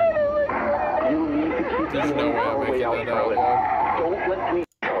 You need to keep There's no way I'm making that out. Don't let any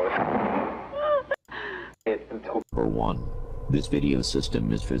until. For one, this video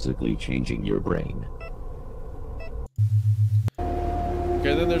system is physically changing your brain.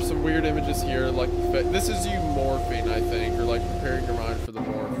 Okay, then there's some weird images here, like this is you morphing, I think, or like preparing your mind for the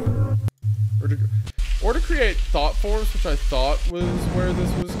morph, or to create thought forms, which I thought was where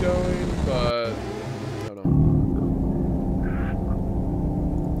this was going, but I don't know.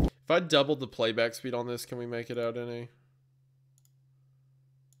 If I doubled the playback speed on this, can we make it out any?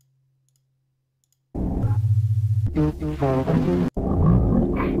 No,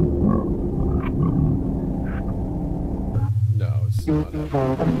 it's not.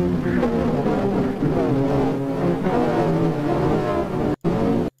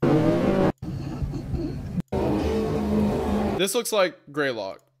 This looks like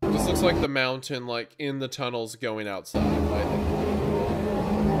Greylock. This looks like the mountain, like in the tunnels going outside. I think.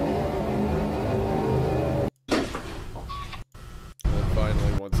 And then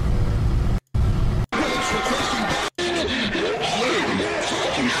finally, once more.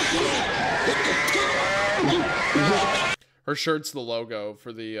 Her shirt's the logo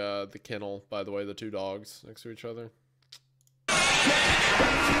for the kennel, by the way, the two dogs next to each other.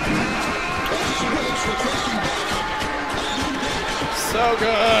 So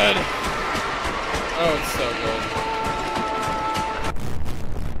good! Oh, it's so good.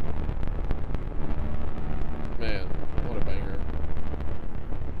 Man, what a banger.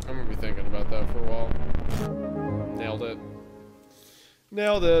 I'm gonna be thinking about that for a while. Nailed it.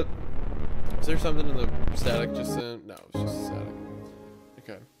 Nailed it. Is there something in the static just then? No, it's just static.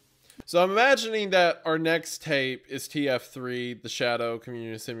 Okay. So I'm imagining that our next tape is TF3, the Shadow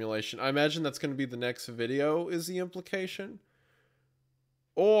Community Simulation. I imagine that's going to be the next video, is the implication.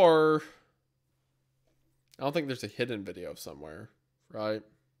 Or, I don't think there's a hidden video somewhere, right?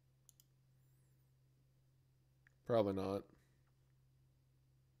 Probably not.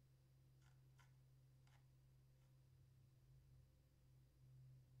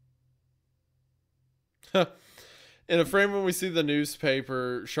 In a frame when we see the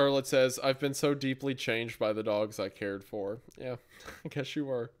newspaper, Charlotte says, "I've been so deeply changed by the dogs I cared for." Yeah, I guess you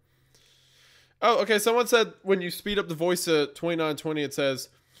were. Oh, okay, someone said when you speed up the voice to 2920, it says,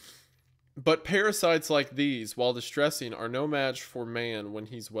 "But parasites like these, while distressing, are no match for man when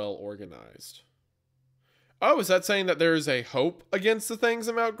he's well organized." Oh, is that saying that there is a hope against the things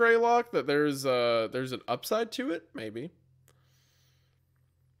in Mount Greylock? That there's an upside to it? Maybe.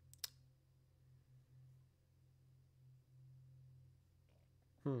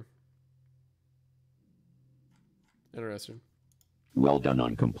 Interesting. Well done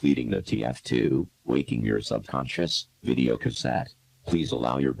on completing the TF2, Waking Your Subconscious, video cassette. Please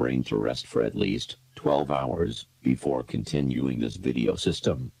allow your brain to rest for at least 12 hours before continuing this video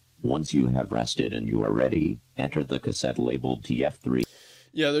system. Once you have rested and you are ready, enter the cassette labeled TF3.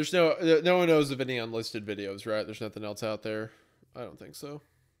 Yeah, there's no one knows of any unlisted videos, right? There's nothing else out there. I don't think so.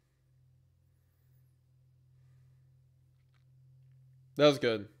 That was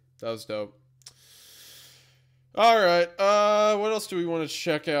good. That was dope. All right. What else do we want to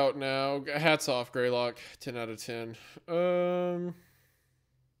check out now? Hats off, Greylock. 10 out of 10.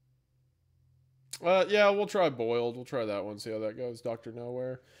 Yeah, we'll try Boiled. We'll try that one. See how that goes. Dr.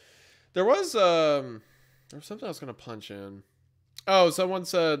 Nowhere. There was something I was gonna punch in. Oh, someone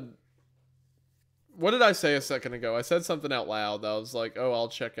said. What did I say a second ago? I said something out loud. I was like, "Oh, I'll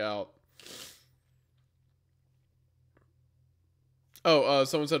check out." Oh,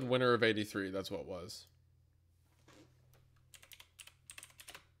 someone said Winter of '83. That's what it was.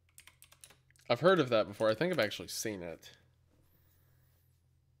 I've heard of that before. I think I've actually seen it.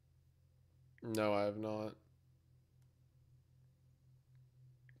 No, I have not.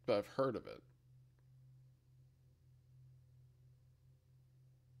 But I've heard of it.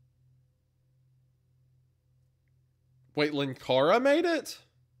 Wait, Linkara made it?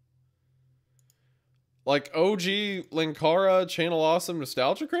 Like OG Linkara, Channel Awesome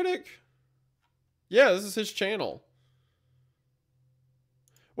Nostalgia Critic? Yeah, this is his channel.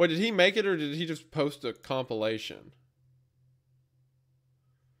 Wait, did he make it or did he just post a compilation?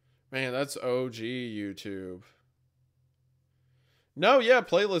 Man, that's OG YouTube. No, yeah,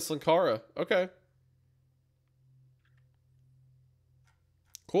 playlist Linkara. Okay.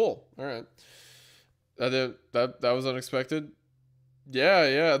 Cool. All right. That was unexpected.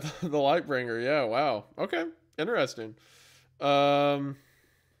 Yeah, the Lightbringer. Yeah, wow. Okay. Interesting. I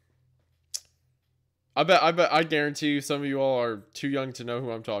guarantee you some of you all are too young to know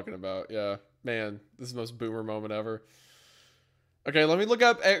who I'm talking about. Yeah. Man, this is the most boomer moment ever. Okay, let me look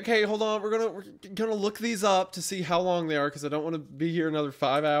up. Okay, hold on. We're gonna look these up to see how long they are because I don't want to be here another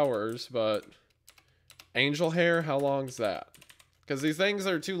 5 hours. But angel hair, how long is that? Because these things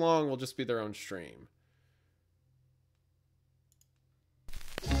that are too long will just be their own stream.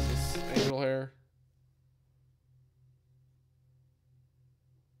 Is this angel hair?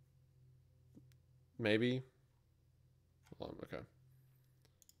 Maybe. Hold on. Okay.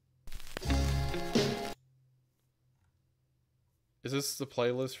 Is this the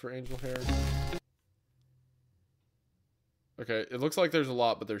playlist for angel hair? Okay, it looks like there's a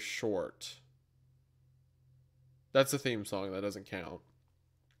lot, but they're short. That's the theme song. That doesn't count.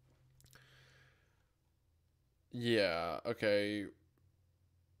 Yeah, okay.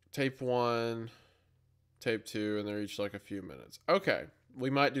 Tape 1, tape 2, and they're each like a few minutes. Okay,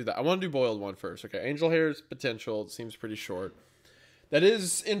 we might do that. I want to do Boiled one first. Okay, angel hair's potential. It seems pretty short. That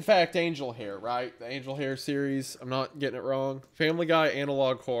is, in fact, Angel Hair, right? The Angel Hair series. I'm not getting it wrong. Family Guy,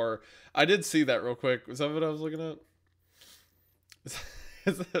 Analog Horror. I did see that real quick. Was that what I was looking at?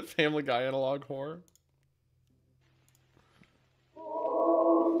 Is that Family Guy, Analog Horror?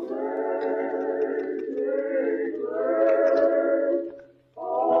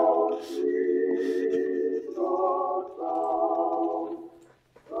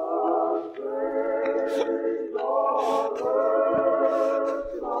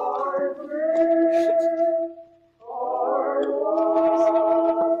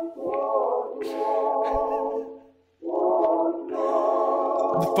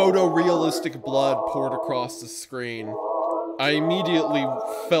 Photorealistic blood poured across the screen. I immediately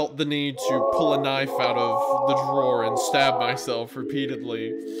felt the need to pull a knife out of the drawer and stab myself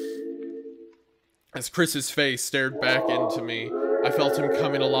repeatedly. As Chris's face stared back into me, I felt him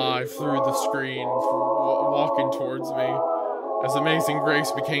coming alive through the screen, walking towards me, as Amazing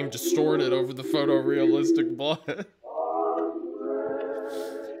Grace became distorted over the photorealistic blood.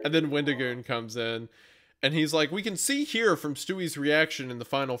 And then Wendigoon comes in. And he's like, we can see here from Stewie's reaction in the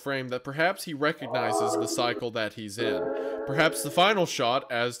final frame that perhaps he recognizes the cycle that he's in. Perhaps the final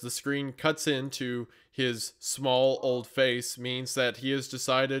shot, as the screen cuts into his small old face, means that he has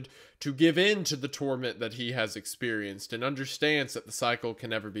decided to give in to the torment that he has experienced and understands that the cycle can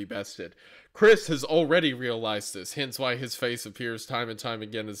never be bested. Chris has already realized this, hence why his face appears time and time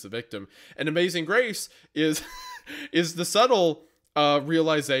again as the victim. And Amazing Grace is the subtle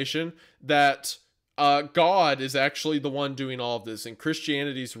realization that God is actually the one doing all of this, and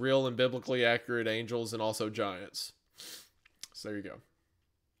Christianity's real and biblically accurate angels and also giants. So there you go.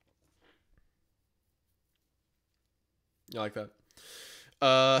 You like that?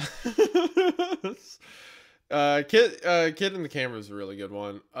 Kid in the Camera is a really good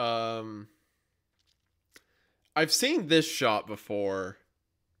one. I've seen this shot before.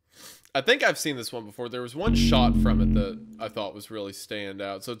 I think I've seen this one before. There was one shot from it that I thought was really stand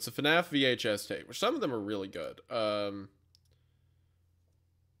out. So it's a FNAF VHS tape, which some of them are really good.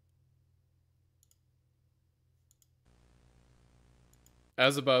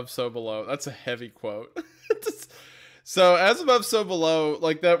 As above, so below. That's a heavy quote. So, as above, so below,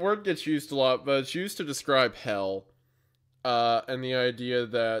 like, that word gets used a lot, but it's used to describe hell. And the idea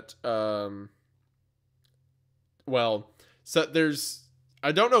that, well, so there's,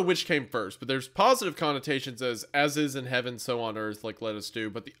 I don't know which came first, but there's positive connotations as is in heaven, so on earth, like, let us do.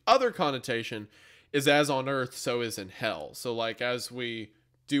 But the other connotation is as on earth, so is in hell. So, like, as we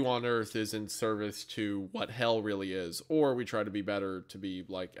do on earth is in service to what hell really is, or we try to be better to be,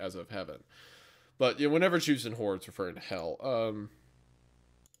 like, as of heaven. But yeah, whenever it's used in horror, it's referring to hell.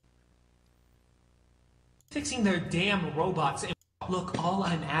 Fixing their damn robots. And look, all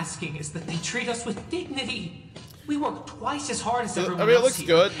I'm asking is that they treat us with dignity. We work twice as hard as everyone else. I mean, it looks here,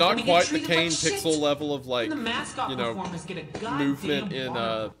 good. Not quite the Kane like pixel level of, like, you know, movement in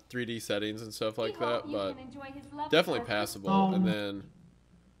 3D settings and stuff like that, but definitely passable. And then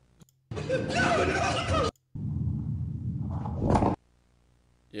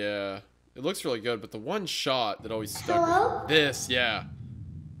yeah, it looks really good, but the one shot that always stuck with this, yeah.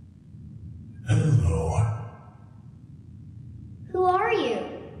 Hello. Who are you?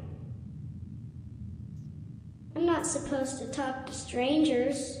 I'm not supposed to talk to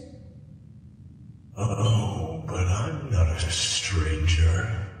strangers. Oh, but I'm not a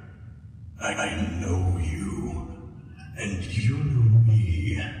stranger. I know you, and you know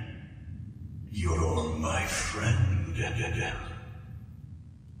me. You're my friend.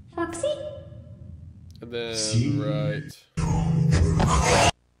 Foxy? And then, right.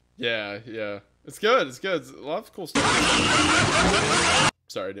 Yeah, yeah. It's good, it's good. It's a lot of cool stuff.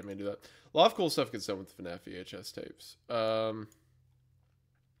 Sorry, I didn't mean to do that. A lot of cool stuff gets done with the FNAF VHS tapes.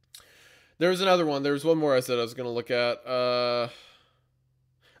 There was another one. There was one more I said I was going to look at. Oh,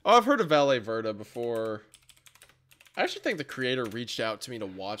 I've heard of Valet Verta before. I actually think the creator reached out to me to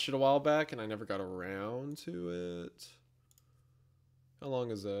watch it a while back, and I never got around to it. How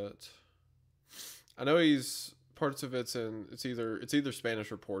long is that? I know he's parts of it's in it's either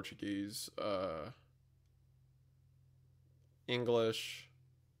Spanish or Portuguese. English.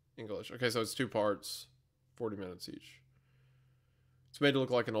 Okay, so it's 2 parts, 40 minutes each. It's made to look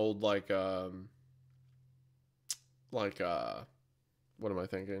like an old what am I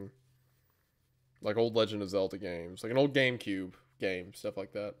thinking? Like old Legend of Zelda games, like an old GameCube game, stuff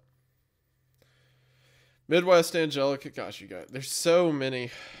like that. Midwest Angelica, gosh, you guys, there's so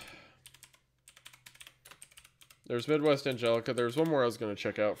many. There's Midwest Angelica. There's one more I was going to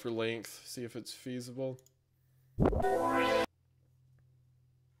check out for length, see if it's feasible.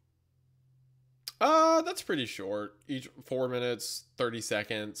 That's pretty short. Each 4 minutes, 30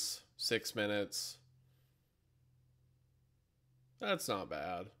 seconds, 6 minutes. That's not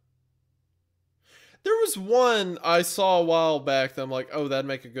bad. There was one I saw a while back that I'm like, oh, that'd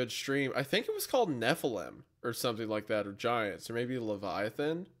make a good stream. I think it was called Nephilim or something like that, or Giants, or maybe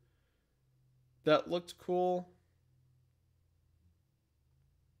Leviathan. That looked cool.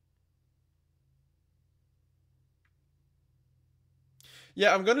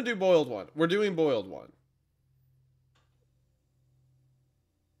 Yeah, I'm going to do Boiled One. We're doing Boiled One.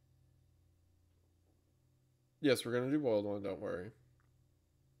 Yes, we're going to do Boiled One, don't worry.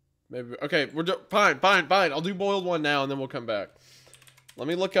 Maybe, okay, fine. I'll do Boiled One now, and then we'll come back. Let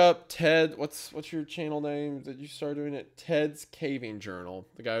me look up Ted. What's your channel name that you started doing it? Ted's Caving Journal.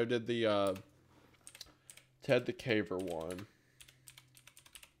 The guy who did the Ted the Caver one.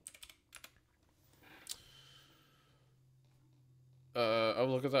 Oh,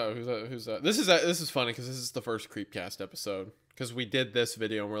 look at that. Who's that? This is funny because this is the first Creepcast episode, because we did this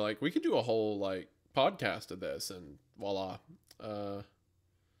video and we're like, we could do a whole like podcast of this, and voila.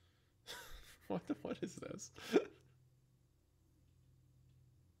 What is this?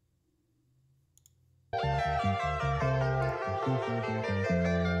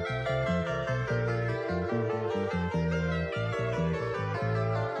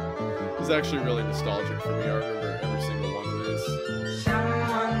 It's actually really nostalgic for me. I remember every single one of these.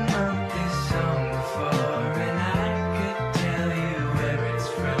 Someone wrote this song before, and I could tell you where it's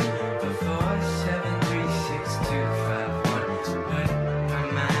from. Before 736 251, put my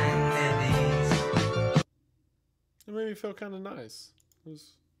mind at ease. me feel kind of nice. It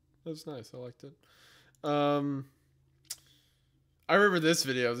was nice. I liked it. I remember this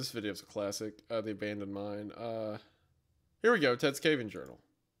video. This video's a classic. The Abandoned Mine. Here we go. Ted's Caving Journal.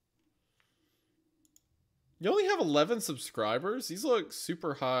 You only have 11 subscribers? These look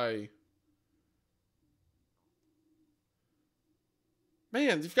super high.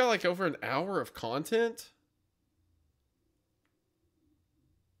 Man, you've got like over an hour of content?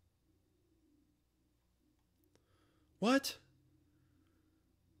 What?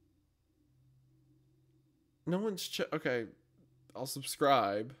 No one's okay, I'll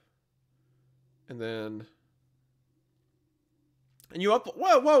subscribe. And then... And you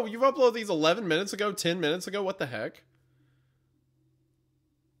whoa, you've uploaded these 11 minutes ago, 10 minutes ago? What the heck?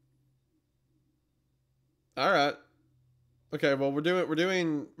 Alright. Okay, well, we're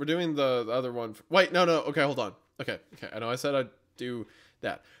doing the other one. Wait, no. Okay, hold on. Okay. I know I said I'd do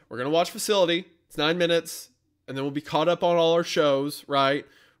that. We're going to watch Facility. It's 9 minutes. And then we'll be caught up on all our shows, right?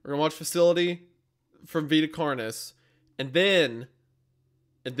 We're going to watch Facility from Vita Carnis. And then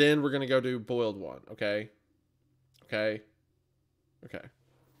we're going to go do Boiled One, okay? Okay.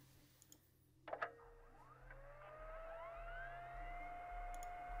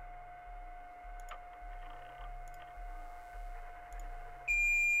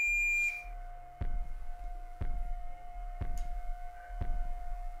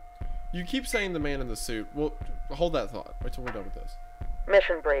 You keep saying the man in the suit. Well, hold that thought. Wait till we're done with this.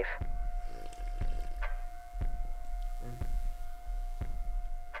 Mission brief.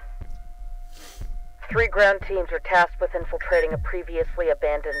 Three ground teams are tasked with infiltrating a previously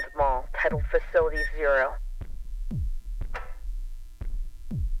abandoned mall titled Facility Zero,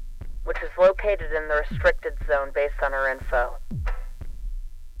 which is located in the restricted zone based on our info.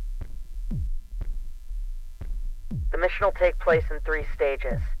 The mission will take place in 3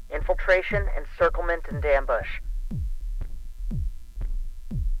 stages: infiltration, encirclement, and ambush.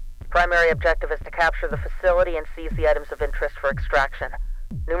 Primary objective is to capture the facility and seize the items of interest for extraction.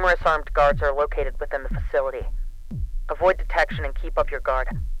 Numerous armed guards are located within the facility. Avoid detection and keep up your guard.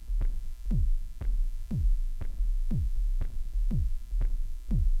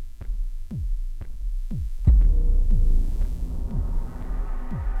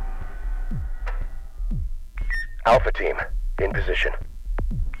 Alpha team, in position.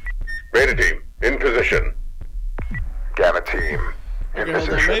 Beta team, in position. Gamma team, in Okay, hold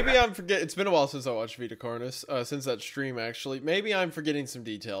on. position. Maybe I'm forgetting. It's been a while since I watched Vita Carnis. Since that stream, actually. Maybe I'm forgetting some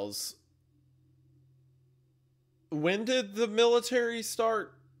details. When did the military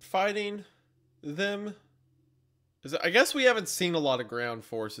start fighting them? I guess we haven't seen a lot of ground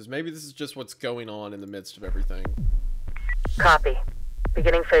forces. Maybe this is just what's going on in the midst of everything. Copy.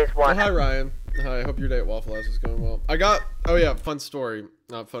 Beginning phase 1. Oh, hi, Ryan. Hi, I hope your day at Waffle House is going well. Oh yeah, fun story.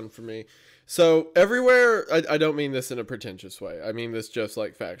 Not fun for me. So everywhere, I don't mean this in a pretentious way. I mean this just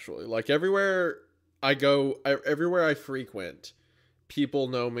like factually. Like everywhere I go, everywhere I frequent, people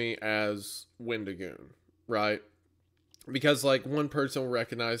know me as Wendigoon, right? Because like one person will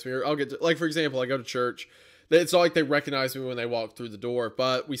recognize me, or I'll get to, like, for example, I go to church. It's not like they recognize me when they walk through the door,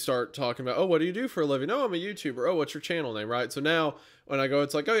 but we start talking about, oh, what do you do for a living? Oh, I'm a YouTuber. Oh, what's your channel name, right? So now when I go,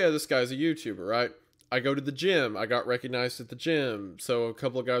 it's like, oh yeah, this guy's a YouTuber, right? I go to the gym. I got recognized at the gym. So a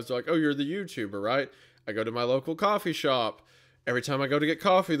couple of guys are like, oh, you're the YouTuber, right? I go to my local coffee shop. Every time I go to get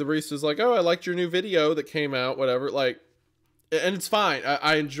coffee, the barista's like, oh, I liked your new video that came out, whatever. Like, and it's fine.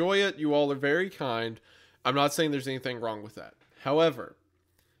 I enjoy it. You all are very kind. I'm not saying there's anything wrong with that. However,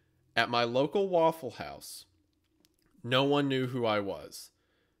 at my local Waffle House, no one knew who I was.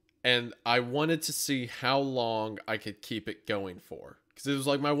 And I wanted to see how long I could keep it going for. Because it was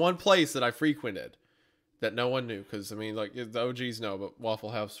like my one place that I frequented that no one knew. Because, I mean, like, the OGs know, but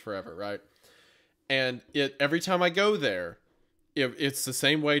Waffle House forever, right? And every time I go there, it's the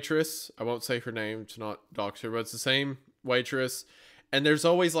same waitress. I won't say her name to not dox her, but it's the same waitress. And there's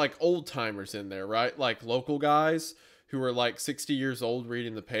always, like, old-timers in there, right? Like, local guys who are, like, 60 years old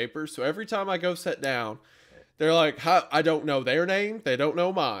reading the paper. So every time I go sit down, they're like, I don't know their name. They don't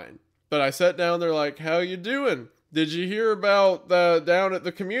know mine. But I sat down, they're like, how you doing? Did you hear about down at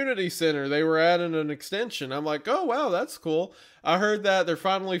the community center? They were adding an extension. I'm like, oh, wow, that's cool. I heard that they're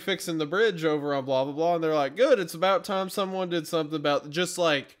finally fixing the bridge over on blah, blah, blah. And they're like, good, it's about time someone did something about, just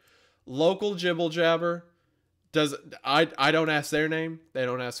like local jibble jabber. I don't ask their name. They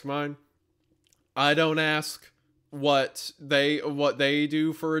don't ask mine. I don't ask what they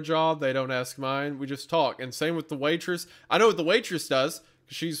do for a job. They don't ask mine. We just talk. And same with the waitress. I know what the waitress does,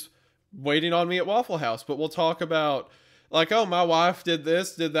 because she's waiting on me at Waffle House, but we'll talk about, like, oh, my wife did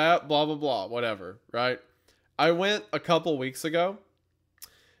this, did that, blah, blah, blah, whatever, right? I went a couple weeks ago,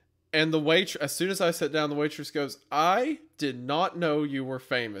 And as soon as I sat down, the waitress goes, "I did not know you were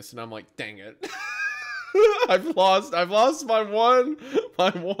famous." And I'm like, dang it. I've lost my one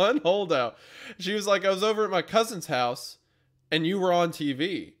holdout. She was like, "I was over at my cousin's house and you were on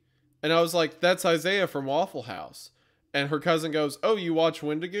TV." And I was like, "That's Isaiah from Waffle House." And her cousin goes, "Oh, you watch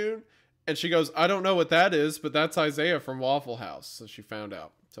Wendigoon?" And she goes, "I don't know what that is, but that's Isaiah from Waffle House." So she found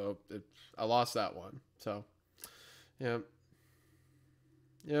out. So I lost that one. So, yep.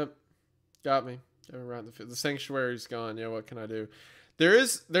 Got me. The sanctuary's gone. Yeah, what can I do? There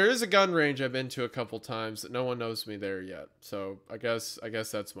is a gun range I've been to a couple times that no one knows me there yet. So I guess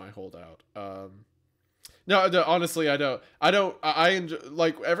that's my holdout. No, honestly, I enjoy,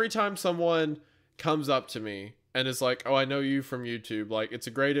 like, every time someone comes up to me and is like, "Oh, I know you from YouTube." Like, it's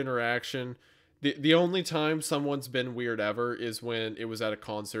a great interaction. The only time someone's been weird ever is when it was at a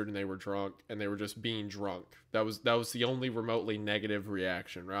concert and they were drunk and they were just being drunk. That was the only remotely negative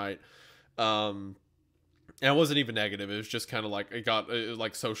reaction, right? And it wasn't even negative. It was just kind of like, it was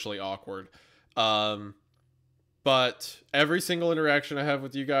like socially awkward. But every single interaction I have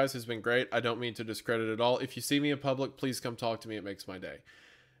with you guys has been great. I don't mean to discredit it at all. If you see me in public, please come talk to me. It makes my day.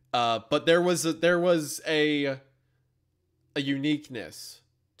 But there was a uniqueness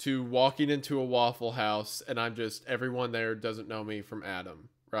to walking into a Waffle House, and everyone there doesn't know me from Adam,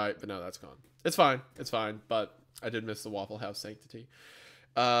 right? But no, that's gone. It's fine, but I did miss the Waffle House sanctity.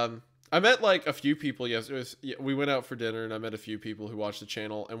 I met like a few people yesterday. We went out for dinner, and I met a few people who watched the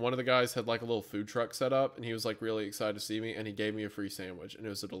channel, and one of the guys had like a little food truck set up, and he was like really excited to see me, and he gave me a free sandwich, and it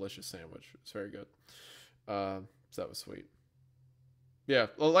was a delicious sandwich. It was very good. So that was sweet. Yeah,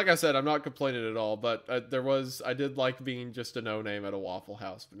 well, like I said, I'm not complaining at all, but I did like being just a no-name at a Waffle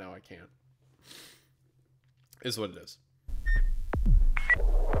House, but now I can't. Is what it is.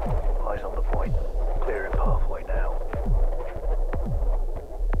 Eyes on the point. Clearing pathway now.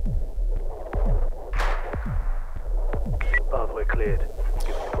 Pathway cleared. Give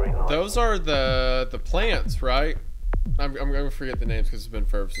me the green light. Those are the plants, right? I'm going to forget the names because it's been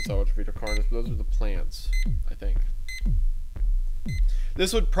forever since I watched Vita Carnage, but those are the plants, I think.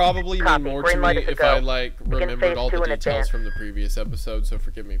 This would probably mean more to me if I like remembered all the details from the previous episode, so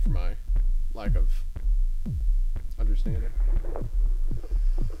forgive me for my lack of understanding.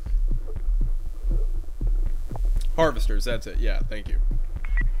 Harvesters, that's it. Yeah, thank you.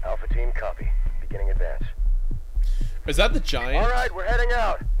 Alpha team, copy. Beginning advance. Is that the giant? All right, we're heading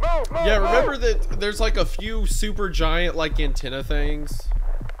out. Move, move, yeah, remember move. that there's like a few super giant like antenna things?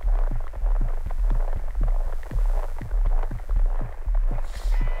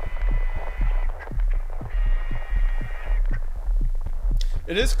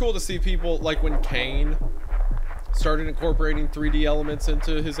 It is cool to see people, like when Kane started incorporating 3D elements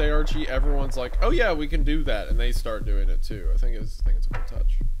into his ARG, everyone's like, "Oh yeah, we can do that," and they start doing it too. I think it's a cool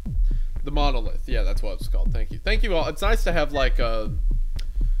touch. The monolith, yeah, that's what it's called. Thank you all. It's nice to have like a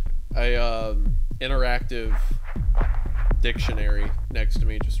interactive dictionary next to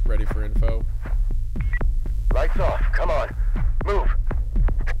me, just ready for info. Lights off. Come on, move.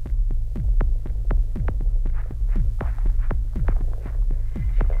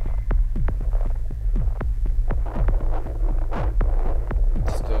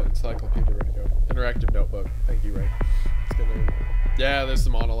 Encyclopedia ready to go. Interactive notebook. Thank you, Ray. It's gonna... Yeah, there's the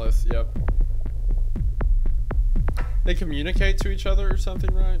monolith. Yep. They communicate to each other or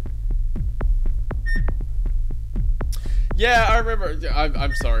something, right? Yeah, I remember.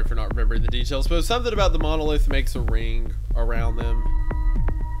 I'm sorry for not remembering the details, but something about the monolith makes a ring around them,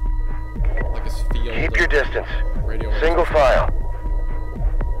 like a field. Keep your distance. Radio Single file.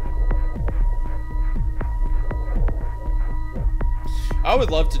 I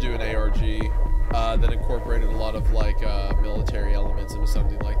would love to do an ARG that incorporated a lot of like military elements into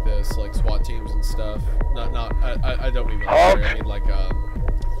something like this, like SWAT teams and stuff. I don't mean military. I mean like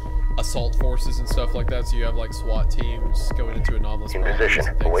assault forces and stuff like that. So you have like SWAT teams going into anomalous in position,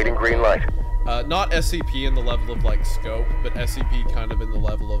 awaiting like green light. Not SCP in the level of like scope, but SCP kind of in the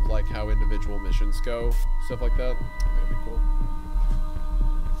level of like how individual missions go, stuff like that. That'd be cool.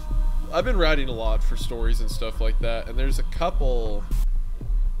 I've been writing a lot for stories and stuff like that, and there's a couple.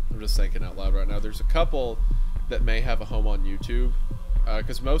 I'm just thinking out loud right now. There's a couple that may have a home on YouTube,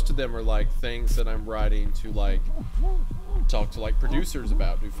 because most of them are like things that I'm writing to like talk to like producers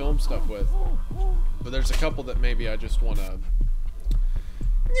about, do film stuff with. But there's a couple that maybe I just want to,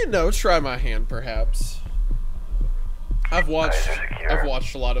 you know, try my hand perhaps. I've watched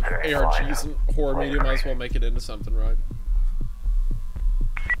a lot of ARGs and horror media. Might as well make it into something, right?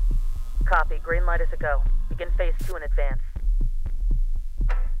 Copy. Green light is a go. Begin phase 2 in advance.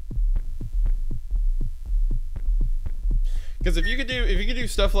 Because if you could do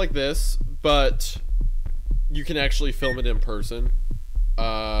stuff like this, but you can actually film it in person,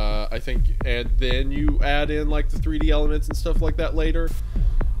 I think, and then you add in like the 3D elements and stuff like that later.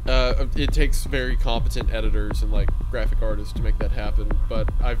 It takes very competent editors and like graphic artists to make that happen. But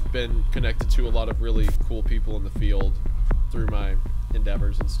I've been connected to a lot of really cool people in the field through my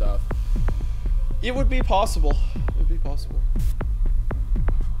endeavors and stuff. It would be possible. It would be possible.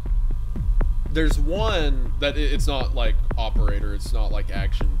 There's one that it's not like Operator, it's not like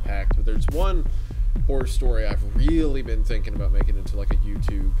action packed, but there's one horror story I've really been thinking about making into like a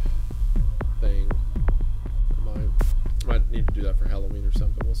YouTube thing. Might need to do that for Halloween or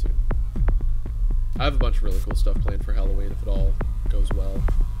something. We'll see. I have a bunch of really cool stuff planned for Halloween if it all goes well.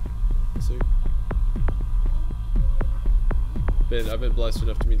 We'll see. I've been blessed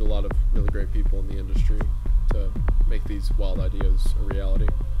enough to meet a lot of really great people in the industry to make these wild ideas a reality.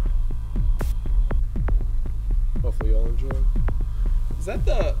 Hopefully y'all enjoy. Is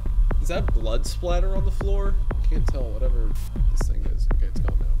that blood splatter on the floor? I can't tell, whatever this thing is. Okay, it's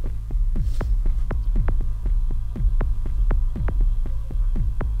gone now, but...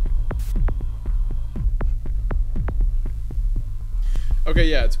 Okay,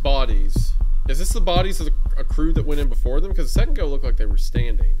 yeah, it's bodies. Is this the bodies of a crew that went in before them? Because a second ago it looked like they were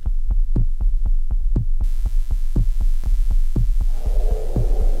standing.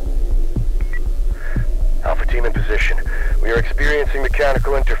 Alpha team in position. We are experiencing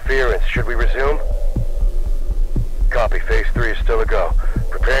mechanical interference. Should we resume? Copy. Phase 3 is still a go.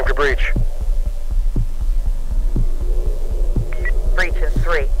 Preparing for breach. Breach in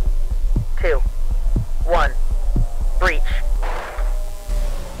 3, 2, 1. Breach.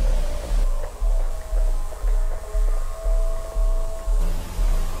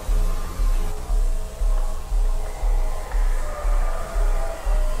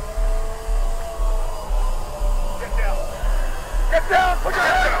 Get down! Put your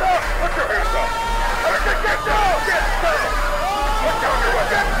hands up! Put your hands up! Get down! Get down! Put down your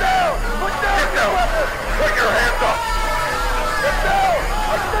weapon! Get down! Put down your weapon! Put your hands up! Get down!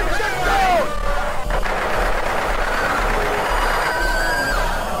 I said get down!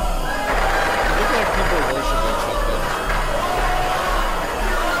 It looked like people worshiping something.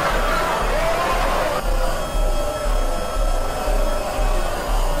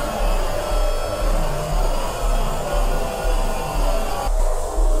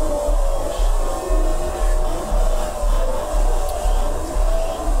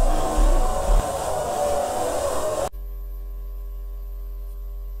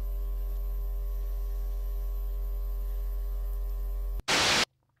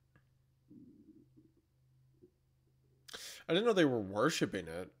 I didn't know they were worshiping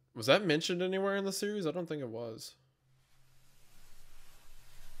it. Was that mentioned anywhere in the series? I don't think it was.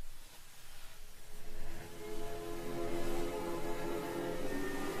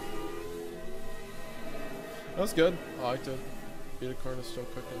 That was good. I liked it. Beta Carna's still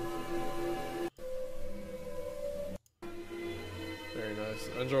cooking. Very nice.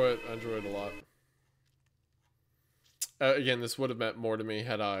 I enjoy it. I enjoy it a lot. Again, this would have meant more to me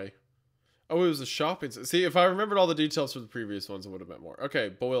had I... Oh, it was a shopping... See, if I remembered all the details for the previous ones, it would have meant more. Okay,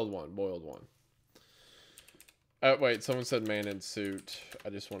 boiled one. Boiled one. Wait, someone said man in suit. I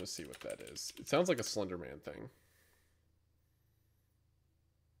just want to see what that is. It sounds like a Slender Man thing.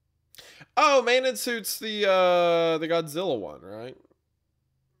 Oh, man in suit's the Godzilla one, right?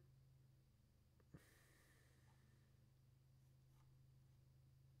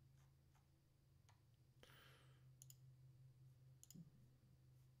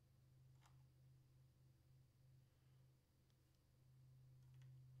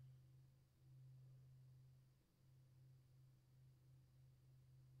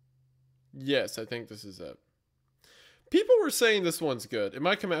 Yes, I think this is it. People were saying this one's good. It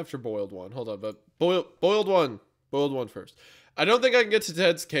might come after boiled one. Hold on, but boiled one first. I don't think I can get to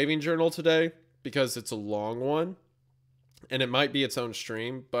Ted's caving journal today because it's a long one, and it might be its own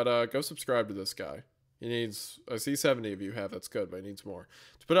stream. But go subscribe to this guy. He needs. I see 70 of you have. That's good, but he needs more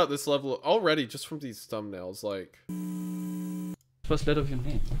to put out this level already just from these thumbnails. Like first letter of your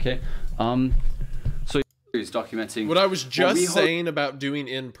name. Okay. So is documenting what I was just saying about doing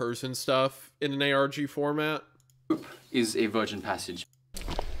in-person stuff in an ARG format. Is a virgin passage.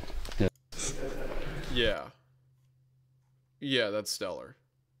 Yeah. Yeah, that's stellar.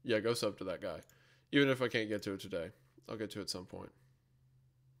 Yeah, go sub to that guy. Even if I can't get to it today, I'll get to it at some point.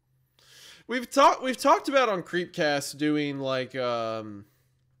 We've talked about on Creepcast doing like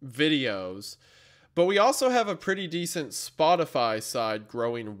videos, but we also have a pretty decent Spotify side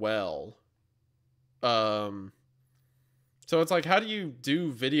growing well. So it's like, how do you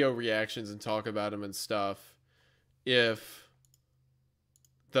do video reactions and talk about them and stuff if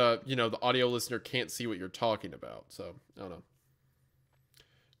the audio listener can't see what you're talking about. So I don't know.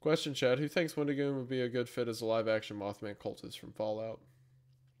 Question, Chad: who thinks Wendigoon would be a good fit as a live-action Mothman cultist from Fallout?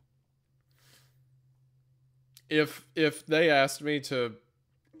 If they asked me to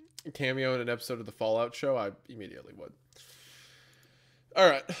cameo in an episode of the Fallout show, I immediately would. All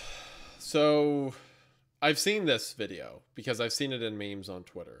right, so I've seen this video because I've seen it in memes on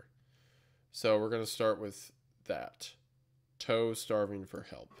Twitter. So we're gonna start with that. Toe starving for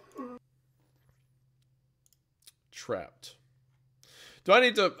help. Trapped. Do I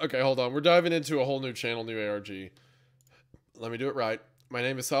need to... Okay, hold on. We're diving into a whole new channel, new ARG. Let me do it right. My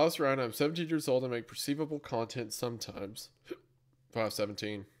name is Silas Ryan. I'm 17 years old. I make perceivable content sometimes.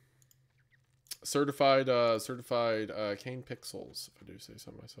 517. Certified cane pixels, if I do say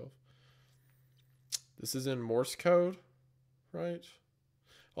so myself. This is in Morse code, right?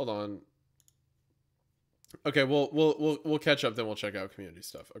 Hold on. Okay, we'll catch up, then we'll check out community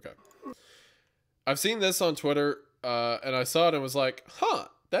stuff. Okay. I've seen this on Twitter, and I saw it and was like, huh,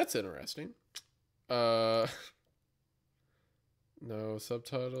 that's interesting. No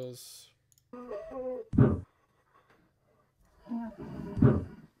subtitles.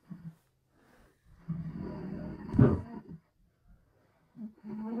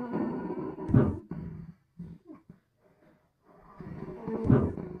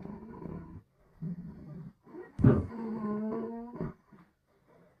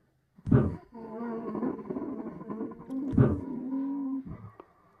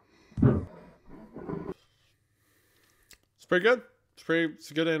 It's pretty good.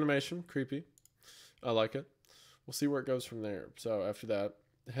 It's a good animation. Creepy. I like it. We'll see where it goes from there. So after that,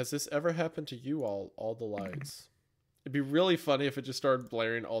 has this ever happened to you all the lights? It'd be really funny if it just started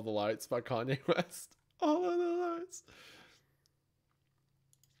blaring All the Lights by Kanye West. All of the lights.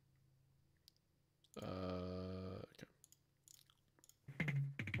 Okay.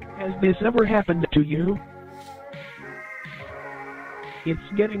 Has this ever happened to you? It's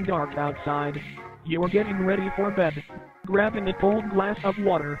getting dark outside. You're getting ready for bed, grabbing a cold glass of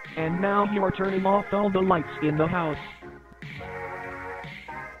water, and now you're turning off all the lights in the house.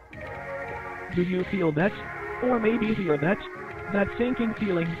 Do you feel that? Or maybe hear that? That sinking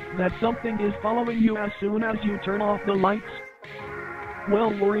feeling that something is following you as soon as you turn off the lights?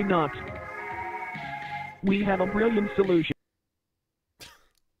 Well, worry not. We have a brilliant solution.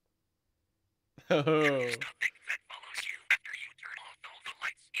 Oh.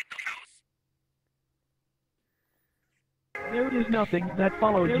 There is nothing that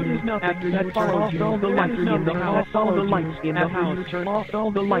follows you. There is nothing after you turn off all the lights in the house. Follow the lights in the house. You turn off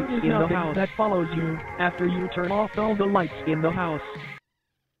all the lights in the house. That follows you after you turn off all the lights in the house.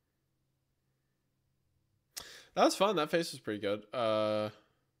 That was fun. That face was pretty good. The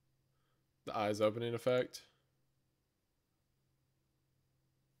eyes opening effect.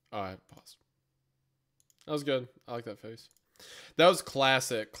 Oh, I paused. That was good. I like that face. That was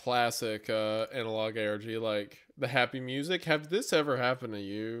classic analog ARG, like the happy music. Have this ever happened to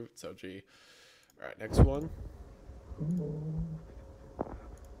you? It's OG. All right, next one.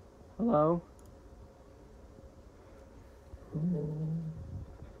 Hello?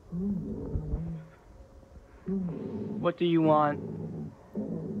 What do you want?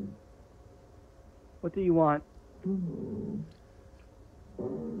 What do you want?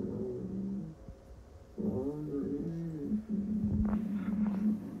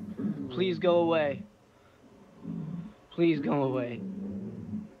 Please go away. Please go away.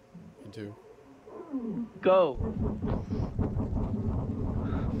 Me too. Go.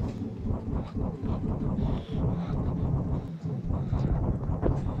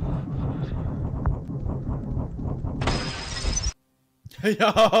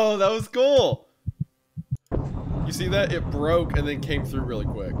 Yo, that was cool. You see that? It broke and then came through really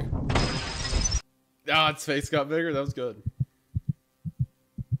quick. Ah, its face got bigger. That was good.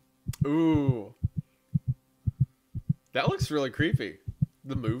 Ooh. That looks really creepy.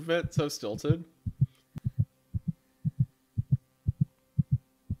 The movement, so stilted.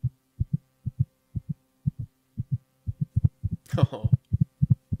 Oh.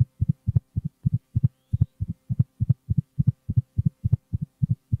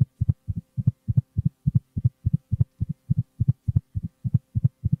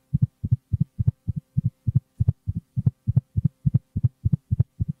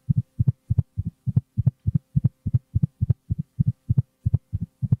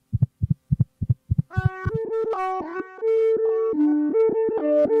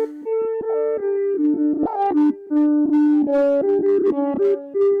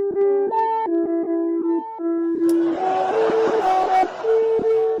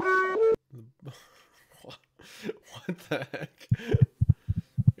 What the heck?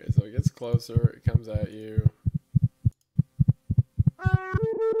 gets closer, it comes at you.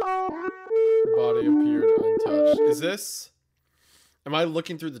 The body appeared untouched. Is this... Am I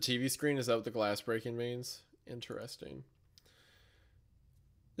looking through the TV screen? Is that what the glass breaking means? Interesting.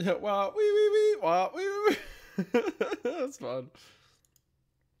 Yeah, wow, wee, wow, wee. That's fun.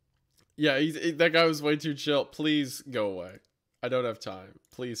 Yeah, that guy was way too chill. Please go away. I don't have time.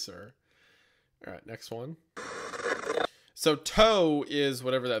 Please, sir. All right, next one. So toe is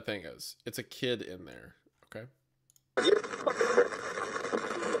whatever that thing is. It's a kid in there. Okay.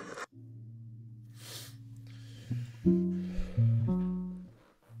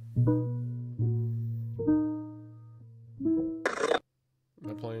 Am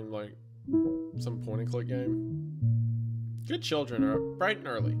I playing like some point and click game? Good children are up bright and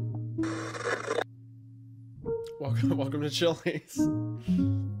early. Welcome to Chili's.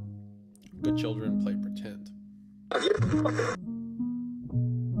 Good children play pretend.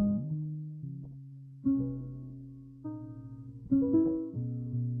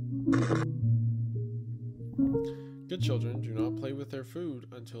 Good children do not play with their food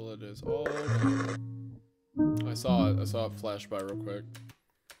until it is all done. I saw it flash by real quick.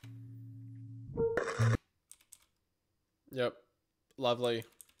 Yep. Lovely.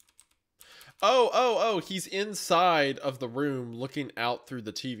 Oh, he's inside of the room looking out through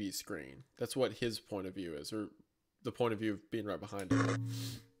the TV screen. That's what his point of view is, or the point of view of being right behind him.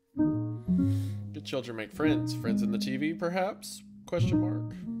 Good children make friends. Friends in the TV, perhaps? Question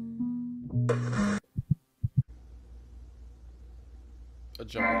mark. A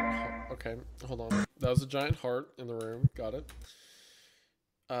giant heart. Okay, hold on. That was a giant heart in the room. Got it.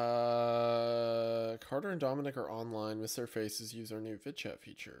 Carter and Dominic are online. Miss their faces. Use our new VidChat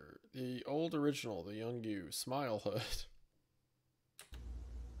feature. The old original, the young you. Smile hood.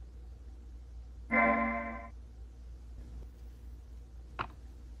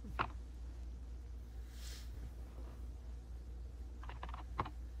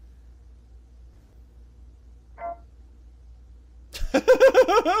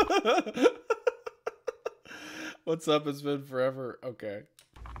 What's up? It's been forever. Okay.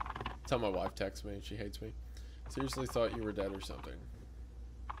 Tell my wife texts me. She hates me. Seriously thought you were dead or something.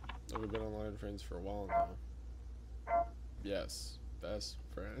 We've been online friends for a while now. Yes. Best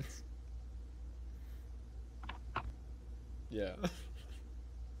friends. Yeah.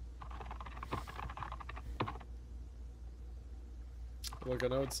 Look, I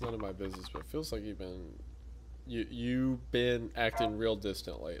know it's none of my business, but it feels like you've been acting real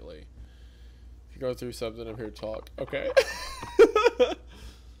distant lately. If you go through something, I'm here to talk. Okay.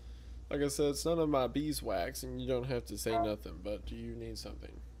 Like I said, it's none of my beeswax, and you don't have to say nothing, but do you need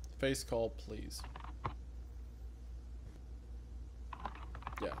something? Face call, please.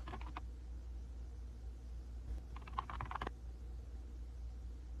 Yeah.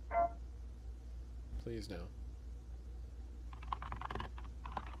 Please now.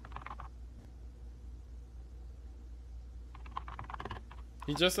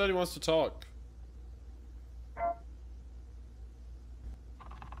 He just said he wants to talk.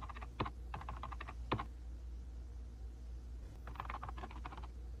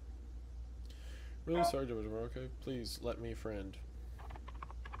 Really sorry, Jimmy. Okay, please let me friend.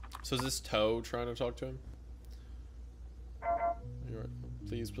 So is this Toe trying to talk to him? You're right.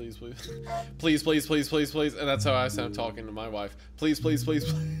 Please, please, please. Please, please, please, please, please. And that's how I sound talking to my wife. Please, please, please,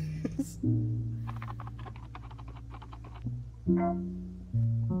 please.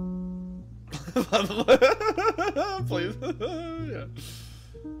 Please. Yeah.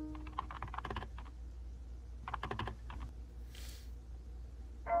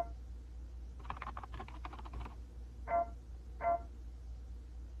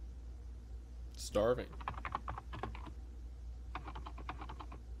 Starving.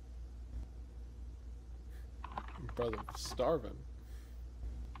 Brother, starving.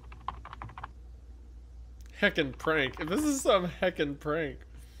 Heckin' prank. If this is some heckin' prank.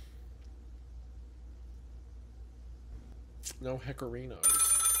 No heckerinos.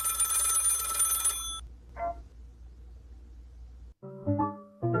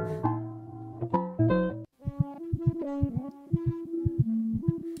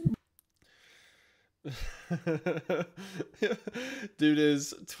 Dude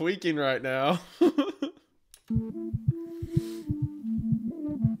is tweaking right now.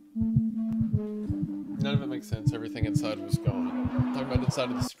 None of it makes sense. Everything inside was gone. Talking about inside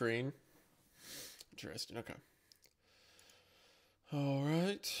of the screen. Interesting. Okay. All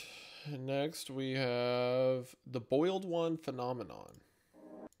right. Next we have the boiled one phenomenon.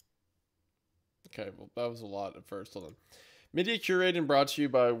 Okay, well that was a lot at first. Hold on. Media curated and brought to you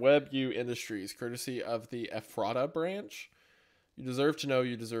by WebU Industries, courtesy of the Ephrata branch. You deserve to know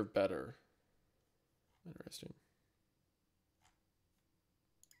you deserve better. Interesting.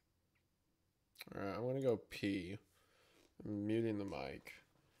 Alright, I'm gonna go pee. I'm muting the mic.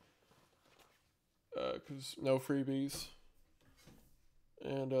 Because no freebies.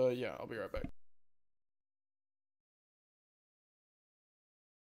 And yeah, I'll be right back.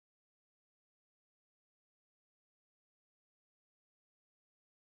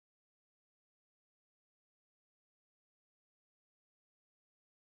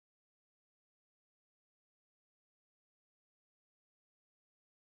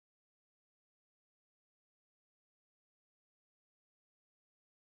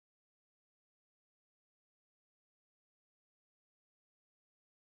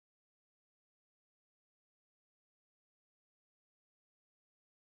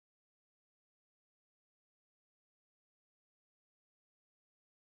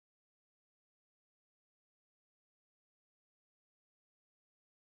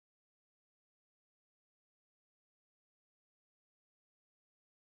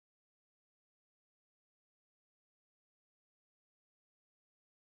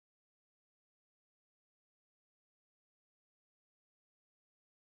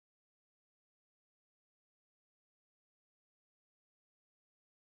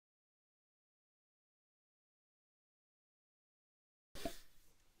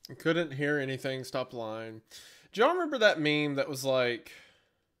 Couldn't hear anything. Stop lying. Do y'all remember that meme that was like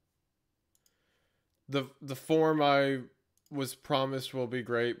the form I was promised will be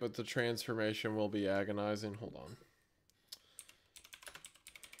great, but the transformation will be agonizing? Hold on.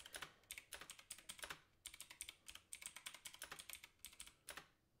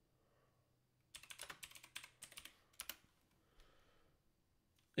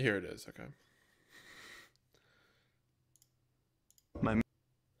 Here it is. Okay.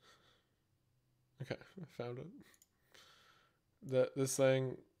 Okay, I found it. This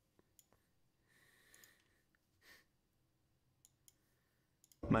thing.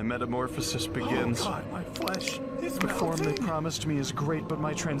 My metamorphosis begins. Oh God, my flesh is The form they melting. promised me is great, but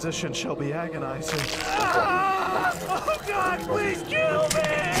my transition shall be agonizing. Oh God, please kill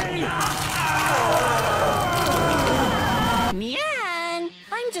me! Nyan!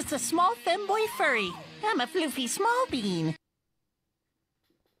 I'm just a small femboy furry. I'm a floofy small bean.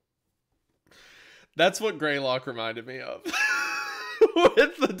 That's what Greylock reminded me of.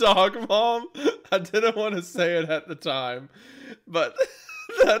 With the dog mom. I didn't want to say it at the time, but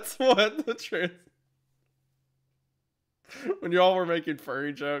that's what when y'all were making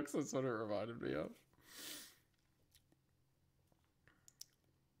furry jokes, that's what it reminded me of.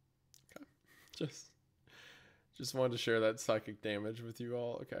 Okay. Just wanted to share that psychic damage with you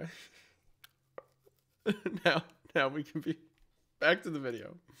all. Okay. Now we can be back to the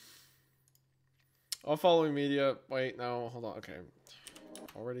video. All following media. Wait, no, hold on. Okay.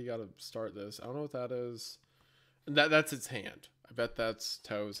 Already got to start this. I don't know what that is. That's its hand. I bet that's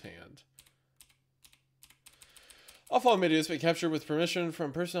Toe's hand. All following media has been captured with permission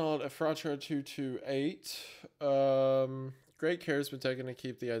from personnel at Fratra 228. Great care has been taken to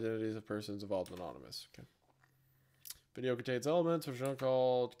keep the identities of persons involved anonymous. Okay. Video contains elements which are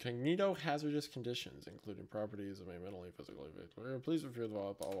called cognito-hazardous conditions, including properties of a mentally, physically, please refer to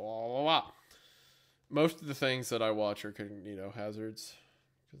blah, blah, blah, blah, blah. Most of the things that I watch are cognito hazards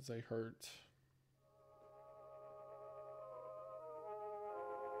because they hurt.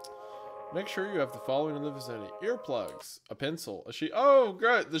 Make sure you have the following in the vicinity: earplugs, a pencil, a sheet. Oh,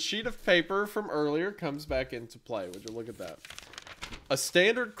 great! The sheet of paper from earlier comes back into play. Would you look at that? A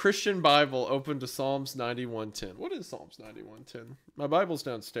standard Christian Bible open to Psalms 91:10. What is Psalms 91:10? My Bible's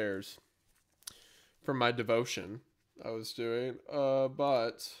downstairs from my devotion I was doing,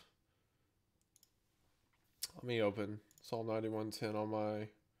 but. Let me open Psalm 91:10 on my.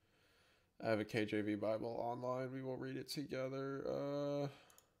 I have a KJV Bible online. We will read it together.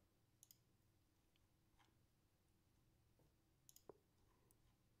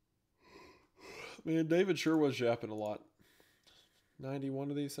 Man, David sure was yapping a lot. 91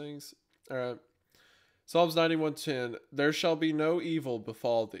 of these things. All right. Psalms 91:10. There shall be no evil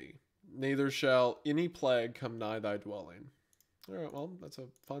befall thee, neither shall any plague come nigh thy dwelling. All right. Well, that's a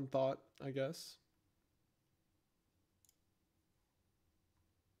fun thought, I guess.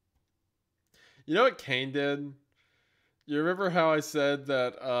 You know what Cain did? You remember how I said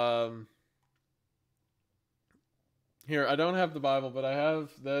that, here, I don't have the Bible, but I have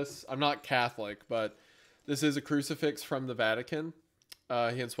this. I'm not Catholic, but this is a crucifix from the Vatican.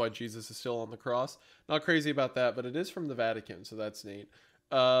 Hence why Jesus is still on the cross. Not crazy about that, but it is from the Vatican, so that's neat.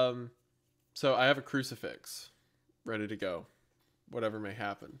 So I have a crucifix ready to go. Whatever may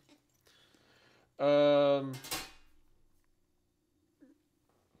happen.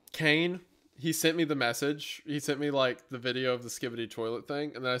 Kane, he sent me the message. He sent me like the video of the skibbity toilet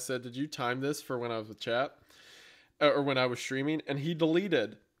thing. And then I said, did you time this for when I was with chat? Or when I was streaming? And he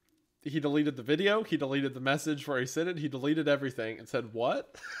deleted the video. He deleted the message where he sent it. He deleted everything and said,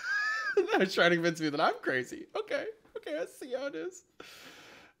 what? I was trying to convince me that I'm crazy. Okay, I see how it is.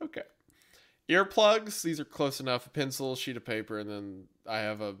 Okay. Earplugs, these are close enough. A pencil, sheet of paper, and then I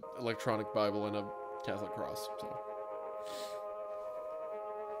have a electronic Bible and a Catholic cross. So.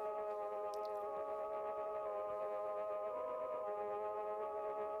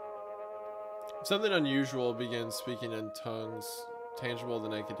 Something unusual begins speaking in tongues, tangible to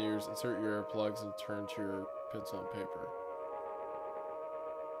the naked ears. Insert your earplugs and turn to your pencil and paper.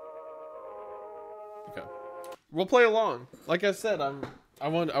 Okay, we'll play along. Like I said, I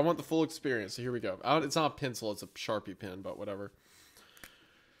want the full experience. So here we go. It's not a pencil; it's a Sharpie pen, but whatever.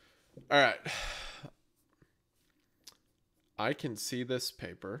 All right, I can see this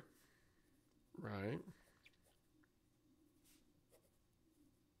paper, right?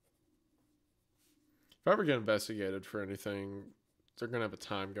 If I ever get investigated for anything, they're gonna have a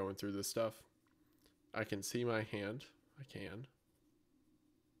time going through this stuff. I can see my hand. I can.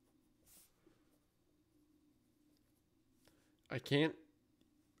 I can't.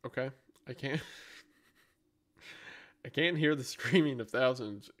 Okay, I can't. I can't hear the screaming of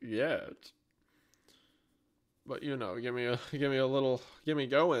thousands yet. But you know, give me going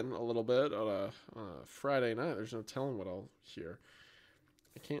a little bit on a Friday night. There's no telling what I'll hear.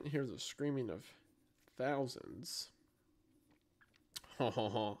 I can't hear the screaming of thousands.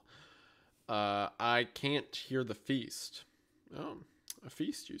 I can't hear the feast. Oh, a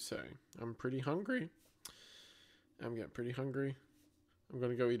feast, you say? I'm pretty hungry. I'm getting pretty hungry. I'm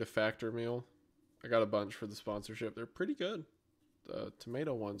gonna go eat a Factor meal. I got a bunch for the sponsorship. They're pretty good. The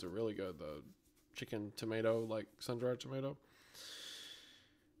tomato ones are really good. The chicken tomato, like sun-dried tomato.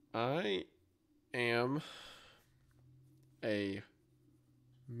 I am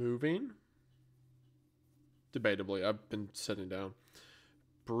moving. Debatably, I've been sitting down.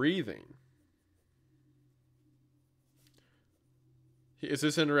 Breathing. Is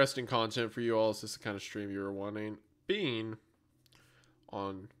this interesting content for you all? Is this the kind of stream you were wanting? Being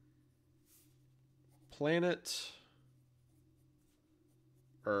on planet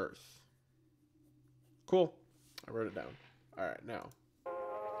Earth. Cool. I wrote it down. All right, now.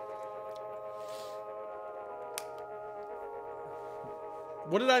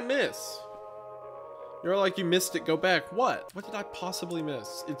 What did I miss? You're like, you missed it. Go back. What? What did I possibly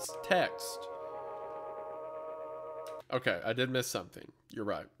miss? It's text. Okay, I did miss something. You're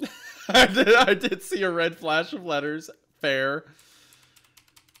right. I did see a red flash of letters. Fair.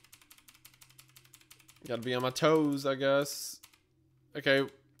 Gotta be on my toes, I guess. Okay,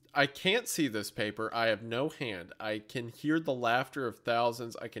 I can't see this paper. I have no hand. I can hear the laughter of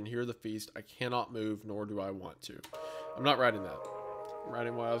thousands. I can hear the feast. I cannot move, nor do I want to. I'm not writing that. I'm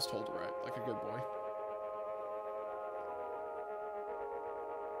writing what I was told to write, like a good boy.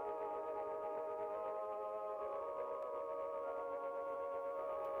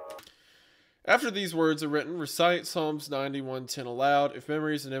 After these words are written, recite Psalms 91:10 aloud. If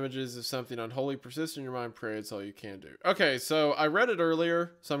memories and images of something unholy persist in your mind, pray. It's all you can do. Okay, so I read it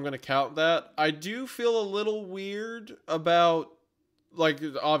earlier, so I'm going to count that. I do feel a little weird about, like,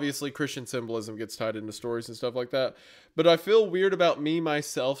 obviously Christian symbolism gets tied into stories and stuff like that. But I feel weird about me,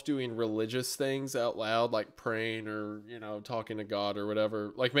 myself, doing religious things out loud, like praying or, you know, talking to God or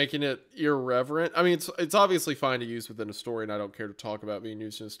whatever. Like, making it irreverent. I mean, it's obviously fine to use within a story, and I don't care to talk about being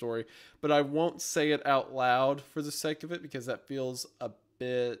used in a story. But I won't say it out loud for the sake of it, because that feels a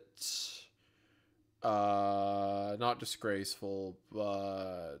bit... not disgraceful,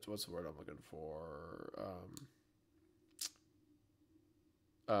 but... What's the word I'm looking for?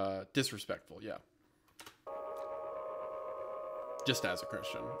 Disrespectful, yeah. Just as a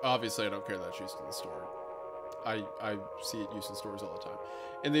Christian. Obviously, I don't care that it's used in the story. I see it used in stories all the time.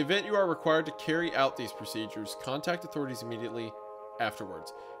 In the event you are required to carry out these procedures, contact authorities immediately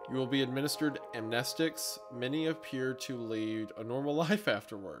afterwards. You will be administered amnestics. Many appear to lead a normal life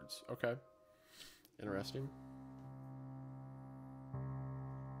afterwards. Okay. Interesting.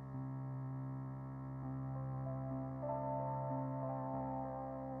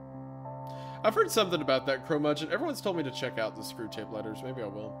 I've heard something about that, Cromudgeon. Everyone's told me to check out the Screw Tape Letters. Maybe I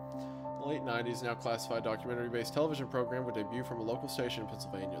will. The late 90s, now classified documentary-based television program would debut from a local station in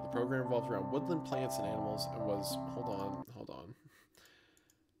Pennsylvania. The program revolved around woodland plants and animals and was... Hold on.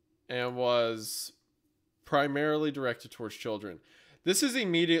 And was primarily directed towards children. This is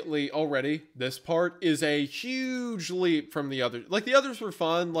immediately, already, this part is a huge leap from the others. Like, the others were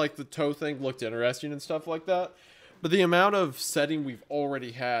fun. Like, the toe thing looked interesting and stuff like that. But the amount of setting we've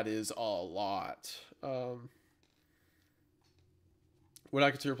already had is a lot. Would I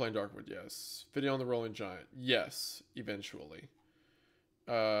consider playing Darkwood? Yes. Video on the Rolling Giant? Yes, eventually.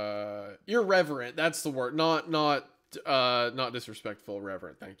 Irreverent, that's the word. Not disrespectful,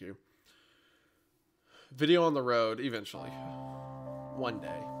 reverent, thank you. Video on the road, eventually. One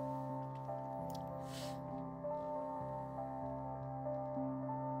day.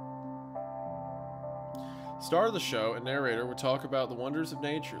 Star of the show and narrator would talk about the wonders of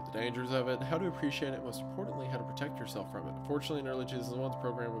nature, the dangers of it, how to appreciate it, and most importantly, how to protect yourself from it. Unfortunately, in early 2001, the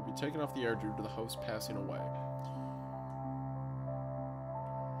program would be taken off the air due to the host passing away.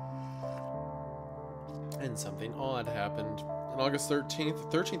 And something odd happened. On August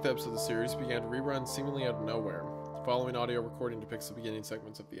 13th, the 13th episode of the series began to rerun seemingly out of nowhere. The following audio recording depicts the beginning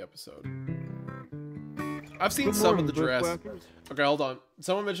segments of the episode. I've seen some of the Jurassic... Okay, hold on.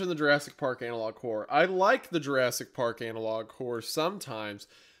 Someone mentioned the Jurassic Park analog horror. I like the Jurassic Park analog horror sometimes,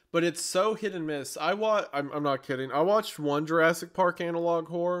 but it's so hit and miss. I'm not kidding. I watched one Jurassic Park analog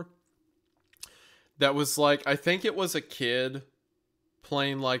horror that was like... I think it was a kid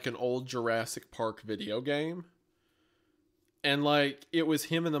playing like an old Jurassic Park video game. And like, it was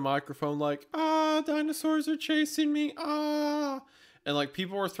him in the microphone like, ah, dinosaurs are chasing me, ah. And like,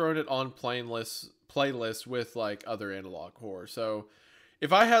 people were throwing it on playlist with like other analog horror. So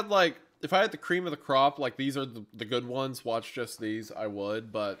if I had the cream of the crop, like these are the good ones, watch just these, I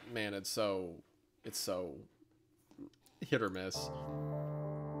would. But man, it's so hit or miss.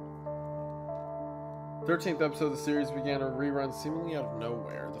 13th episode of the series began a rerun seemingly out of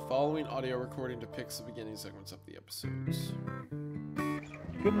nowhere. The following audio recording depicts the beginning segments of the episodes.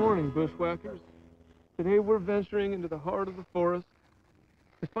 Good morning, bushwhackers. Today we're venturing into the heart of the forest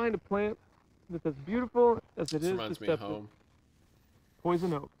to find a plant that's as beautiful as it is deceptive.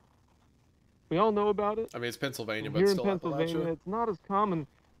 Poison oak. We all know about it. I mean, it's Pennsylvania, but here still in Pennsylvania, Appalachia. it's not as common,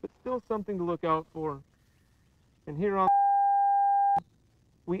 but still something to look out for. And here on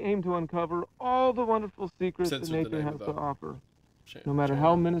we aim to uncover all the wonderful secrets that nature has to offer, no matter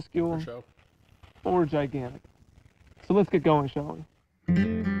how minuscule or gigantic. So let's get going, shall we?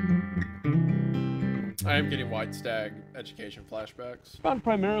 I am getting White Stag education flashbacks. Found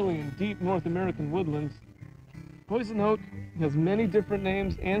primarily in deep North American woodlands, poison oak has many different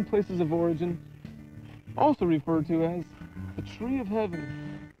names and places of origin, also referred to as the tree of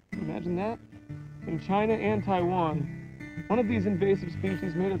heaven. Imagine that? In China and Taiwan, one of these invasive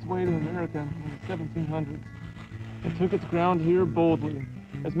species made its way to America in the 1700s and took its ground here boldly.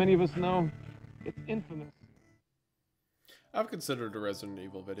 As many of us know, it's infamous. I've considered a Resident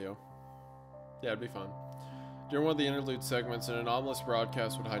Evil video. Yeah, it'd be fun. During one of the interlude segments, an anomalous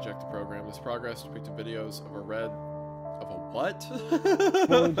broadcast would hijack the program. This progress depicted videos of a what?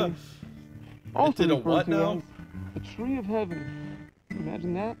 Also did a what now? The tree of heaven.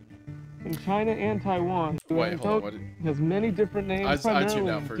 Imagine that? In China and Taiwan, wait, hold on, what? Has many different names, I tuned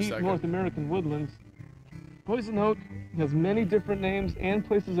out primarily for a in deep second. North American woodlands. Poison oak has many different names and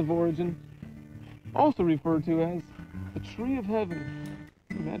places of origin, also referred to as the tree of heaven.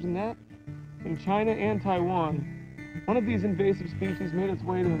 Imagine that? In China and Taiwan, one of these invasive species made its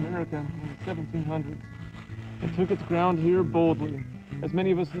way to America in the 1700s and took its ground here boldly. As many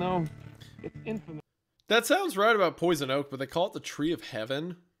of us know, it's infamous. That sounds right about poison oak, but they call it the tree of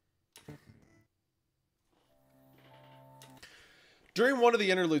heaven. During one of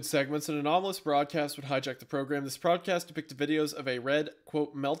the interlude segments, an anomalous broadcast would hijack the program. This broadcast depicted videos of a red,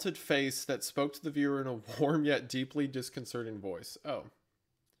 quote, melted face that spoke to the viewer in a warm yet deeply disconcerting voice. Oh.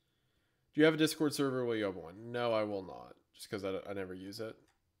 Do you have a Discord server? Will you open one? No, I will not. Just because I never use it.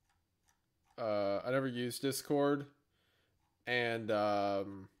 I never use Discord. And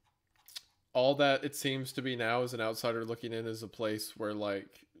all that it seems to be now as an outsider looking in is a place where,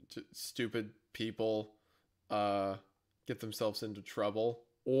 like, stupid people get themselves into trouble,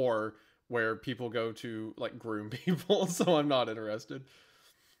 or where people go to like groom people. So I'm not interested.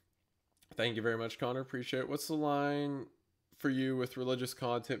 Thank you very much, Connor. Appreciate it. What's the line for you with religious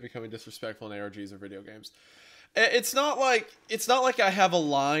content becoming disrespectful in ARGs or video games? It's not like I have a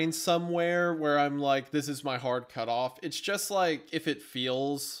line somewhere where I'm like, this is my hard cutoff. It's just like, if it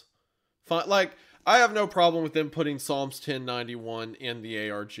feels fun. Like, I have no problem with them putting Psalms 1091 in the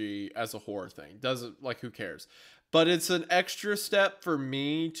ARG as a horror thing. Doesn't, like, who cares? But it's an extra step for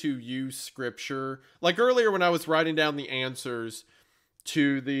me to use scripture. Like earlier when I was writing down the answers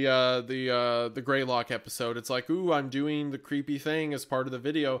to the Greylock episode, it's like, ooh, I'm doing the creepy thing as part of the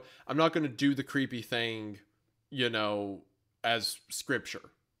video. I'm not going to do the creepy thing, you know, as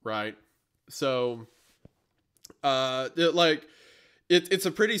scripture, right? So, like, it's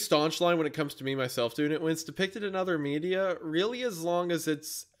a pretty staunch line when it comes to me myself doing it. When it's depicted in other media, really, as long as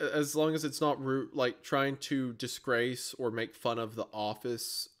it's not like trying to disgrace or make fun of the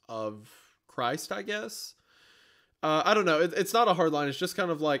office of Christ, I guess. I don't know. It's not a hard line. It's just kind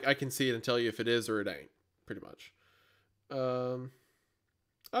of like I can see it and tell you if it is or it ain't, pretty much. I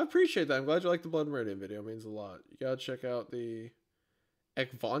appreciate that. I'm glad you like the Blood Meridian video. It means a lot. You gotta check out the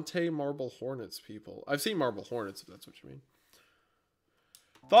Ekvante Marble Hornets people. I've seen Marble Hornets, if that's what you mean.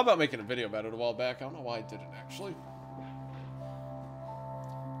 Thought about making a video about it a while back. I don't know why I didn't, actually.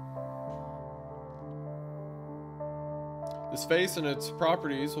 This face and its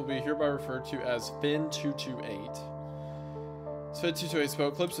properties will be hereby referred to as Fin228. Fin228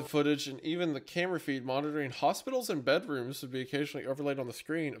 spoke clips of footage, and even the camera feed monitoring hospitals and bedrooms would be occasionally overlaid on the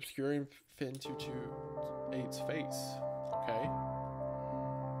screen, obscuring Fin228's face. Okay.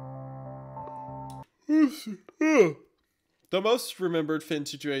 The most remembered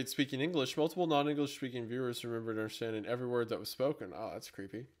Fin228 speaking English, multiple non-English speaking viewers remembered understanding every word that was spoken. Oh, that's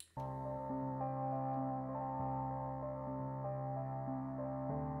creepy.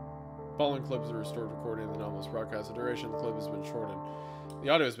 Following clips are restored recording of the anomalous broadcast. The duration of the clip has been shortened. The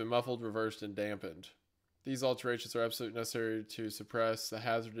audio has been muffled, reversed, and dampened. These alterations are absolutely necessary to suppress the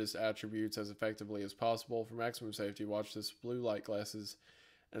hazardous attributes as effectively as possible. For maximum safety, watch this blue light glasses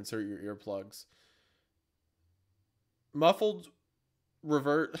and insert your earplugs. Muffled,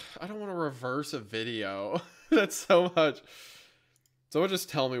 revert. I don't want to reverse a video. That's so much. Someone just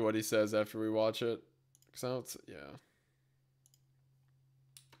tell me what he says after we watch it. Because I don't, yeah.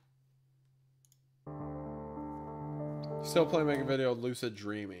 Still planning to make a video of lucid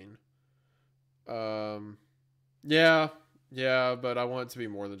dreaming. Yeah, but I want it to be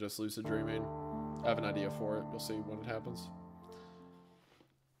more than just lucid dreaming. I have an idea for it. We'll see when it happens.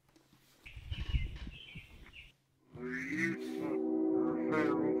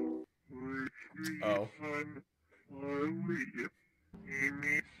 Oh.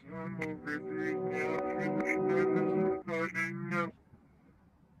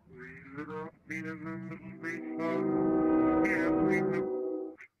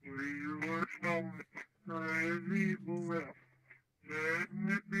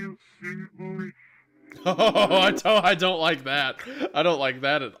 Oh, I don't like that. I don't like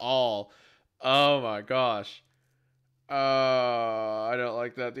that at all. Oh my gosh. I don't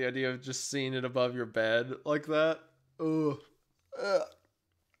like that. The idea of just seeing it above your bed like that. Ugh.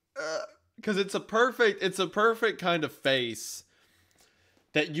 Because it's a perfect kind of face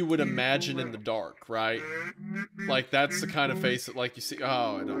that you would imagine in the dark, right? Like, that's the kind of face that, like, you see.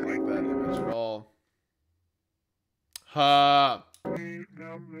 Oh, I don't like that image at all. Ha.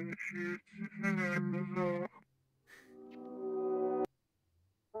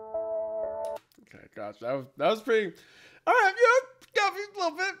 Okay, gosh, that was pretty. All right, got me a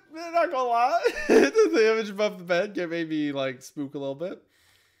little bit. Not gonna lie, the image above the bed made me like spook a little bit.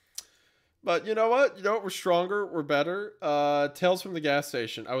 But you know what? We're stronger. We're better. Tales from the Gas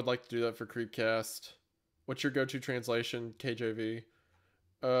Station. I would like to do that for Creepcast. What's your go-to translation? KJV.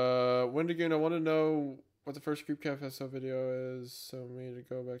 Wendigoon, I want to know what the first Creepcast video is. So me to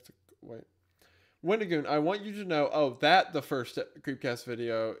go back to... Wait. Wendigoon, I want you to know... Oh, the first Creepcast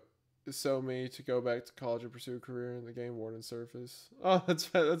video is so me to go back to college and pursue a career in the game Warden Surface. Oh, that's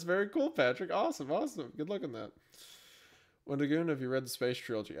very cool, Patrick. Awesome. Good luck on that. Wendigoon, have you read the Space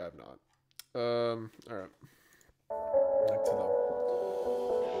Trilogy? I have not. Alright. Back to them.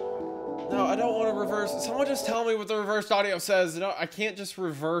 No, I don't want to reverse. Someone just tell me what the reversed audio says. No, I can't just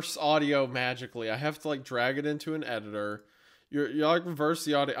reverse audio magically. I have to like drag it into an editor. You like reverse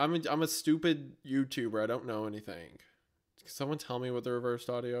the audio. I'm a stupid YouTuber. I don't know anything. Can someone tell me what the reversed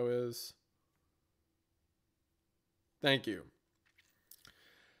audio is? Thank you.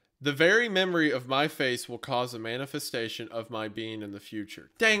 The very memory of my face will cause a manifestation of my being in the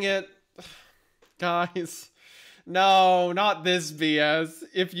future. Dang it. Guys. No, not this BS.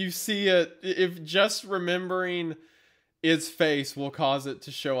 If you see it, if just remembering its face will cause it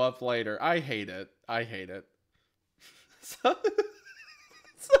to show up later. I hate it. I look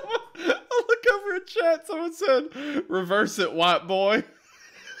over in chat. Someone said, reverse it, white boy.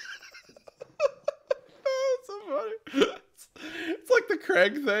 So funny. It's like the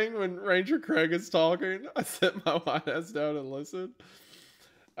Craig thing when Ranger Craig is talking. I sit my white ass down and listen.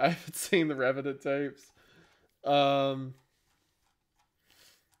 I haven't seen the Revenant tapes. Someone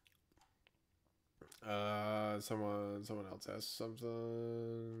else asked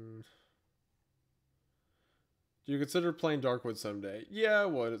something. Do you consider playing Darkwood someday? Yeah, I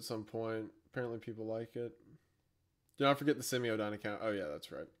would at some point. Apparently people like it. Do not forget the Semiodyne account. Oh yeah,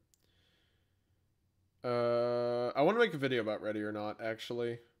 that's right. I want to make a video about Ready or Not,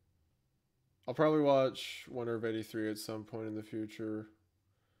 actually. I'll probably watch Winter of 83 at some point in the future.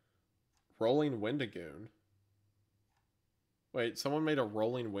 Rolling Wendigoon. Wait, someone made a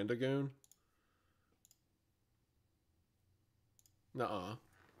Rolling Wendigoon? Nuh-uh.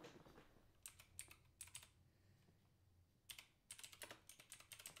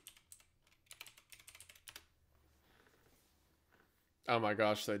 Oh my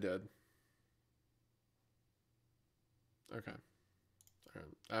gosh, they did. Okay.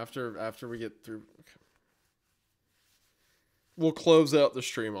 After we get through, okay. We'll close out the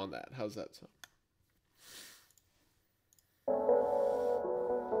stream on that. How's that sound?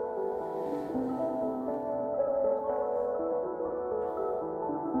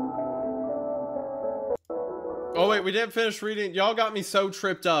 Oh wait, we didn't finish reading. Y'all got me so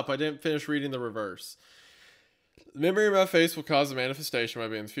tripped up. I didn't finish reading the reverse. The memory of my face will cause a manifestation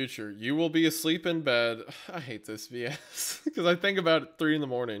of my in the future. You will be asleep in bed. I hate this BS because I think about it 3 in the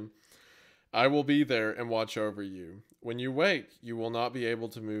morning. I will be there and watch over you. When you wake, you will not be able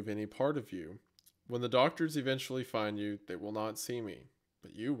to move any part of you. When the doctors eventually find you, they will not see me,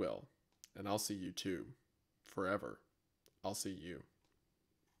 but you will, and I'll see you too. Forever. I'll see you.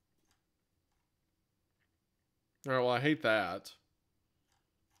 All right, well, I hate that.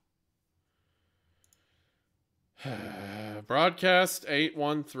 Broadcast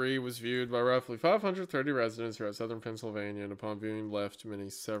 813 was viewed by roughly 530 residents throughout southern Pennsylvania, and upon viewing left many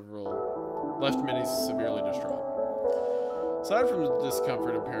severely distraught. Aside from the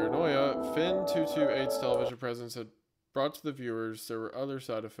discomfort and paranoia, Finn 228's television presence had brought to the viewers, there were other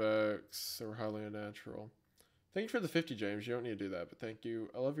side effects that were highly unnatural. Thank you for the 50, James. You don't need to do that, but thank you.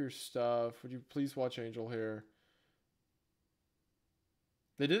 I love your stuff. Would you please watch Angel Hair?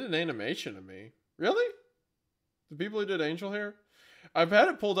 They did an animation of me. Really? The people who did Angel Hair? I've had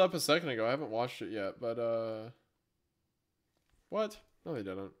it pulled up a second ago. I haven't watched it yet, but, what? No, they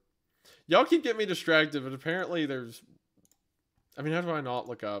didn't. Y'all keep getting me distracted, but apparently there's... I mean, how do I not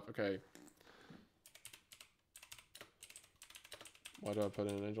look up? Okay. Why do I put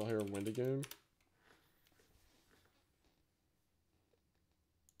in Angel Hair Wendigoon?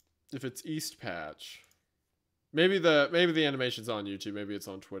 If it's East Patch. Maybe the animation's on YouTube. Maybe it's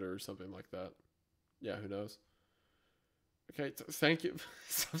on Twitter or something like that. Yeah, who knows? Okay, thank you.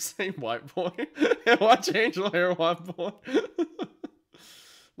 Stop saying white boy. Watch Angel Hair, white boy.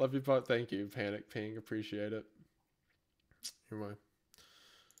 Love you, Pot. Thank you, Panic Ping. Appreciate it. Anyway,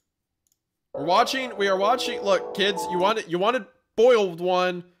 we are watching. Look, kids, you wanted boiled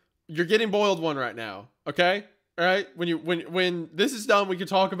one. You're getting boiled one right now. Okay, all right. When this is done, we can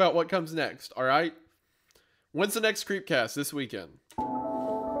talk about what comes next. All right. When's the next Creepcast? This weekend.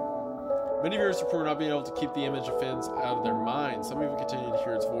 Many viewers report not being able to keep the image of Finn's out of their minds. Some even continue to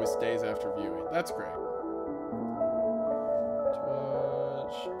hear its voice days after viewing. That's great.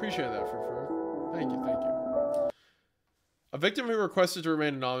 Appreciate that, Frou. Thank you, thank you. A victim who requested to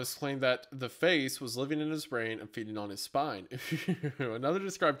remain anonymous claimed that the face was living in his brain and feeding on his spine. Another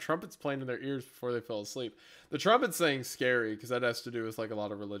described trumpets playing in their ears before they fell asleep. The trumpets thing's scary because that has to do with like a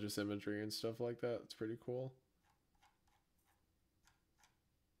lot of religious imagery and stuff like that. It's pretty cool.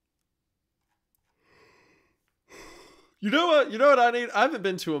 You know what? You know what I need? I haven't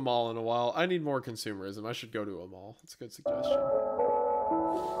been to a mall in a while. I need more consumerism. I should go to a mall. That's a good suggestion.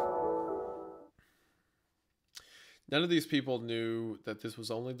 None of these people knew that this was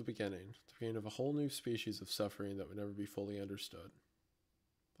only the beginning of a whole new species of suffering that would never be fully understood.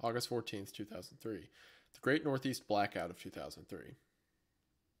 August 14th, 2003. The Great Northeast Blackout of 2003.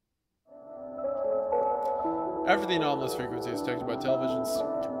 After the anomalous frequencies detected by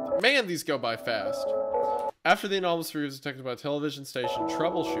televisions... Man, these go by fast. After the anomalous frequencies detected by television station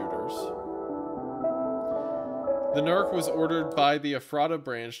troubleshooters... The NERC was ordered by the Ephrata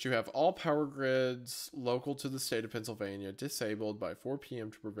branch to have all power grids local to the state of Pennsylvania disabled by 4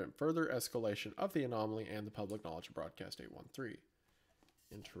 p.m. to prevent further escalation of the anomaly and the public knowledge of Broadcast 813.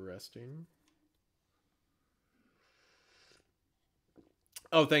 Interesting.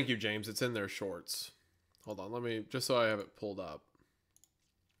 Oh, thank you, James. It's in their shorts. Hold on, let me, just so I have it pulled up.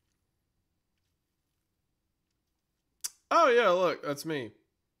 Oh, yeah, look, that's me.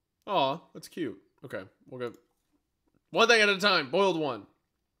 Aw, that's cute. Okay, we'll go. One thing at a time. Boiled one.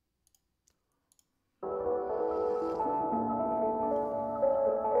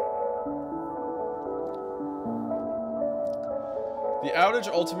 The outage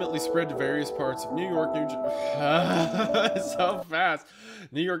ultimately spread to various parts of New York, New Jersey. So fast.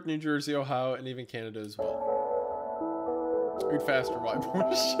 New York, New Jersey, Ohio, and even Canada as well. Read faster, white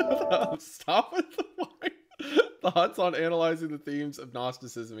boy. Shut up. Stop with the white. Thoughts on analyzing the themes of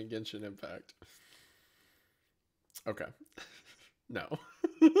Gnosticism and Genshin Impact. Okay. No.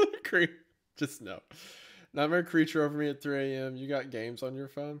 Just no. Nightmare creature over me at 3 a.m. You got games on your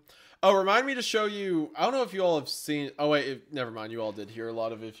phone? Oh, remind me to show you. I don't know if you all have seen. Oh wait, never mind. You all did hear a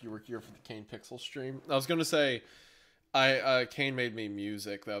lot of it if you were here for the Kane Pixel stream. I was gonna say, Kane made me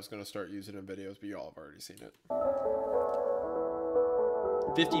music that I was gonna start using in videos, but you all have already seen it.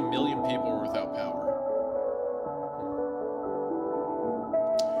 50 million people were without power.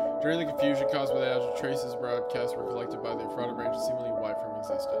 During the confusion caused by the outage, traces broadcasts were collected by the Ephrata branch and seemingly wiped from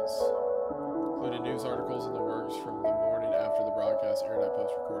existence, including news articles in the works from the morning after the broadcast, internet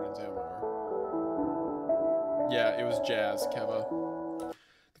post recordings, and more. Yeah, it was jazz, Keva.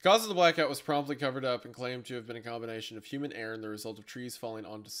 The cause of the blackout was promptly covered up and claimed to have been a combination of human error and the result of trees falling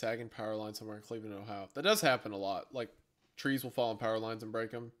onto sagging power lines somewhere in Cleveland, Ohio. That does happen a lot. Like, trees will fall on power lines and break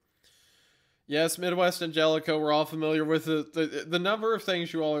them. Yes, Midwest Angelica, we're all familiar with the number of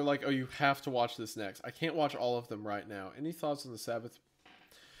things you all are like, oh, you have to watch this next. I can't watch all of them right now. Any thoughts on the Sabbath?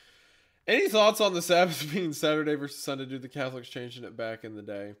 Any thoughts on the Sabbath being Saturday versus Sunday? Do the Catholics changing it back in the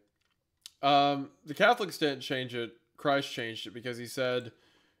day? The Catholics didn't change it. Christ changed it because he said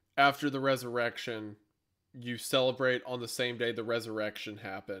after the resurrection, you celebrate on the same day the resurrection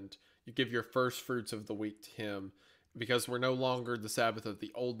happened. You give your first fruits of the week to him. Because we're no longer the Sabbath of the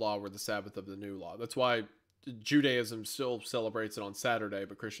old law, we're the Sabbath of the new law. That's why Judaism still celebrates it on Saturday,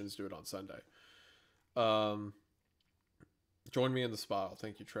 but Christians do it on Sunday. Join me in the spot.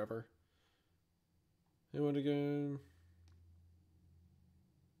 Thank you, Trevor. Hey, Wendigoon.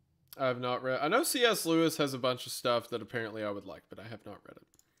 I have not read. I know C.S. Lewis has a bunch of stuff that apparently I would like, but I have not read it.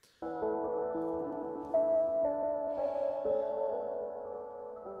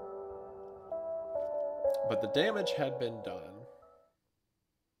 But the damage had been done.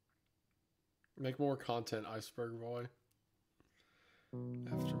 Make more content, Iceberg Boy.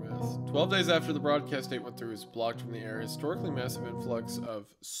 Aftermath. 12 days after the broadcast date went through, it was blocked from the air. Historically massive influx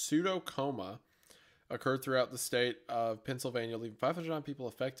of pseudocoma occurred throughout the state of Pennsylvania, leaving 509 people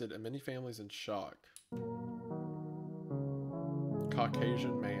affected and many families in shock.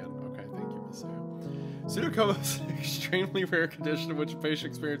 Caucasian man. Okay, thank you, Miss Sam. Pseudocoma is an extremely rare condition in which a patient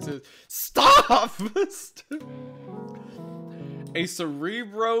experiences a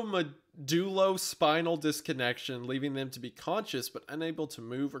cerebromedulospinal disconnection, leaving them to be conscious but unable to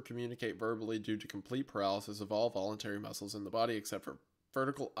move or communicate verbally due to complete paralysis of all voluntary muscles in the body except for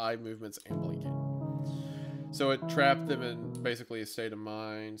vertical eye movements and blinking. So it trapped them in basically a state of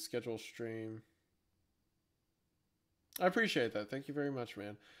mind. Schedule stream. I appreciate that. Thank you very much,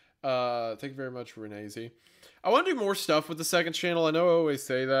 man. Thank you very much, Renee Z. I want to do more stuff with the second channel. I know I always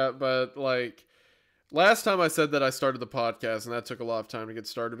say that, but like last time I said that I started the podcast and that took a lot of time to get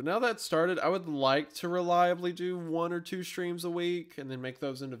started. But now that it's started, I would like to reliably do 1 or 2 streams a week and then make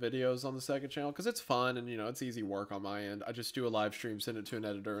those into videos on the second channel because it's fun and, you know, it's easy work on my end. I just do a live stream, send it to an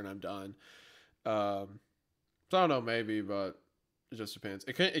editor, and I'm done. So I don't know, maybe, but it just depends.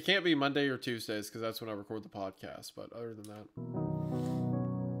 It can't be Monday or Tuesdays because that's when I record the podcast. But other than that,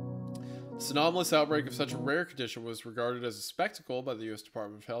 this anomalous outbreak of such a rare condition was regarded as a spectacle by the U.S.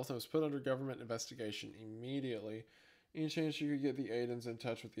 Department of Health and was put under government investigation immediately. Any chance you could get the Aidens in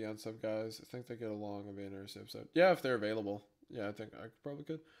touch with the Unsub guys? I think they get along. I'll be interested. So yeah, if they're available. Yeah, I think I probably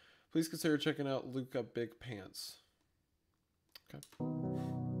could. Please consider checking out Luca Big Pants. Okay.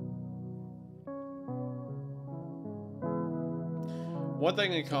 One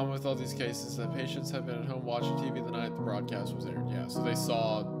thing in common with all these cases is that patients have been at home watching TV the night the broadcast was aired. Yeah, so they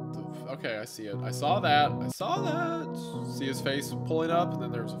saw the... Okay, I see it. I saw that. I saw that. See his face pulling up, and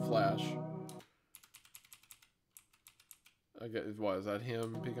then there was a flash. I guess, what, is that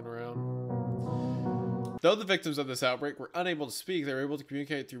him peeking around? Though the victims of this outbreak were unable to speak, they were able to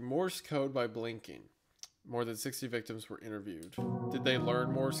communicate through Morse code by blinking. More than 60 victims were interviewed. Did they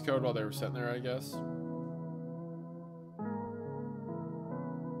learn Morse code while they were sitting there, I guess?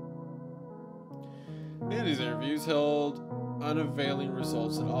 Many of these interviews held unavailing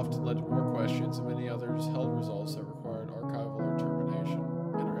results that often led to more questions, and many others held results that required archival or termination.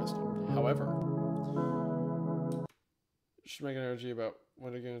 Interesting. However, you should make an energy about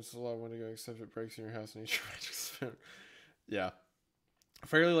Wendigoon. It's a lot of Wendigoon, except it breaks in your house and eats your magic spoon. Yeah. A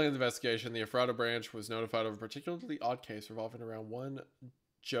fairly lengthy investigation, the Ephrata branch was notified of a particularly odd case revolving around one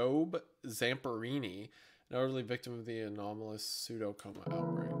Job Zamperini, an elderly victim of the anomalous pseudocoma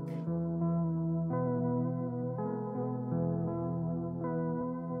outbreak.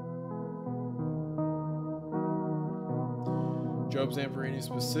 Job Zamperini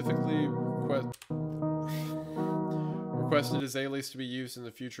specifically requested his alias to be used in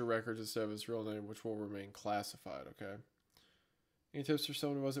the future records instead of his real name, which will remain classified, okay? Any tips for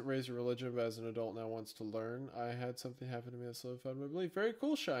someone who wasn't raised in religion but as an adult now wants to learn? I had something happen to me that solidified my belief. Very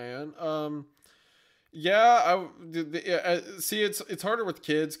cool, Cheyenne. Yeah, see, it's harder with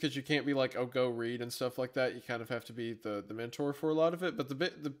kids because you can't be like, oh, go read and stuff like that. You kind of have to be the mentor for a lot of it. But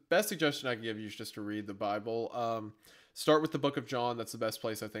the best suggestion I can give you is just to read the Bible. Start with the Book of John. That's the best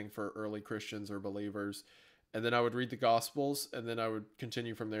place, I think, for early Christians or believers. And then I would read the Gospels, and then I would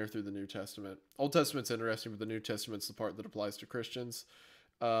continue from there through the New Testament. Old Testament's interesting, but the New Testament's the part that applies to Christians.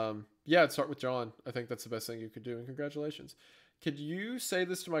 Yeah, I'd start with John. I think that's the best thing you could do, and congratulations. Could you say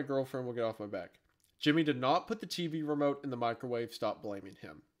this to my girlfriend? We'll get off my back. Jimmy did not put the TV remote in the microwave. Stop blaming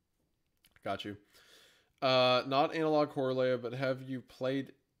him. Got you. Not analog horror layer, but have you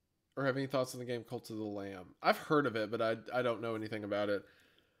played or have any thoughts on the game Cult of the Lamb? I've heard of it, but I don't know anything about it.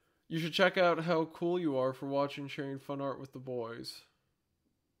 You should check out How Cool You Are for watching sharing fun art with the boys.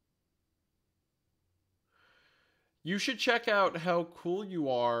 You should check out How Cool You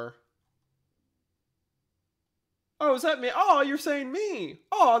Are. Oh, is that me? Oh, you're saying me.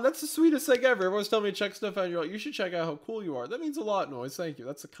 Oh, that's the sweetest thing ever. Everyone's telling me to check stuff out. And you're like, you should check out How Cool You Are. That means a lot, Noise. Thank you.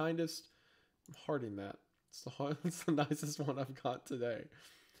 That's the kindest. I'm hearting that. It's the nicest one I've got today.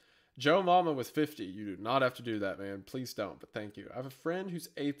 Joe Mama was 50. You do not have to do that, man. Please don't, but thank you. I have a friend who's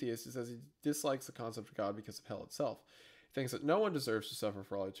atheist who says he dislikes the concept of God because of hell itself. He thinks that no one deserves to suffer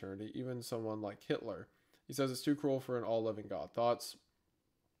for all eternity, even someone like Hitler. He says it's too cruel for an all-living God. Thoughts?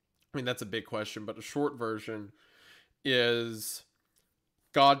 I mean, that's a big question, but a short version is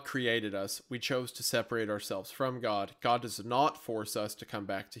God created us. We chose to separate ourselves from God. God does not force us to come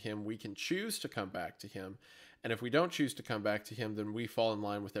back to him. We can choose to come back to him. And if we don't choose to come back to him, then we fall in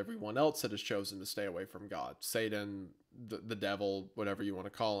line with everyone else that has chosen to stay away from God. Satan, the devil, whatever you want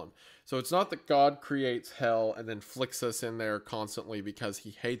to call him. So it's not that God creates hell and then flicks us in there constantly because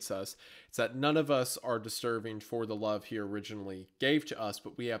he hates us. It's that none of us are deserving for the love he originally gave to us,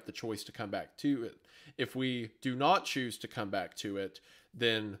 but we have the choice to come back to it. If we do not choose to come back to it,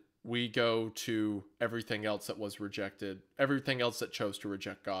 then we go to everything else that was rejected, everything else that chose to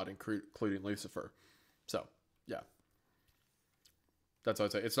reject God, including Lucifer. So, yeah. That's what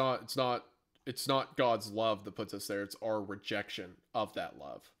I'd say. It's not God's love that puts us there. It's our rejection of that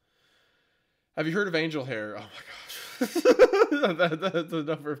love. Have you heard of angel hair? Oh my gosh. the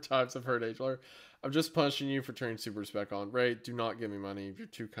number of times I've heard angel hair. I'm just punching you for turning super spec on. Ray, do not give me money. You're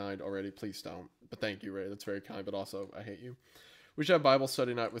too kind already. Please don't. But thank you, Ray. That's very kind, but also I hate you. We should have Bible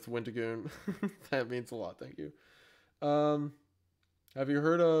study night with Wendigoon. That means a lot. Thank you. Have you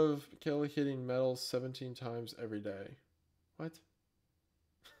heard of Kelly hitting metal 17 times every day? What?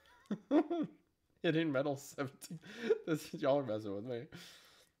 Hitting metal 17? Y'all are messing with me.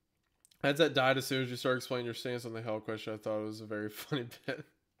 Headset died as soon as you started explaining your stance on the hell question. I thought it was a very funny bit.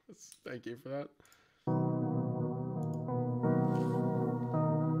 Thank you for that.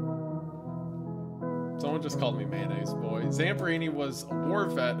 Someone just called me Mayonnaise Boy. Zamperini was a war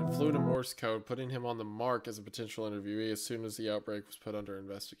vet and fluent in Morse code, putting him on the mark as a potential interviewee as soon as the outbreak was put under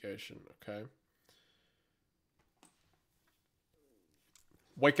investigation. Okay.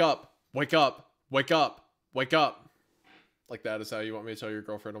 Wake up. Wake up. Wake up. Wake up. Like that is how you want me to tell your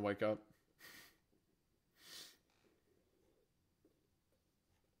girlfriend to wake up?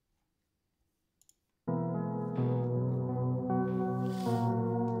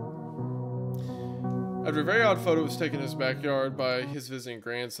 After a very odd photo was taken in his backyard by his visiting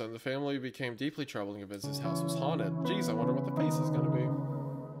grandson, the family became deeply troubled and convinced his house was haunted. Jeez, I wonder what the face is going to be.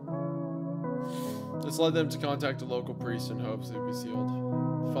 This led them to contact a local priest in hopes it would be sealed.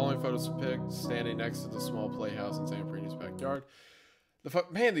 The following photos depict standing next to the small playhouse in Zamperini's backyard.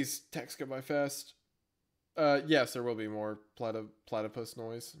 Man, these texts go by fast. Yes, there will be more platypus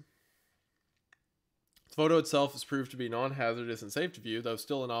noise. The photo itself is proved to be non-hazardous and safe to view, though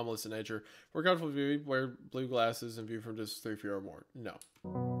still anomalous in nature. For comfortable view, wear blue glasses and view from just 3 feet or more. No.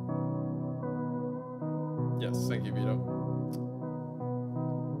 Yes, thank you, Vito.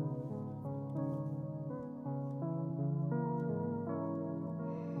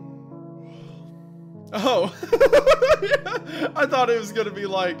 Oh! Yeah, I thought it was going to be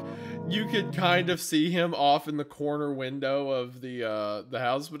like, you could kind of see him off in the corner window of the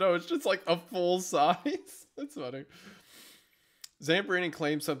house, but no, it's just like a full size. That's funny. Zamperini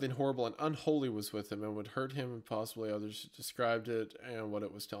claimed something horrible and unholy was with him and would hurt him and possibly others. Described it and what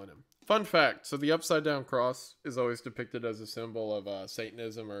it was telling him. Fun fact, so the upside down cross is always depicted as a symbol of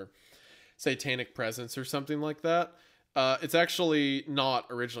Satanism or satanic presence or something like that. It's actually not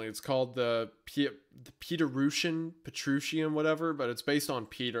originally. It's called the Petrusian, whatever, but it's based on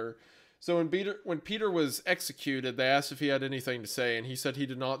Peter. So when Peter was executed, they asked if he had anything to say, and he said he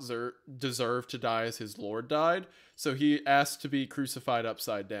did not deserve to die as his Lord died. So he asked to be crucified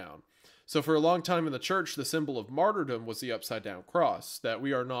upside down. So for a long time in the church, the symbol of martyrdom was the upside down cross, that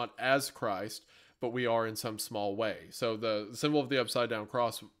we are not as Christ, but we are in some small way. So the symbol of the upside down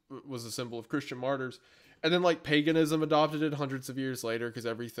cross was a symbol of Christian martyrs. And then like paganism adopted it hundreds of years later because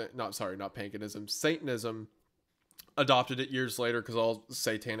not paganism, Satanism adopted it years later because all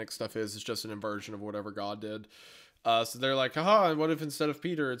satanic stuff is just an inversion of whatever God did. So they're like, haha, what if instead of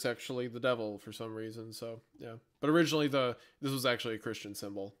Peter, it's actually the devil for some reason? So, yeah. But originally, this was actually a Christian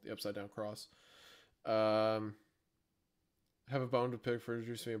symbol, the upside-down cross. Have a bone to pick for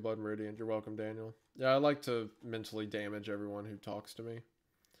introducing me in Blood Meridian. You're welcome, Daniel. Yeah, I like to mentally damage everyone who talks to me.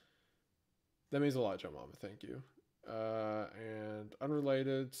 That means a lot, Joe Mama. Thank you. And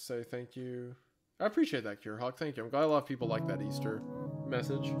unrelated, say thank you. I appreciate that, Cure Hawk. Thank you. I'm glad a lot of people like that Easter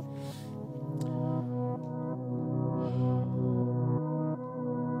message.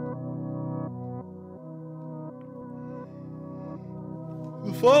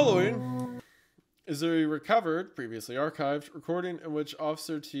 The following is a recovered, previously archived, recording in which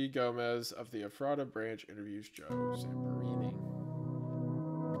Officer T. Gomez of the Ephrata branch interviews Joe Zamperini.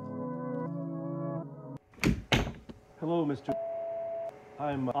 Hello, Mr.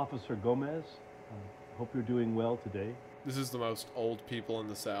 I'm Officer Gomez. Hope you're doing well today. This is the most old people in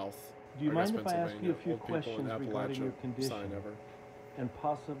the South. Do you mind if I ask you a few questions regarding your condition and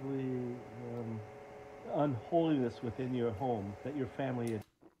possibly unholiness within your home that your family had?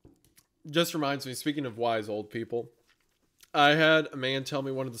 Just reminds me, speaking of wise old people, I had a man tell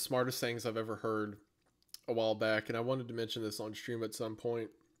me one of the smartest things I've ever heard a while back, and I wanted to mention this on stream at some point.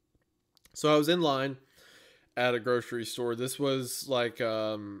 So I was in line at a grocery store. This was like,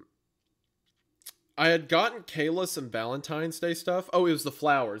 I had gotten Kayla some Valentine's Day stuff. Oh, it was the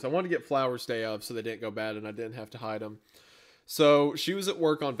flowers. I wanted to get Flowers Day of so they didn't go bad and I didn't have to hide them. So she was at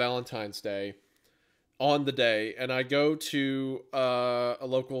work on Valentine's Day on the day, and I go to a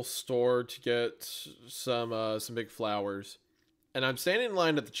local store to get some big flowers. And I'm standing in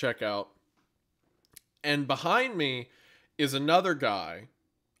line at the checkout, and behind me is another guy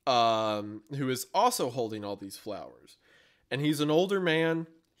who is also holding all these flowers. And he's an older man.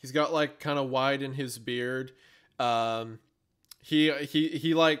 He's got like kind of white in his beard.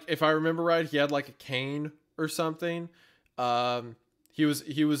 He like, if I remember right, he had like a cane or something. He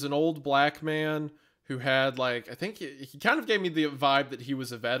was an old black man who had like, I think he kind of gave me the vibe that he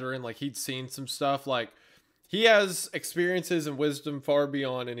was a veteran. Like he'd seen some stuff. Like he has experiences and wisdom far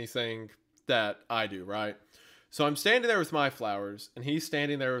beyond anything that I do, right? So I'm standing there with my flowers and he's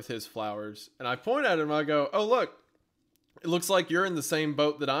standing there with his flowers. And I point at him, I go, oh, look, it looks like you're in the same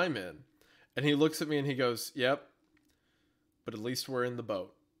boat that I'm in. And he looks at me and he goes, yep, but at least we're in the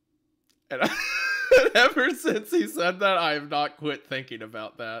boat. And ever since he said that, I have not quit thinking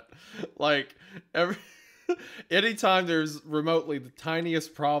about that. Like, anytime there's remotely the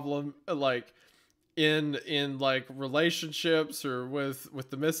tiniest problem, like in like relationships or with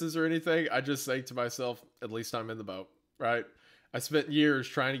the missus or anything, I just say to myself, at least I'm in the boat, right? I spent years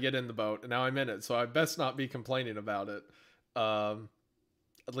trying to get in the boat and now I'm in it. So I best not be complaining about it.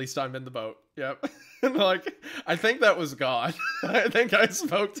 At least I'm in the boat. Yep. And like, I think that was God. I think I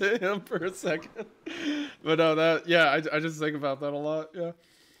spoke to him for a second. But no, I just think about that a lot. Yeah.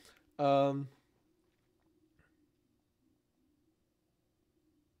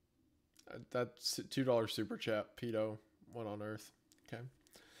 That's $2 super chat. Pedo, what on earth? Okay.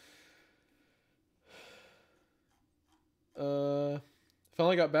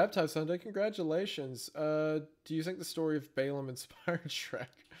 Finally got baptized Sunday. Congratulations. Do you think the story of Balaam inspired Shrek?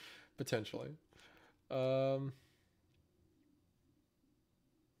 Potentially. Man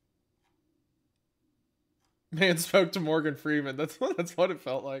spoke to Morgan Freeman. That's what it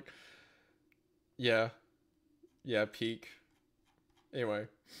felt like. Yeah. Yeah, peak. Anyway.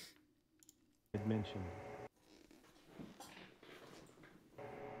 Mentioned.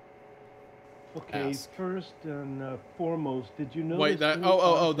 Okay, ask. First and foremost, did you know? Wait, that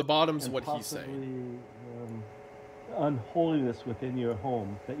the bottom's what he's saying. Unholiness within your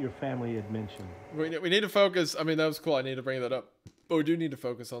home that your family had mentioned. We need to focus. I mean, that was cool. I need to bring that up, but we do need to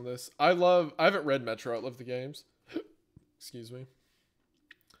focus on this. I haven't read Metro. I love the games. Excuse me.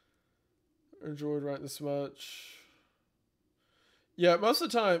 Enjoyed writing this much. Yeah, most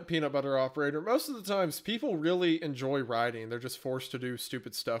of the time, Peanut Butter Operator, most of the times people really enjoy writing. They're just forced to do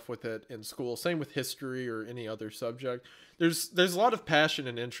stupid stuff with it in school. Same with history or any other subject. There's a lot of passion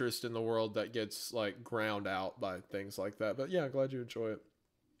and interest in the world that gets like ground out by things like that. But yeah, glad you enjoy it.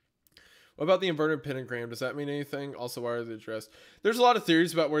 What about the inverted pentagram? Does that mean anything? Also, why are they addressed? There's a lot of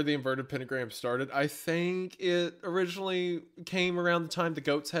theories about where the inverted pentagram started. I think it originally came around the time the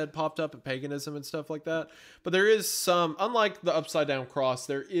goat's head popped up in paganism and stuff like that. But there is some, unlike the upside down cross,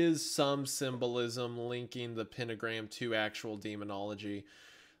 there is some symbolism linking the pentagram to actual demonology.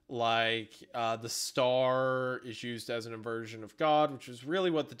 Like the star is used as an inversion of God, which is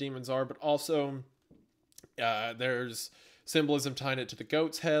really what the demons are. But also there's symbolism tying it to the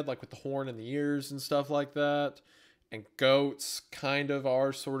goat's head, like with the horn and the ears and stuff like that. And goats kind of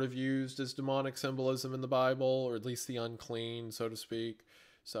are sort of used as demonic symbolism in the Bible, or at least the unclean, so to speak.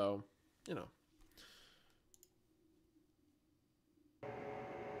 So, you know.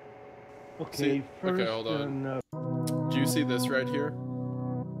 Okay, first, okay, hold on. Do you see this right here?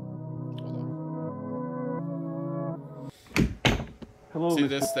 Hello, see Mr.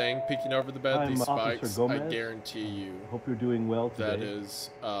 this thing peeking over the bed? I'm These Officer spikes. Gomez. I guarantee you. Hope you're doing well today. That is,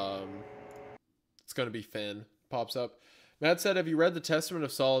 it's going to be Finn. Pops up. Matt said, have you read the Testament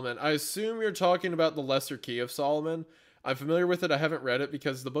of Solomon? I assume you're talking about the Lesser Key of Solomon. I'm familiar with it. I haven't read it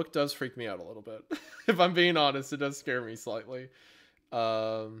because the book does freak me out a little bit. If I'm being honest, it does scare me slightly.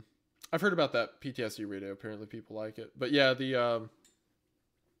 I've heard about that PTSD radio. Apparently people like it. But yeah, the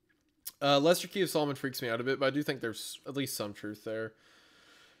Lesser Key of Solomon freaks me out a bit, but I do think there's at least some truth there.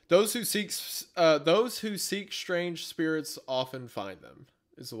 Those who seek strange spirits often find them,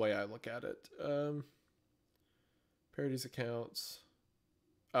 is the way I look at it. Parodies accounts.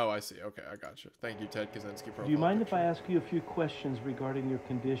 Oh, I see. Okay, I got you. Thank you, Ted Kaczynski. Do you mind if I ask you a few questions regarding your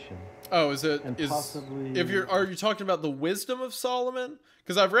condition? Oh, is it? And possibly... Are you talking about the Wisdom of Solomon?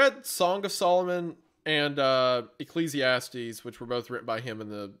 Because I've read Song of Solomon and Ecclesiastes, which were both written by him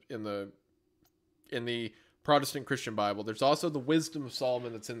in the Protestant Christian Bible. There's also the Wisdom of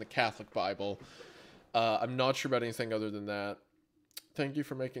Solomon that's in the Catholic Bible. I'm not sure about anything other than that. Thank you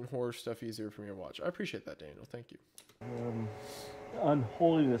for making horror stuff easier for me to watch. I appreciate that, Daniel. Thank you.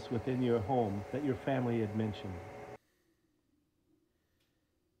 Unholiness within your home that your family had mentioned.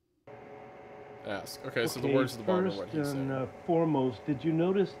 Ask. Okay, so the words of the Bible are what he said. First and foremost, did you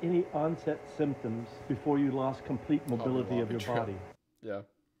notice any onset symptoms before you lost complete mobility of your body? Yeah.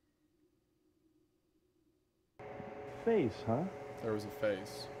 Face, huh? There was a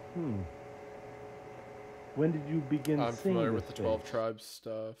face. When did you begin seeing this? I'm familiar with the 12 tribes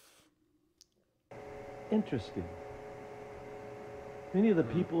stuff. Interesting. Many of the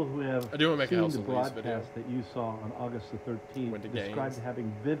people who have seen the broadcast that you saw on August the 13th described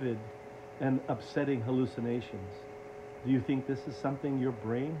having vivid and upsetting hallucinations. Do you think this is something your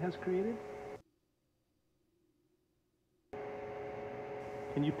brain has created?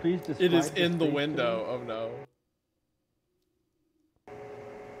 Can you please describe it is in the window. Oh no.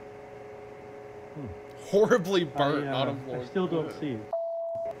 Horribly burnt out of Lord. I still don't see it.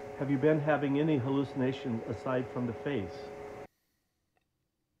 Have you been having any hallucinations aside from the face?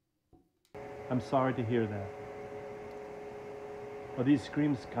 I'm sorry to hear that. Are these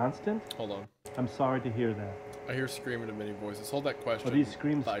screams constant? Hold on. I'm sorry to hear that. I hear screaming in many voices. Hold that question. Are these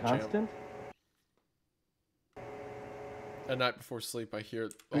screams constant? At night before sleep, I hear...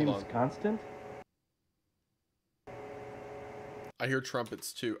 Screams constant? I hear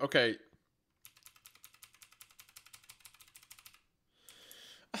trumpets too. Okay.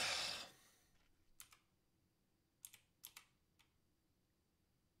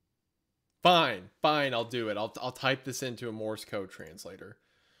 Fine, I'll do it. I'll type this into a Morse code translator.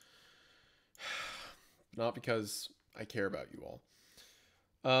 Not because I care about you all.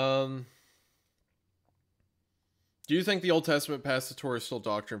 Do you think the Old Testament past the Torah is still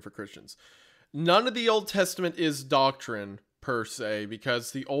doctrine for Christians? None of the Old Testament is doctrine, per se,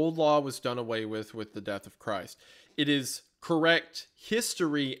 because the old law was done away with the death of Christ. It is correct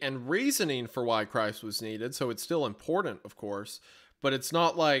history and reasoning for why Christ was needed, so it's still important, of course, but it's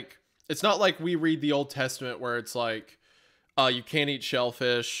not like we read the Old Testament where it's like, you can't eat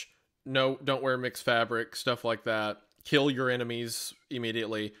shellfish, no, don't wear mixed fabric, stuff like that, kill your enemies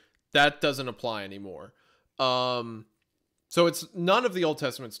immediately. That doesn't apply anymore. So it's none of the Old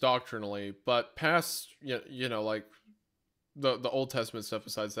Testament's doctrinally, but past, you know, like the Old Testament stuff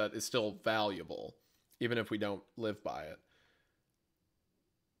besides that is still valuable, even if we don't live by it.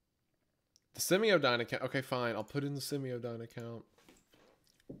 The Semiodyne account. Okay, fine. I'll put in the Semiodyne account.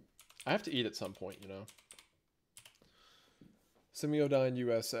 I have to eat at some point, you know. Semiodyne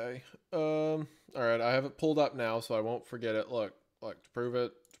USA. All right, I have it pulled up now, so I won't forget it. Look, to prove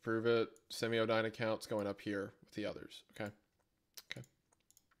it, Semiodyne account's going up here with the others. Okay.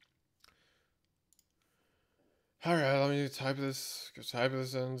 All right, let me type this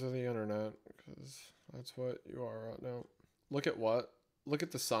into the internet because that's what you are right now. Look at what? Look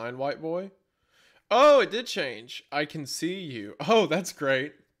at the sign, white boy. Oh, it did change. I can see you. Oh, that's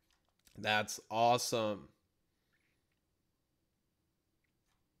great. That's awesome.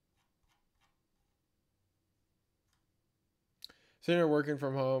 Sitting here working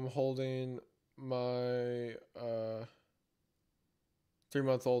from home, holding my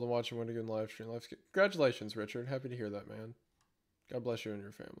 3-month-old and watching Wendigoon live stream. Congratulations, Richard. Happy to hear that, man. God bless you and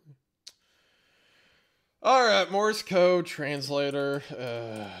your family. All right, Morse code translator.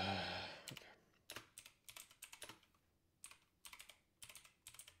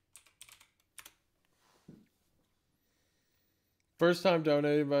 First time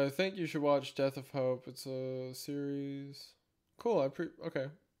donating, but I think you should watch Death of Hope. It's a series. Cool. Okay.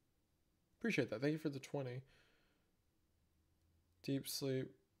 Appreciate that. Thank you for the 20. Deep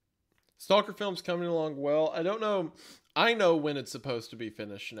Sleep. Stalker film's coming along well. I don't know. I know when it's supposed to be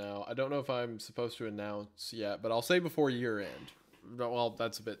finished now. I don't know if I'm supposed to announce yet, but I'll say before year end. Well,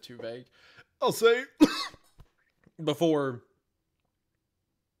 that's a bit too vague. I'll say before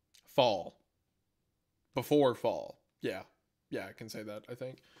fall. Before fall. Yeah. Yeah, I can say that, I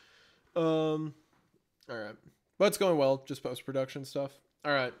think. All right. But it's going well. Just post-production stuff.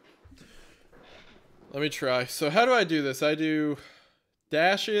 All right. Let me try. So how do I do this? I do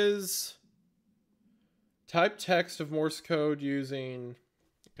dashes, type text of Morse code using...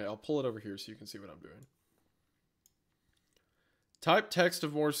 Okay, I'll pull it over here so you can see what I'm doing. Type text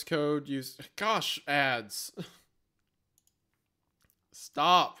of Morse code use... Gosh, ads.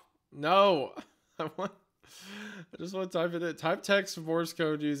 Stop. No. I just want to type it in. Type text of Morse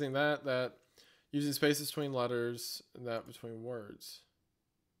code using that, using spaces between letters, and that between words.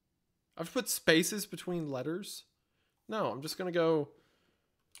 I have to put spaces between letters? No, I'm just going to go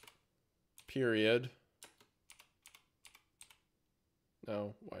period.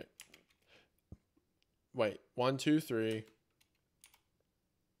 No, wait. Wait, 1, 2, 3.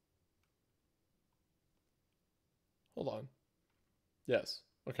 Hold on. Yes,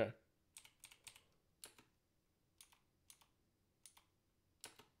 okay.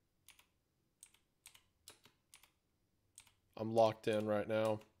 I'm locked in right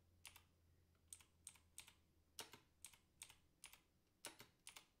now.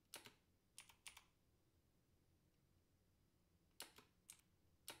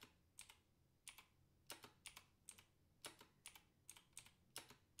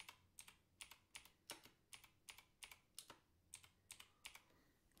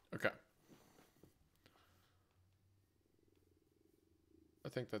 Okay. I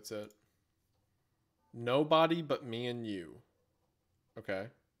think that's it. Nobody but me and you. Okay.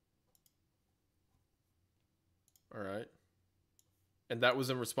 All right. And that was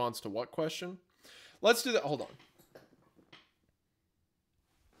in response to what question? Let's do that. Hold on.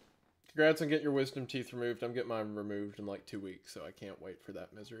 Congrats on getting your wisdom teeth removed. I'm getting mine removed in like 2 weeks, so I can't wait for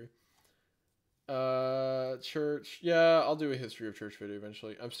that misery. Church. Yeah, I'll do a history of church video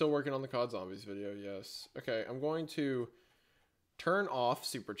eventually. I'm still working on the COD Zombies video, yes. Okay, I'm going to turn off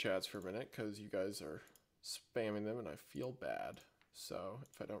super chats for a minute because you guys are spamming them and I feel bad. So,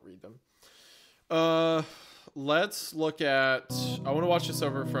 if I don't read them. Let's look at... I want to watch this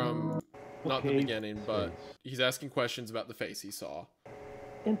over from, not the beginning, but he's asking questions about the face he saw.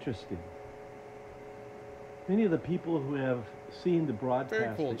 Interesting. Many of the people who have seen the broadcast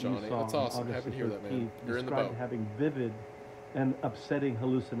Very cool, that you Johnny. saw That's awesome. on Happy August to hear that, man. You're in the described boat. having vivid and upsetting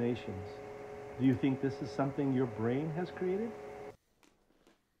hallucinations. Do you think this is something your brain has created?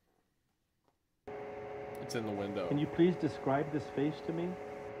 It's in the window. Can you please describe this face to me?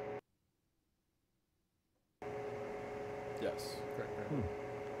 Yes. Correct.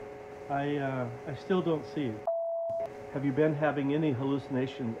 I still don't see it. Have you been having any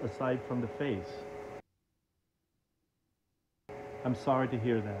hallucination aside from the face? I'm sorry to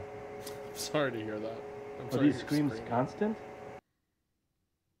hear that. I'm sorry to hear that. Are these screams constant?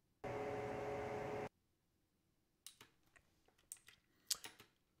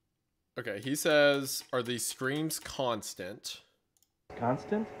 Okay, he says, are these screams constant?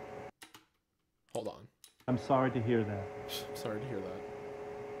 Constant? Hold on. I'm sorry to hear that. I'm sorry to hear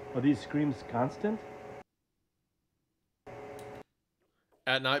that. Are these screams constant?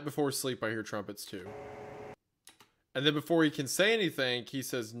 At night before sleep, I hear trumpets too. And then before he can say anything, he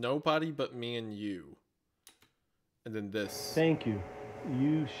says, nobody but me and you. And then this. Thank you.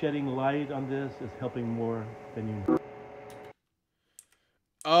 You shedding light on this is helping more than you know.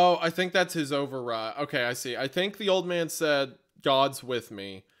 Oh, I think that's his override. Okay, I see. I think the old man said, God's with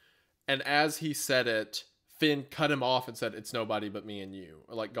me. And as he said it, Finn cut him off and said, it's nobody but me and you.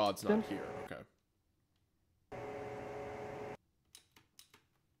 Or like, God's not here. Okay.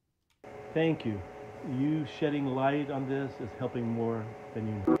 Thank you. you shedding light on this is helping more than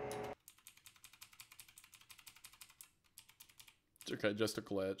you know. It's okay, just a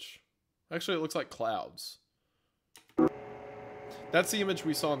glitch. Actually, it looks like clouds. That's the image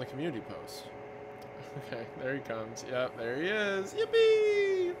we saw in the community post. Okay, there he comes. Yep, there he is.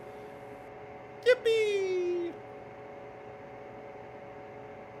 Yippee! Yippee!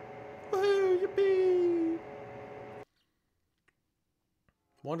 Woohoo! Yippee!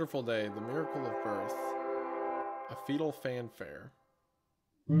 Wonderful day, the miracle of birth. A fetal fanfare.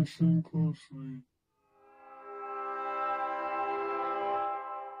 Listen closely.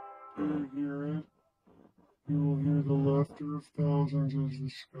 Do you hear it? You will hear the laughter of thousands as the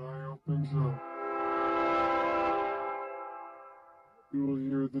sky opens up. You will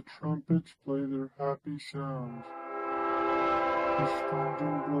hear the trumpets play their happy sounds. The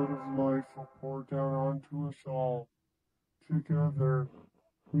scalding blood of life will pour down onto us all. Together,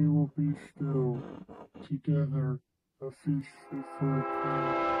 we will be still. Together, a feast fit for a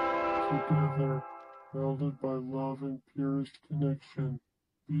king. Together, melded by love and purest connection.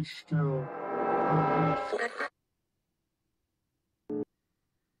 Be still.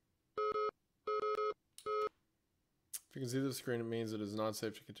 If you can see the screen, it means it is not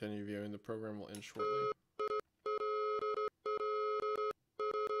safe to continue viewing. The program will end shortly.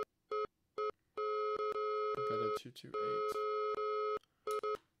 Embedded 228.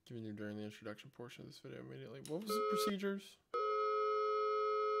 Giving you during the introduction portion of this video immediately. What was the procedures?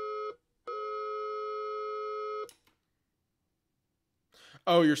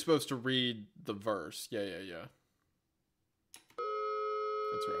 Oh, you're supposed to read the verse. Yeah.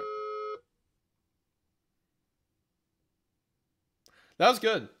 That's right. That was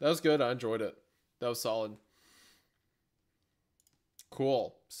good. That was good. I enjoyed it. That was solid.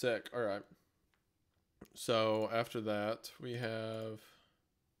 Cool. Sick. All right. So after that, we have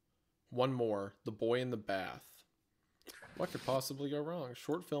one more. The Boy in the Bath. What could possibly go wrong?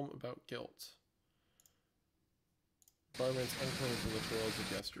 Short film about guilt. Barman's unclean from the toils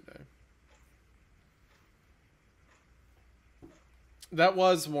of yesterday. That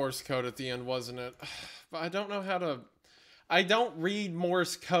was Morse code at the end, wasn't it? But I don't know how to... I don't read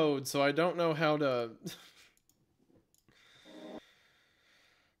Morse code, so I don't know how to...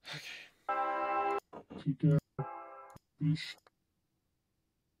 Together, be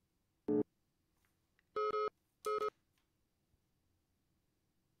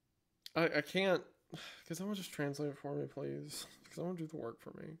I can't... Can someone just translate it for me, please? Because I want to do the work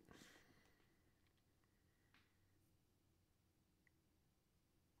for me.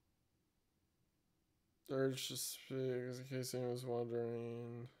 Urge to speak, in case anyone was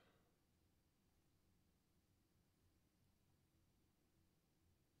wondering.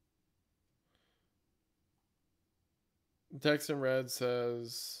 The text in red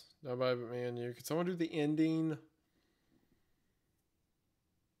says, nobody but me and you. Can someone do the ending?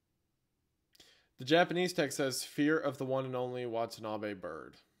 The Japanese text says, fear of the one and only Watanabe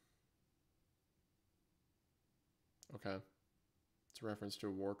bird. Okay. It's a reference to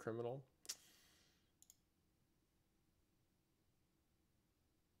a war criminal.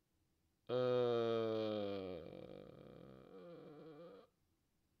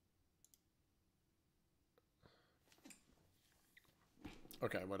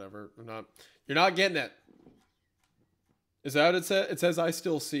 Okay, whatever. You're not getting it. Is that what it says? It says, I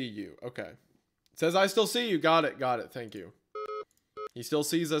still see you. Okay. It says, I still see you. Got it. Got it. Thank you. He still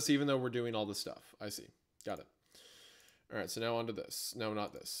sees us even though we're doing all this stuff. I see. Got it. All right, so now on to this. No,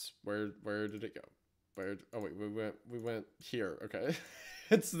 not this. Where did it go? Oh wait, we went here. Okay.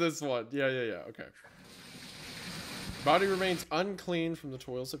 It's this one. Yeah. Okay. Body remains unclean from the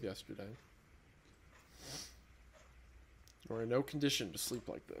toils of yesterday. You are in no condition to sleep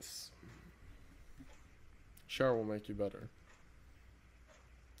like this. Shower will make you better.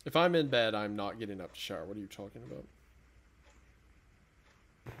 If I'm in bed, I'm not getting up to shower. What are you talking about?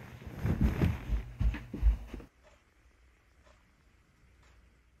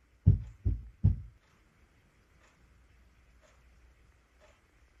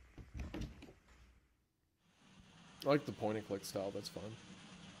 I like the point and click style, that's fun.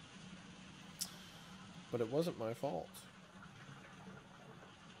 But it wasn't my fault.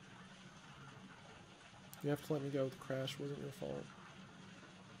 You have to let me go. The crash wasn't your fault.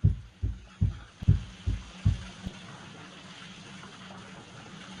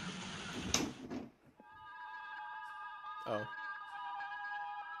 Oh.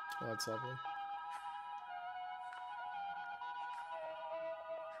 Oh, that's lovely.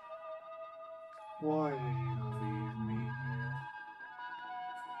 Why did you leave me here?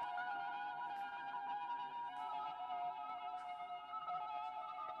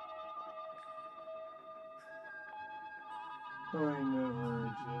 I never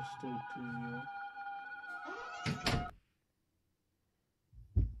adjusted to you.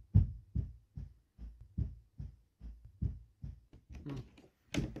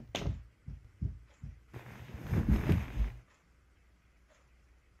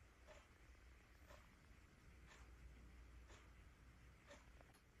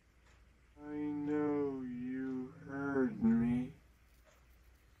 I know you heard me.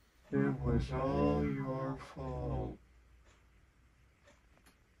 It was all your fault.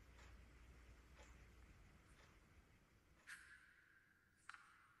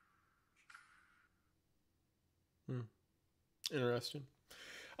 Interesting.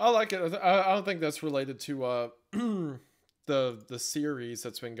 I like it. I don't think that's related to the series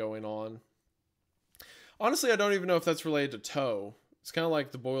that's been going on. Honestly, I don't even know if that's related to Toe. It's kind of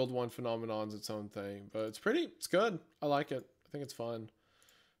like the boiled one phenomenon's its own thing, but it's good. I like it. I think it's fun.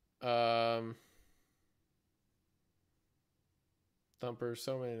 Thumper,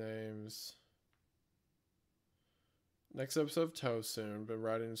 so many names. Next episode of Toe soon. Been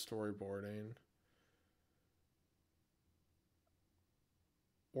writing and storyboarding.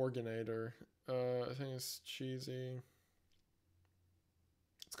 Organator. I think it's cheesy.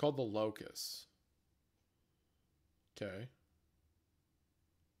 It's called The Locust. Okay.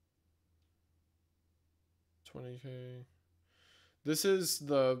 20K. This is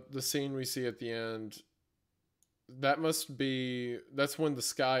the scene we see at the end. That's when the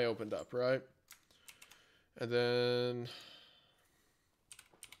sky opened up, right? And then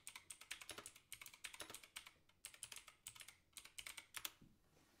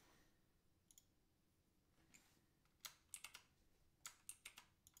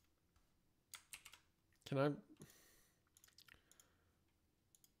can I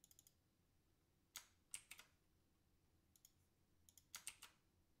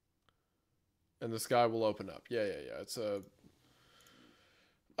and the sky will open up. Yeah. It's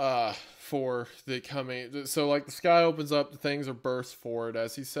for the coming. So like the sky opens up, the things are burst forward,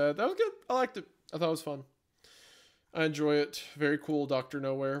 as he said. That was good. I liked it. I thought it was fun. I enjoy it. Very cool. Dr.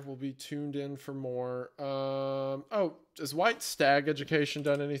 Nowhere will be tuned in for more. Oh, has White Stag Education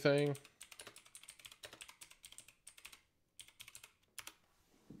done anything?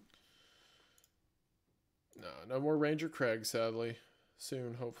 No more Ranger Craig, sadly.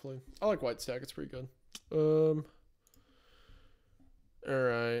 Soon, hopefully. I like White Stag. It's pretty good.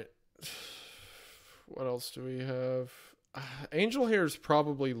 Alright. What else do we have? Angel Hair is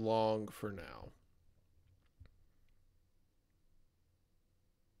probably long for now.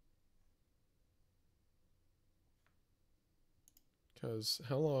 Because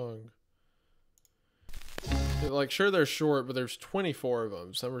how long? Like, sure, they're short, but there's 24 of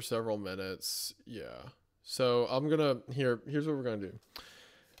them. Some are several minutes. Yeah. So I'm gonna here's what we're gonna do.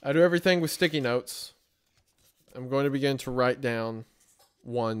 I do everything with sticky notes. I'm going to begin to write down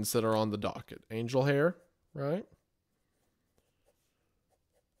ones that are on the docket. Angel Hair, right?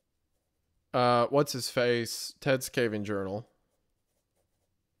 What's his face? Ted's Caving Journal.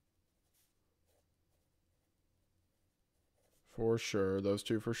 For sure, those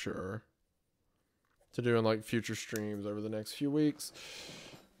two for sure. To do in like future streams over the next few weeks.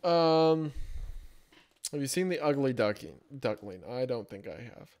 Have you seen The Ugly Duckling? I don't think I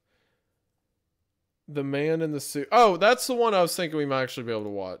have. The Man in the Suit. Oh, that's the one I was thinking we might actually be able to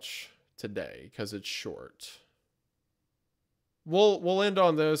watch today because it's short. We'll end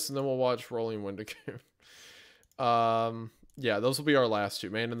on this and then we'll watch Rolling Wendigoon. Yeah, those will be our last two.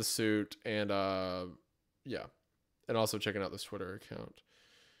 Man in the Suit and yeah. And also checking out this Twitter account.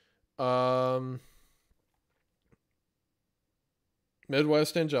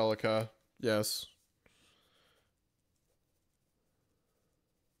 Midwest Angelica. Yes.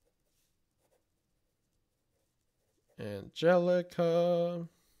 Angelica.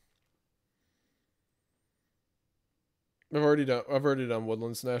 I've already done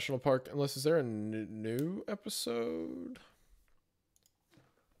Woodlands National Park. Unless, is there a new episode?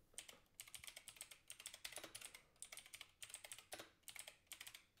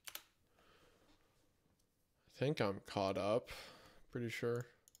 I think I'm caught up. Pretty sure.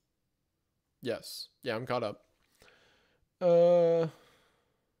 Yes. Yeah, I'm caught up.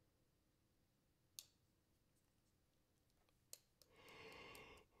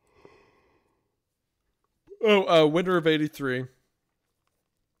 Winter of '83.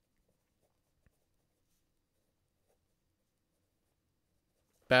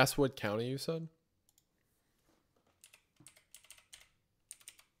 Basswood County, you said?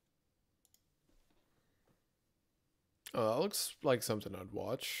 Oh, that looks like something I'd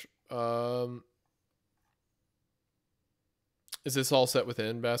watch. Is this all set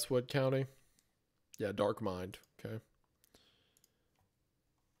within Basswood County? Yeah, Dark Mind. Okay.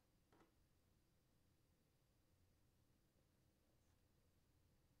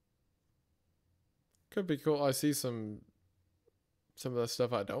 Could be cool. I see some of the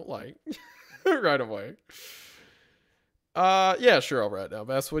stuff I don't like right away. Yeah, sure, I'll write down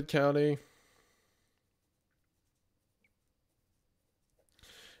Basswood County.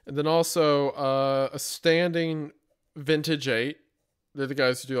 And then also a standing Vintage 8. They're the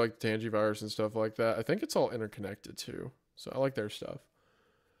guys who do like Tangivirus and stuff like that. I think it's all interconnected too. So I like their stuff.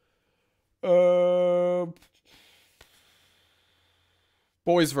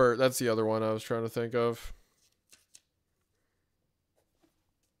 Boysvert, that's the other one I was trying to think of.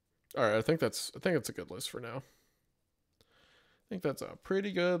 All right, I think it's a good list for now. I think that's a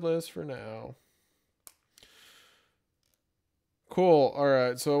pretty good list for now. Cool. All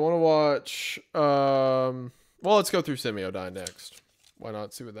right, so I want to watch. Well, let's go through Semiodyne next. Why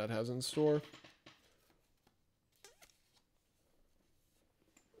not see what that has in store?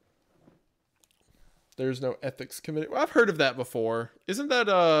 There's no ethics committee. Well, I've heard of that before. Isn't that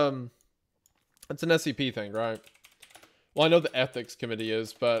it's an SCP thing, right? Well, I know the ethics committee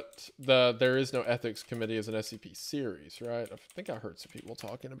is, but there is no ethics committee as an SCP series, right? I think I heard some people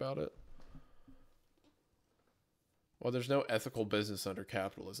talking about it. Well, there's no ethical business under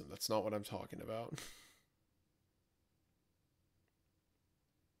capitalism. That's not what I'm talking about.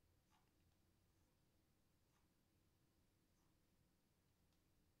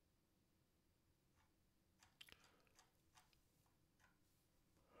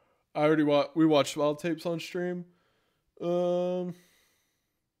 I already we watched Wild Tapes on stream.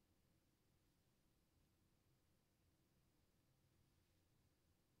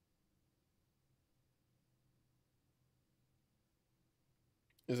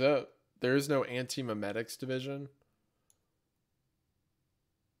 Is that there is no anti-memetics division?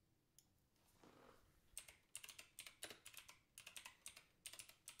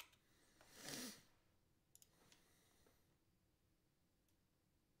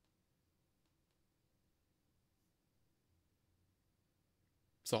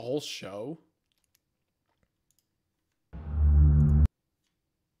 It's a whole show?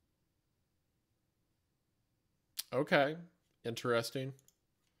 Okay. Interesting.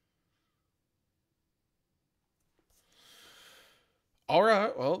 All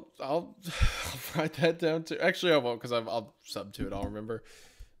right. Well, I'll write that down too. Actually, I won't because I'll sub to it. I'll remember.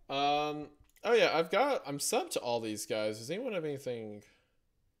 Oh yeah, I'm subbed to all these guys. Does anyone have anything?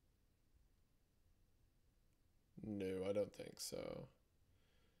 No, I don't think so.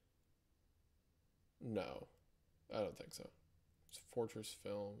 No, I don't think so. It's Fortress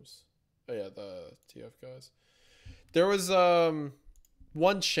Films. Oh yeah, the TF guys. There was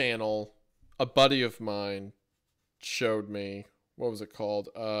one channel a buddy of mine showed me. What was it called?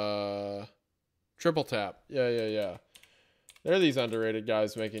 Triple Tap. Yeah. They're these underrated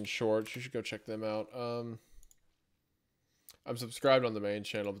guys making shorts. You should go check them out. I'm subscribed on the main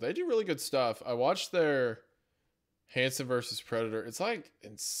channel, but they do really good stuff. I watched their Hanson versus Predator. It's like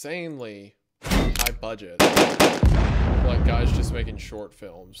insanely high budget. Like guys just making short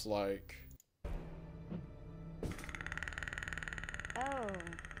films. Like. Oh.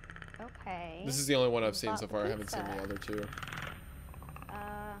 Okay. This is the only one I've seen so far. I haven't seen the other two.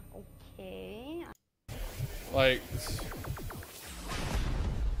 Okay. Like,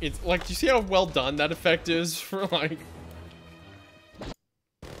 it's like, do you see how well done that effect is for like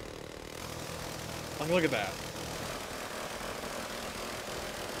look at that.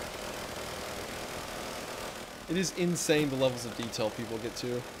 It is insane the levels of detail people get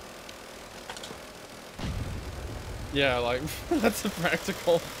to. Yeah, like that's a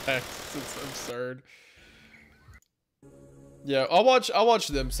practical effect. It's absurd. Yeah, I'll watch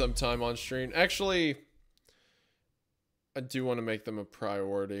them sometime on stream. Actually, I do want to make them a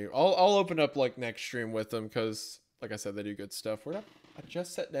priority. I'll open up like next stream with them because, like I said, they do good stuff. I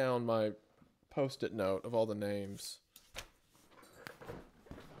just set down my post-it note of all the names.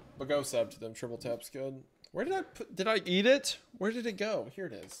 But go sub to them. Triple Tap's good. Where did I put? Did I eat it? Where did it go? Here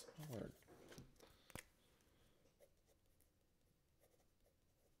it is. Oh, Lord.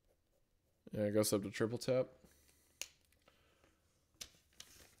 Yeah, go sub to Triple Tap.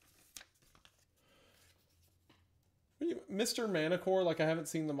 Mr. Manicore, like I haven't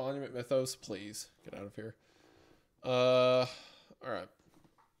seen the Monument Mythos. Please get out of here. All right.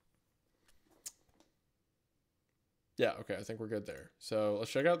 Yeah, okay, I think we're good there. So let's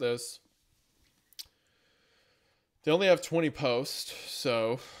check out this. They only have 20 posts,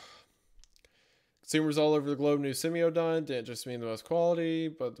 so consumers all over the globe knew Semiodyne didn't just mean the most quality,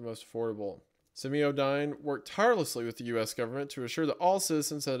 but the most affordable. Semiodyne worked tirelessly with the U.S. government to assure that all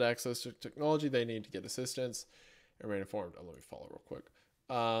citizens had access to technology they need to get assistance and remain informed. Oh, let me follow real quick.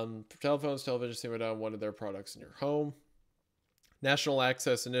 For telephones, television, Semiodyne wanted their products in your home. National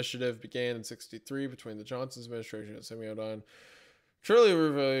Access Initiative began in '63 between the Johnson's administration and Semiodyne. Truly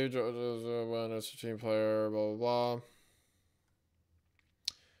revealed one as a team player, blah, blah, blah.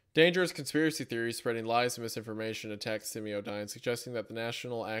 Dangerous conspiracy theories spreading lies and misinformation attacked Semiodyne, suggesting that the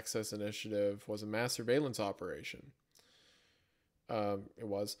National Access Initiative was a mass surveillance operation. It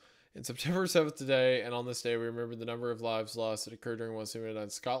was. In September 7th today, and on this day, we remember the number of lives lost that occurred during one of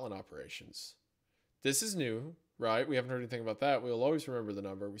Semiodyne's Scotland operations. This is new, right? We haven't heard anything about that. We'll always remember the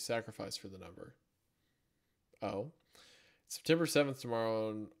number. We sacrifice for the number. Oh. September 7th tomorrow,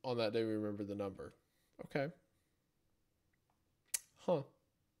 and on that day, we remember the number. Okay. Huh.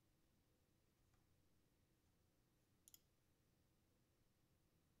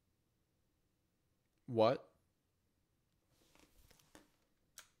 What?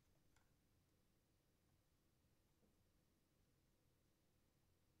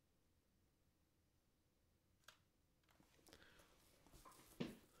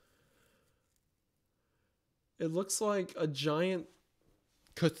 It looks like a giant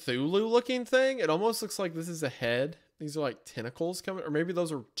Cthulhu-looking thing. It almost looks like this is a head. These are like tentacles coming, or maybe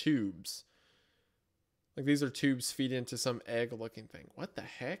those are tubes. Like these are tubes feed into some egg-looking thing. What the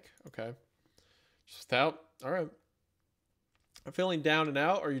heck? Okay. Just out. All right. I'm feeling down and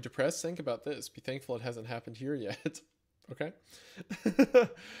out. Are you depressed? Think about this. Be thankful it hasn't happened here yet. Okay.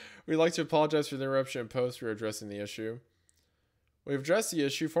 We'd like to apologize for the interruption in post. We're addressing the issue. We've addressed the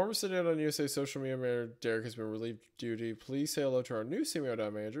issue. Former Semiodyne USA social media manager Derek has been relieved of duty. Please say hello to our new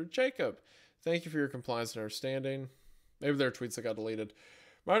Semiodyne manager, Jacob. Thank you for your compliance and understanding. Maybe there are tweets that got deleted.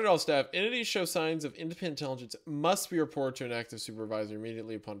 Reminder to all staff, entities show signs of independent intelligence must be reported to an active supervisor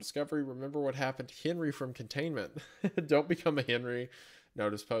immediately upon discovery. Remember what happened to Henry from containment. Don't become a Henry.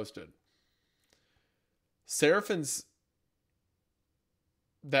 Notice posted. Seraphim's...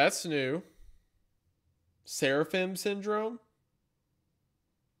 That's new. Seraphim syndrome?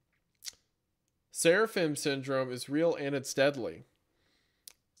 Seraphim syndrome is real and it's deadly.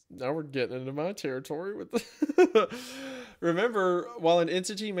 Now we're getting into my territory with the Remember, while an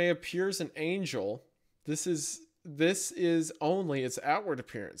entity may appear as an angel, this is only its outward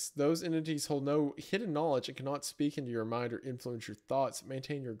appearance. Those entities hold no hidden knowledge and cannot speak into your mind or influence your thoughts.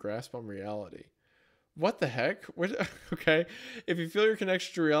 Maintain your grasp on reality. What the heck? What? Okay. If you feel your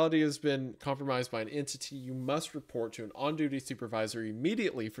connection to reality has been compromised by an entity, you must report to an on-duty supervisor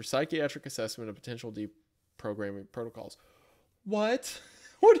immediately for psychiatric assessment and potential deprogramming protocols. What?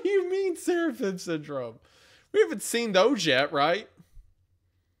 What do you mean, Seraphim syndrome? We haven't seen those yet, right?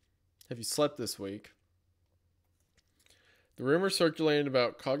 Have you slept this week? The rumors circulating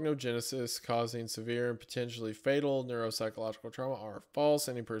about cognogenesis causing severe and potentially fatal neuropsychological trauma are false.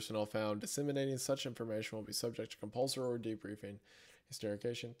 Any personnel found disseminating such information will be subject to compulsory or debriefing.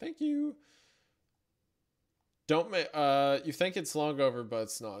 Hysterication. Thank you. You think it's long over, but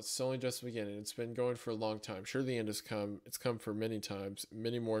it's not. It's only just the beginning. It's been going for a long time. Sure, the end has come. It's come for many times,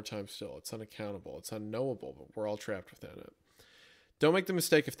 many more times still. It's unaccountable. It's unknowable, but we're all trapped within it. Don't make the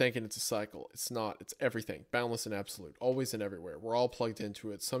mistake of thinking it's a cycle. It's not. It's everything. Boundless and absolute. Always and everywhere. We're all plugged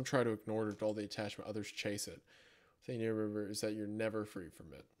into it. Some try to ignore it or dull the attachment. Others chase it. The thing you remember is that you're never free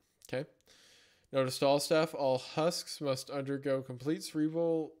from it. Okay? Notice to all staff, all husks must undergo complete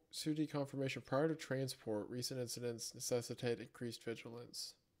cerebral SUDI confirmation prior to transport. Recent incidents necessitate increased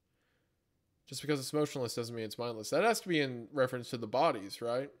vigilance. Just because it's motionless doesn't mean it's mindless. That has to be in reference to the bodies,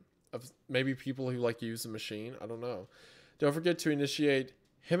 right? Of maybe people who like use the machine. I don't know. Don't forget to initiate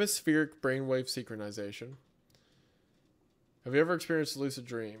hemispheric brainwave synchronization. Have you ever experienced a lucid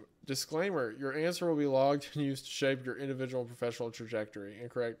dream? Disclaimer, your answer will be logged and used to shape your individual and professional trajectory.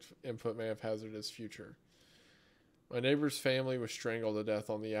 Incorrect input may have hazardous future. My neighbor's family was strangled to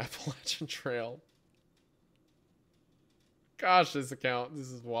death on the Appalachian Trail. Gosh, this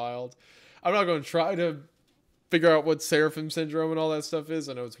is wild. I'm not going to try to figure out what Seraphim syndrome and all that stuff is.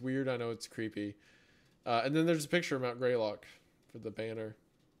 I know it's weird. I know it's creepy. And then there's a picture of Mount Greylock for the banner.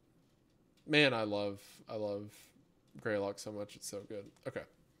 Man, I love Greylock so much. It's so good. Okay.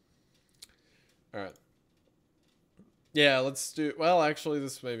 All right. Yeah, let's do... Well, actually,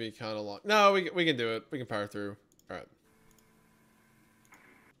 this may be kind of long. No, we can do it. We can power through. All right.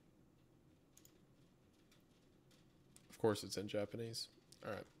 Of course, it's in Japanese.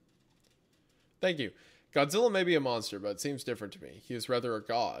 All right. Thank you. Godzilla may be a monster, but it seems different to me. He is rather a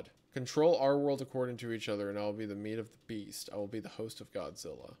god. Control our world according to each other, and I will be the meat of the beast. I will be the host of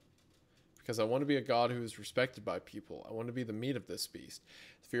Godzilla. Because I want to be a god who is respected by people. I want to be the meat of this beast,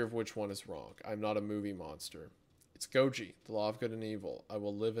 the fear of which one is wrong. I'm not a movie monster. It's Goji, the law of good and evil. I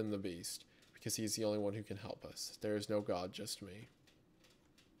will live in the beast, because he's the only one who can help us. There is no god, just me.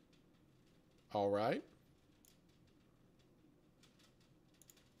 Alright.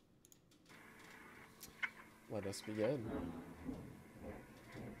 Let us begin.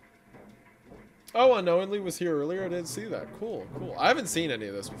 Oh, Unknowingly was here earlier. I didn't see that. Cool, cool. I haven't seen any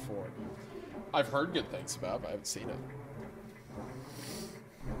of this before. I've heard good things about it, but I haven't seen it.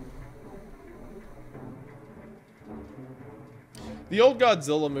 The old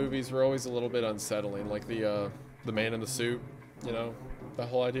Godzilla movies were always a little bit unsettling, like the man in the suit, you know, the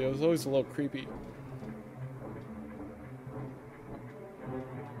whole idea was always a little creepy.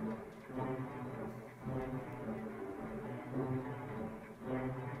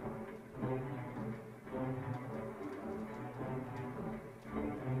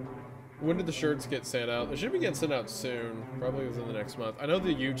 When did the shirts get sent out? They should be getting sent out soon, probably within the next month. I know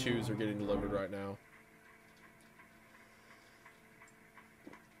the U2s are getting delivered right now.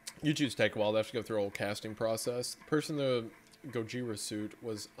 U2s take a while. They have to go through a whole casting process. The person in the Gojira suit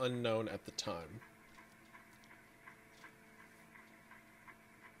was unknown at the time.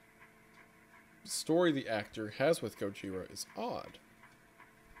 The story the actor has with Gojira is odd.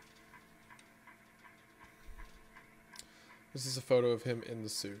 This is a photo of him in the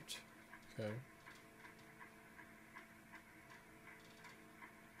suit. Okay.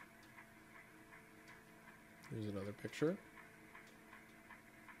 Here's another picture.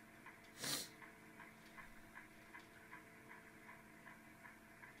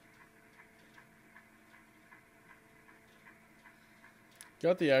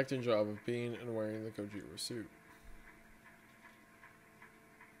 Got the acting job of being and wearing the Gojira suit.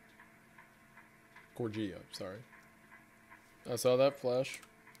 Gorgia, sorry. I saw that flash.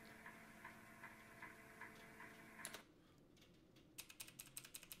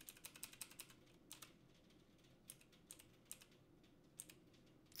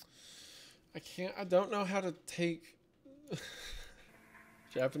 I don't know how to take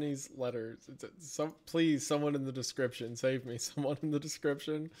Japanese letters. Please, someone in the description, save me. Someone in the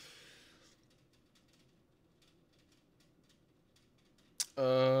description.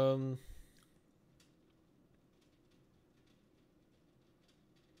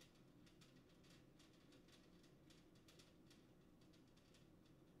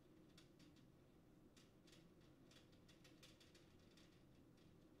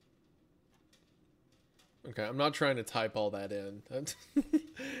 Okay, I'm not trying to type all that in.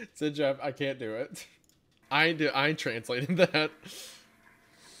 Said Jeff, I can't do it. I translated that.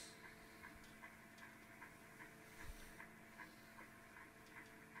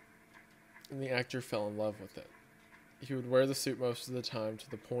 And the actor fell in love with it. He would wear the suit most of the time to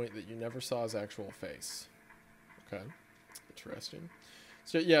the point that you never saw his actual face. Okay, interesting.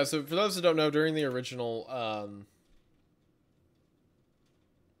 So yeah, so for those who don't know, during the original,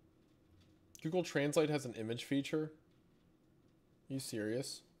 Google Translate has an image feature. Are you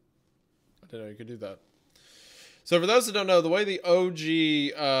serious? I didn't know you could do that. So for those that don't know, the way the OG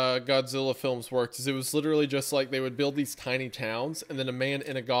Godzilla films worked is it was literally just like they would build these tiny towns, and then a man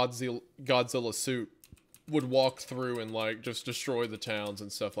in a Godzilla suit would walk through and like just destroy the towns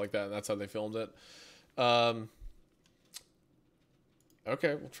and stuff like that, and that's how they filmed it. Okay,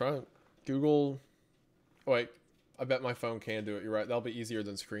 we'll try it. Google. Oh, wait, I bet my phone can do it. You're right. That'll be easier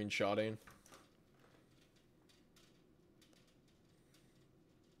than screenshotting.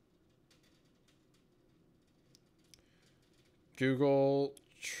 Google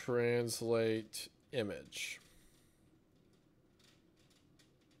Translate image.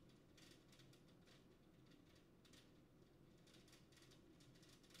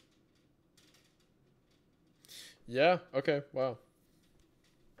 Yeah, okay, wow.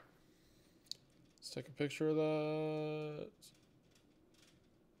 Let's take a picture of that.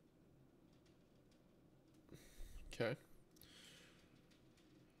 Okay.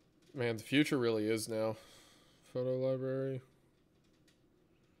 Man, the future really is now. Photo library.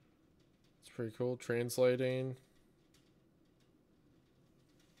 Pretty cool. Translating.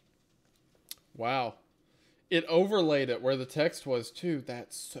 Wow. It overlaid it where the text was too.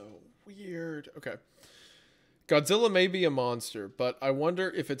 That's so weird. Okay. Godzilla may be a monster, but I wonder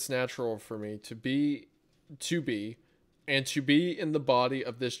if it's natural for me to be in the body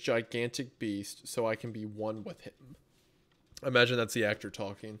of this gigantic beast so I can be one with him. I imagine that's the actor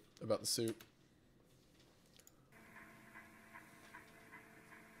talking about the suit.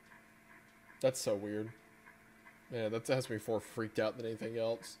 That's so weird. Yeah, that has me more freaked out than anything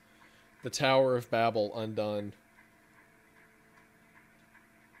else. The Tower of Babel undone.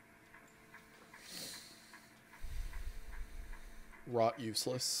 Rot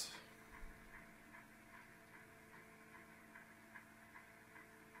useless.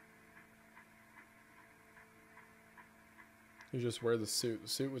 You just wear the suit. The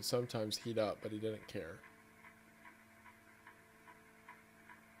suit would sometimes heat up, but he didn't care.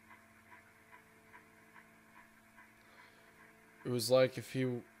 was like if he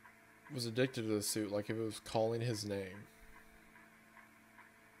was addicted to the suit, like if it was calling his name.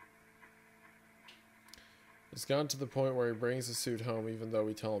 It's gotten to the point where he brings the suit home even though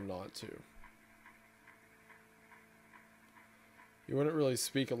we tell him not to. He wouldn't really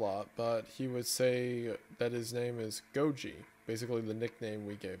speak a lot, but he would say that his name is Goji, basically the nickname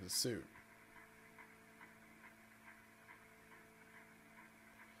we gave the suit.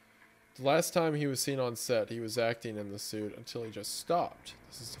 The last time he was seen on set, he was acting in the suit until he just stopped.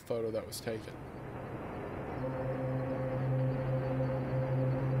 This is the photo that was taken.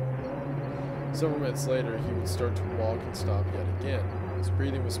 Several minutes later, he would start to walk and stop yet again. His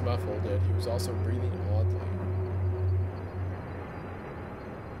breathing was muffled, yet he was also breathing oddly.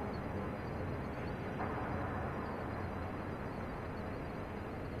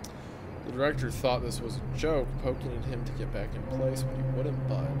 The director thought this was a joke, poking at him to get back in place, but he wouldn't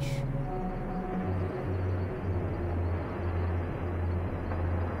budge.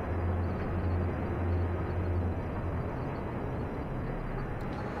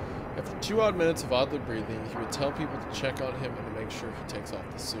 After 2 odd minutes of oddly breathing, he would tell people to check on him and to make sure he takes off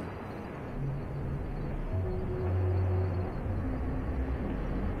the suit.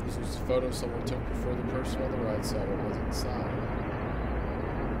 This was a photo someone took before the person on the right saw what was inside.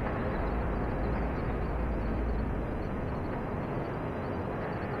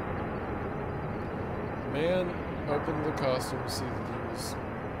 The man opened the costume to see that he was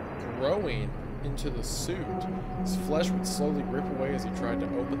growing into the suit. His flesh would slowly rip away as he tried to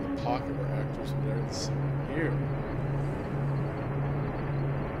open the pocket where actors would enter the suit. Ew.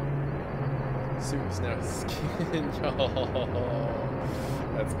 The suit was now his skin. Oh,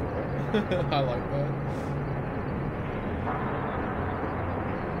 that's cool. I like that.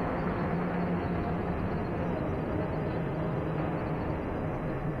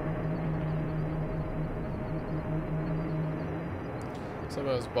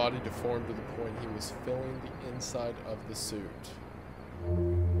 Somehow his body deformed to the point he was filling the inside of the suit.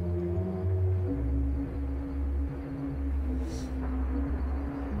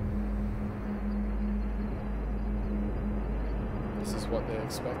 This is what they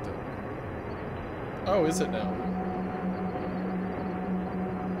expected. Oh, is it now?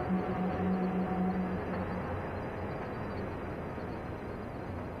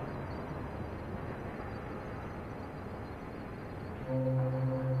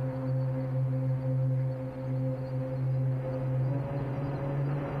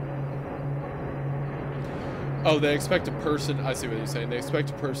 Oh, they expect a person. I see what you're saying. They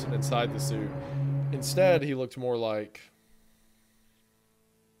expect a person inside the suit. Instead, he looked more like...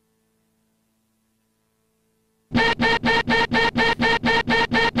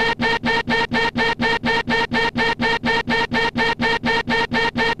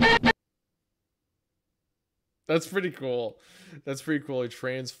 That's pretty cool. That's pretty cool. He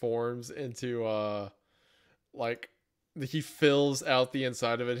transforms into, like... He fills out the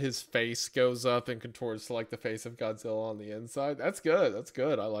inside of it. His face goes up and contorts to like the face of Godzilla on the inside. That's good. That's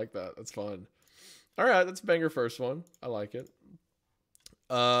good. I like that. That's fun. All right, that's a banger first one. I like it.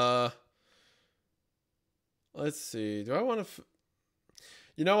 Let's see. Do I want to?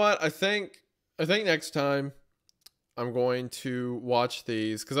 You know what? I think next time I'm going to watch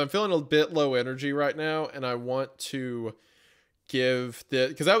these because I'm feeling a bit low energy right now, and I want to give the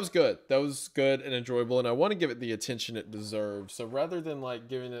because that was good and enjoyable, and I want to give it the attention it deserves. So rather than like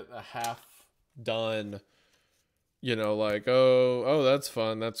giving it a half done, you know, like oh that's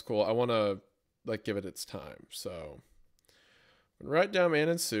fun, that's cool, I want to like give it its time. So write down Man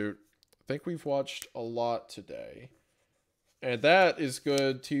in Suit. I think we've watched a lot today, and that is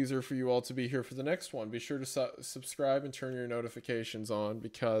good teaser for you all to be here for the next one. Be sure to subscribe and turn your notifications on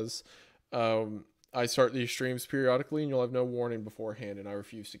because I start these streams periodically, and you'll have no warning beforehand, and I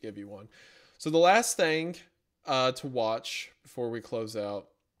refuse to give you one. So the last thing to watch before we close out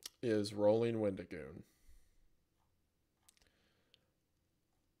is Rolling Wendigoon.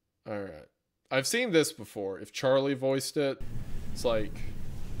 All right. I've seen this before. If Charlie voiced it, it's like...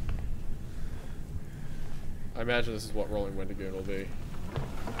 I imagine this is what Rolling Wendigoon will be. Did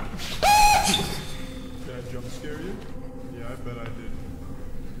I jump scare you? Yeah, I bet I did.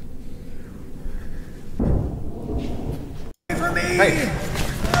 For me! Hey!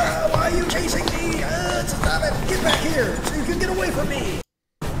 Why are you chasing me? Stop it! Get back here so you can get away from me!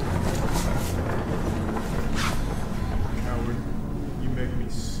 Coward, you make me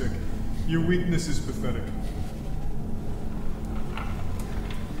sick. Your weakness is pathetic.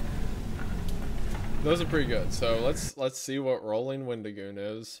 Those are pretty good. So let's see what Rolling Wendigoon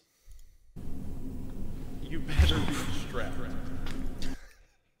is. You better be strapped.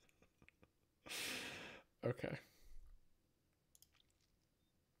 Okay.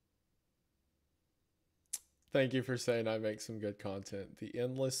 Thank you for saying I make some good content. The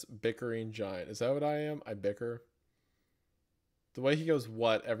endless bickering giant. Is that what I am? I bicker. The way he goes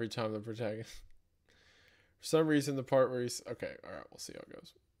what every time the protagonist. For some reason, the part where he's... Okay, alright, we'll see how it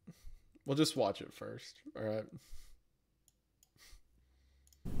goes. We'll just watch it first, alright?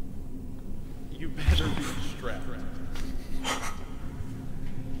 You better be strapped.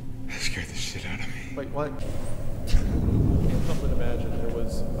 That scared the shit out of me. Wait, what? Can't help but imagine there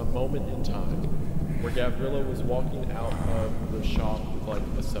was a moment in time where Gavrilo was walking out of the shop with like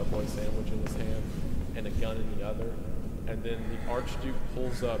a Subway sandwich in his hand and a gun in the other, and then the Archduke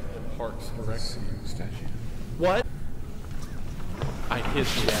pulls up and parks directly. Statue. What? I hit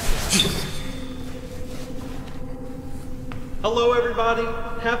the ass. Hello, everybody.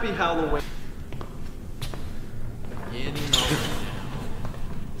 Happy Halloween. Any moment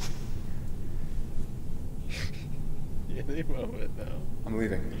now. Any moment now. I'm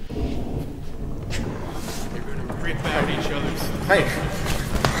leaving. They're gonna rip out each other's. Hey!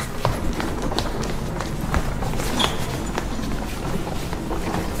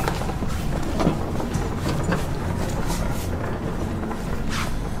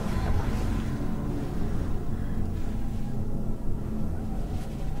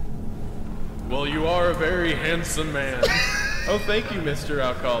 Well, you are a very handsome man. Oh, thank you, Mr.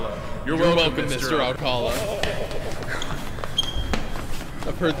 Alcala. You're welcome, Mr. Alcala.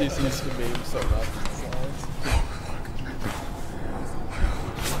 I've heard these used to memes so much.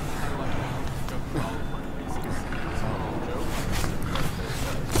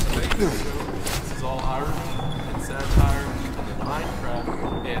 This is all irony and satire and Minecraft,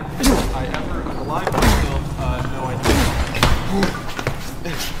 and if I ever unalive myself, no idea.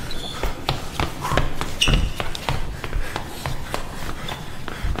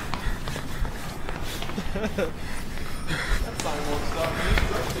 That sign won't stop me.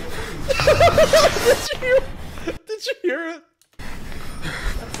 Did you hear it?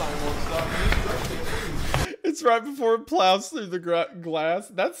 That sign won't stop me. It's right before it plows through the glass.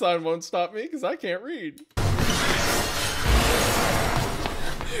 That sign won't stop me because I can't read.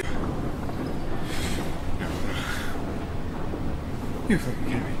 You fucking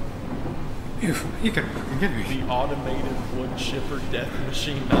kidding me? You gotta fucking kidding me. The automated wood chipper death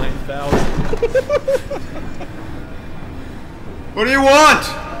machine 9000. What do you want?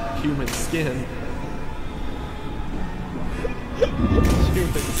 Human skin.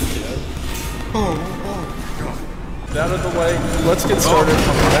 Human skin. Oh God. That out of the way, let's get started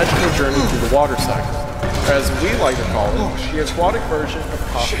on the magical journey through the water cycle. As we like to call it, the aquatic version of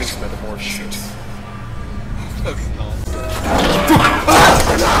cosmic metamorphosis. That's nonsense.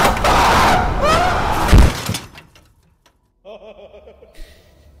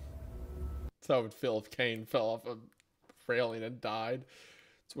 That's how it would feel if Kane fell off a railing and died.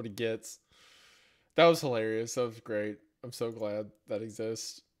 That's what he gets. That was hilarious. That was great. I'm so glad that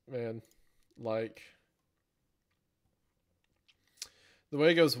exists, man. Like, the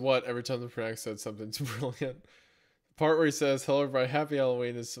way it goes what every time the prank said something's brilliant. The part where he says, "Hello everybody, happy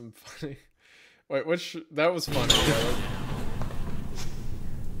Halloween" is some funny. Wait, which that was funny. Yeah.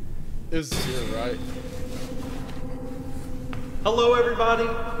 It was zero, right? Hello everybody,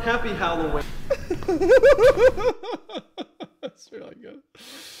 happy Halloween. That's really good.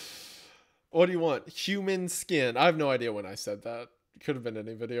 What do you want? Human skin. I have no idea when I said that. It could have been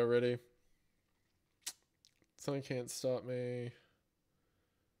any video already. Something can't stop me.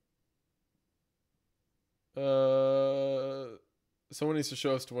 Someone needs to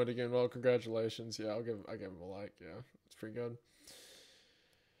show us to Wendigoon. Well, congratulations. Yeah, I give him a like. Yeah, it's pretty good.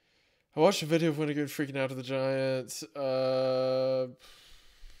 I watched a video of Wendigoon freaking out to the giants.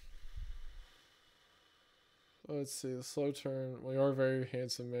 Let's see, the slow turn. Well, you are a very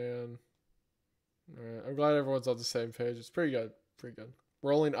handsome man. Alright, I'm glad everyone's on the same page. It's pretty good. Pretty good.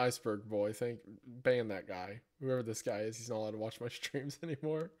 Rolling Iceberg Boy. Ban that guy. Whoever this guy is, he's not allowed to watch my streams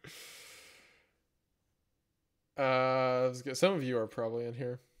anymore. Some of you are probably in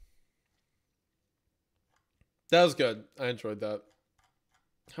here. That was good. I enjoyed that.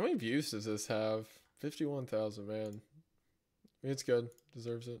 How many views does this have? 51,000, man. I mean, it's good.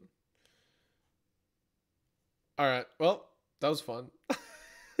 Deserves it. Alright, well, that was fun.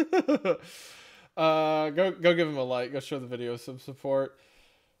 Go give him a like. Go show the video some support.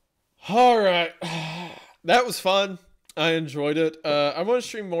 Alright. That was fun. I enjoyed it. I want to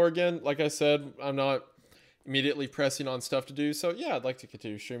stream more again. Like I said, I'm not immediately pressing on stuff to do. So yeah, I'd like to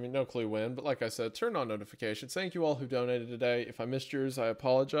continue streaming. No clue when. But like I said, turn on notifications. Thank you all who donated today. If I missed yours, I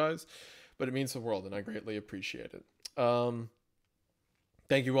apologize. But it means the world and I greatly appreciate it.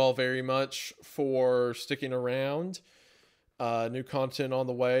 Thank you all very much for sticking around. New content on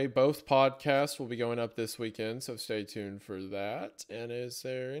the way. Both podcasts will be going up this weekend, so stay tuned for that. And is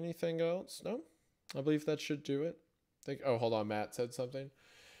there anything else? No? I believe that should do it. Oh, hold on. Matt said something.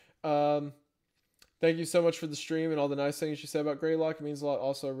 Thank you so much for the stream and all the nice things you said about Greylock. It means a lot.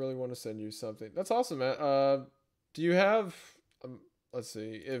 Also, I really want to send you something. That's awesome, Matt. Do you have... let's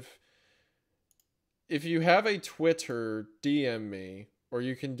see. If you have a Twitter, DM me. Or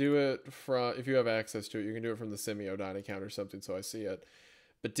you can do it from, if you have access to it, you can do it from the Semi-Odine account or something so I see it.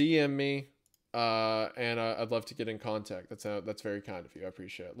 But DM me, and I'd love to get in contact. That's very kind of you. I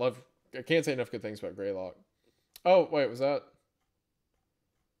appreciate it. I can't say enough good things about Greylock. Oh, wait, was that?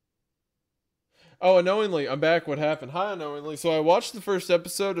 Oh, Unknowingly, I'm back. What happened? Hi, Unknowingly. So I watched the first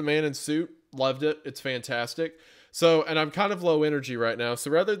episode of Man in Suit. Loved it. It's fantastic. So, and I'm kind of low energy right now.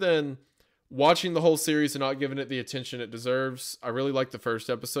 So rather than watching the whole series and not giving it the attention it deserves, I really liked the first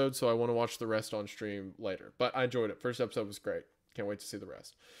episode, so I want to watch the rest on stream later. But I enjoyed it. First episode was great. Can't wait to see the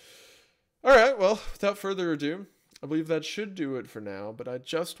rest. All right, well, without further ado, I believe that should do it for now, but I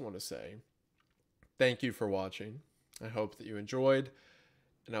just want to say thank you for watching. I hope that you enjoyed,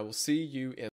 and I will see you in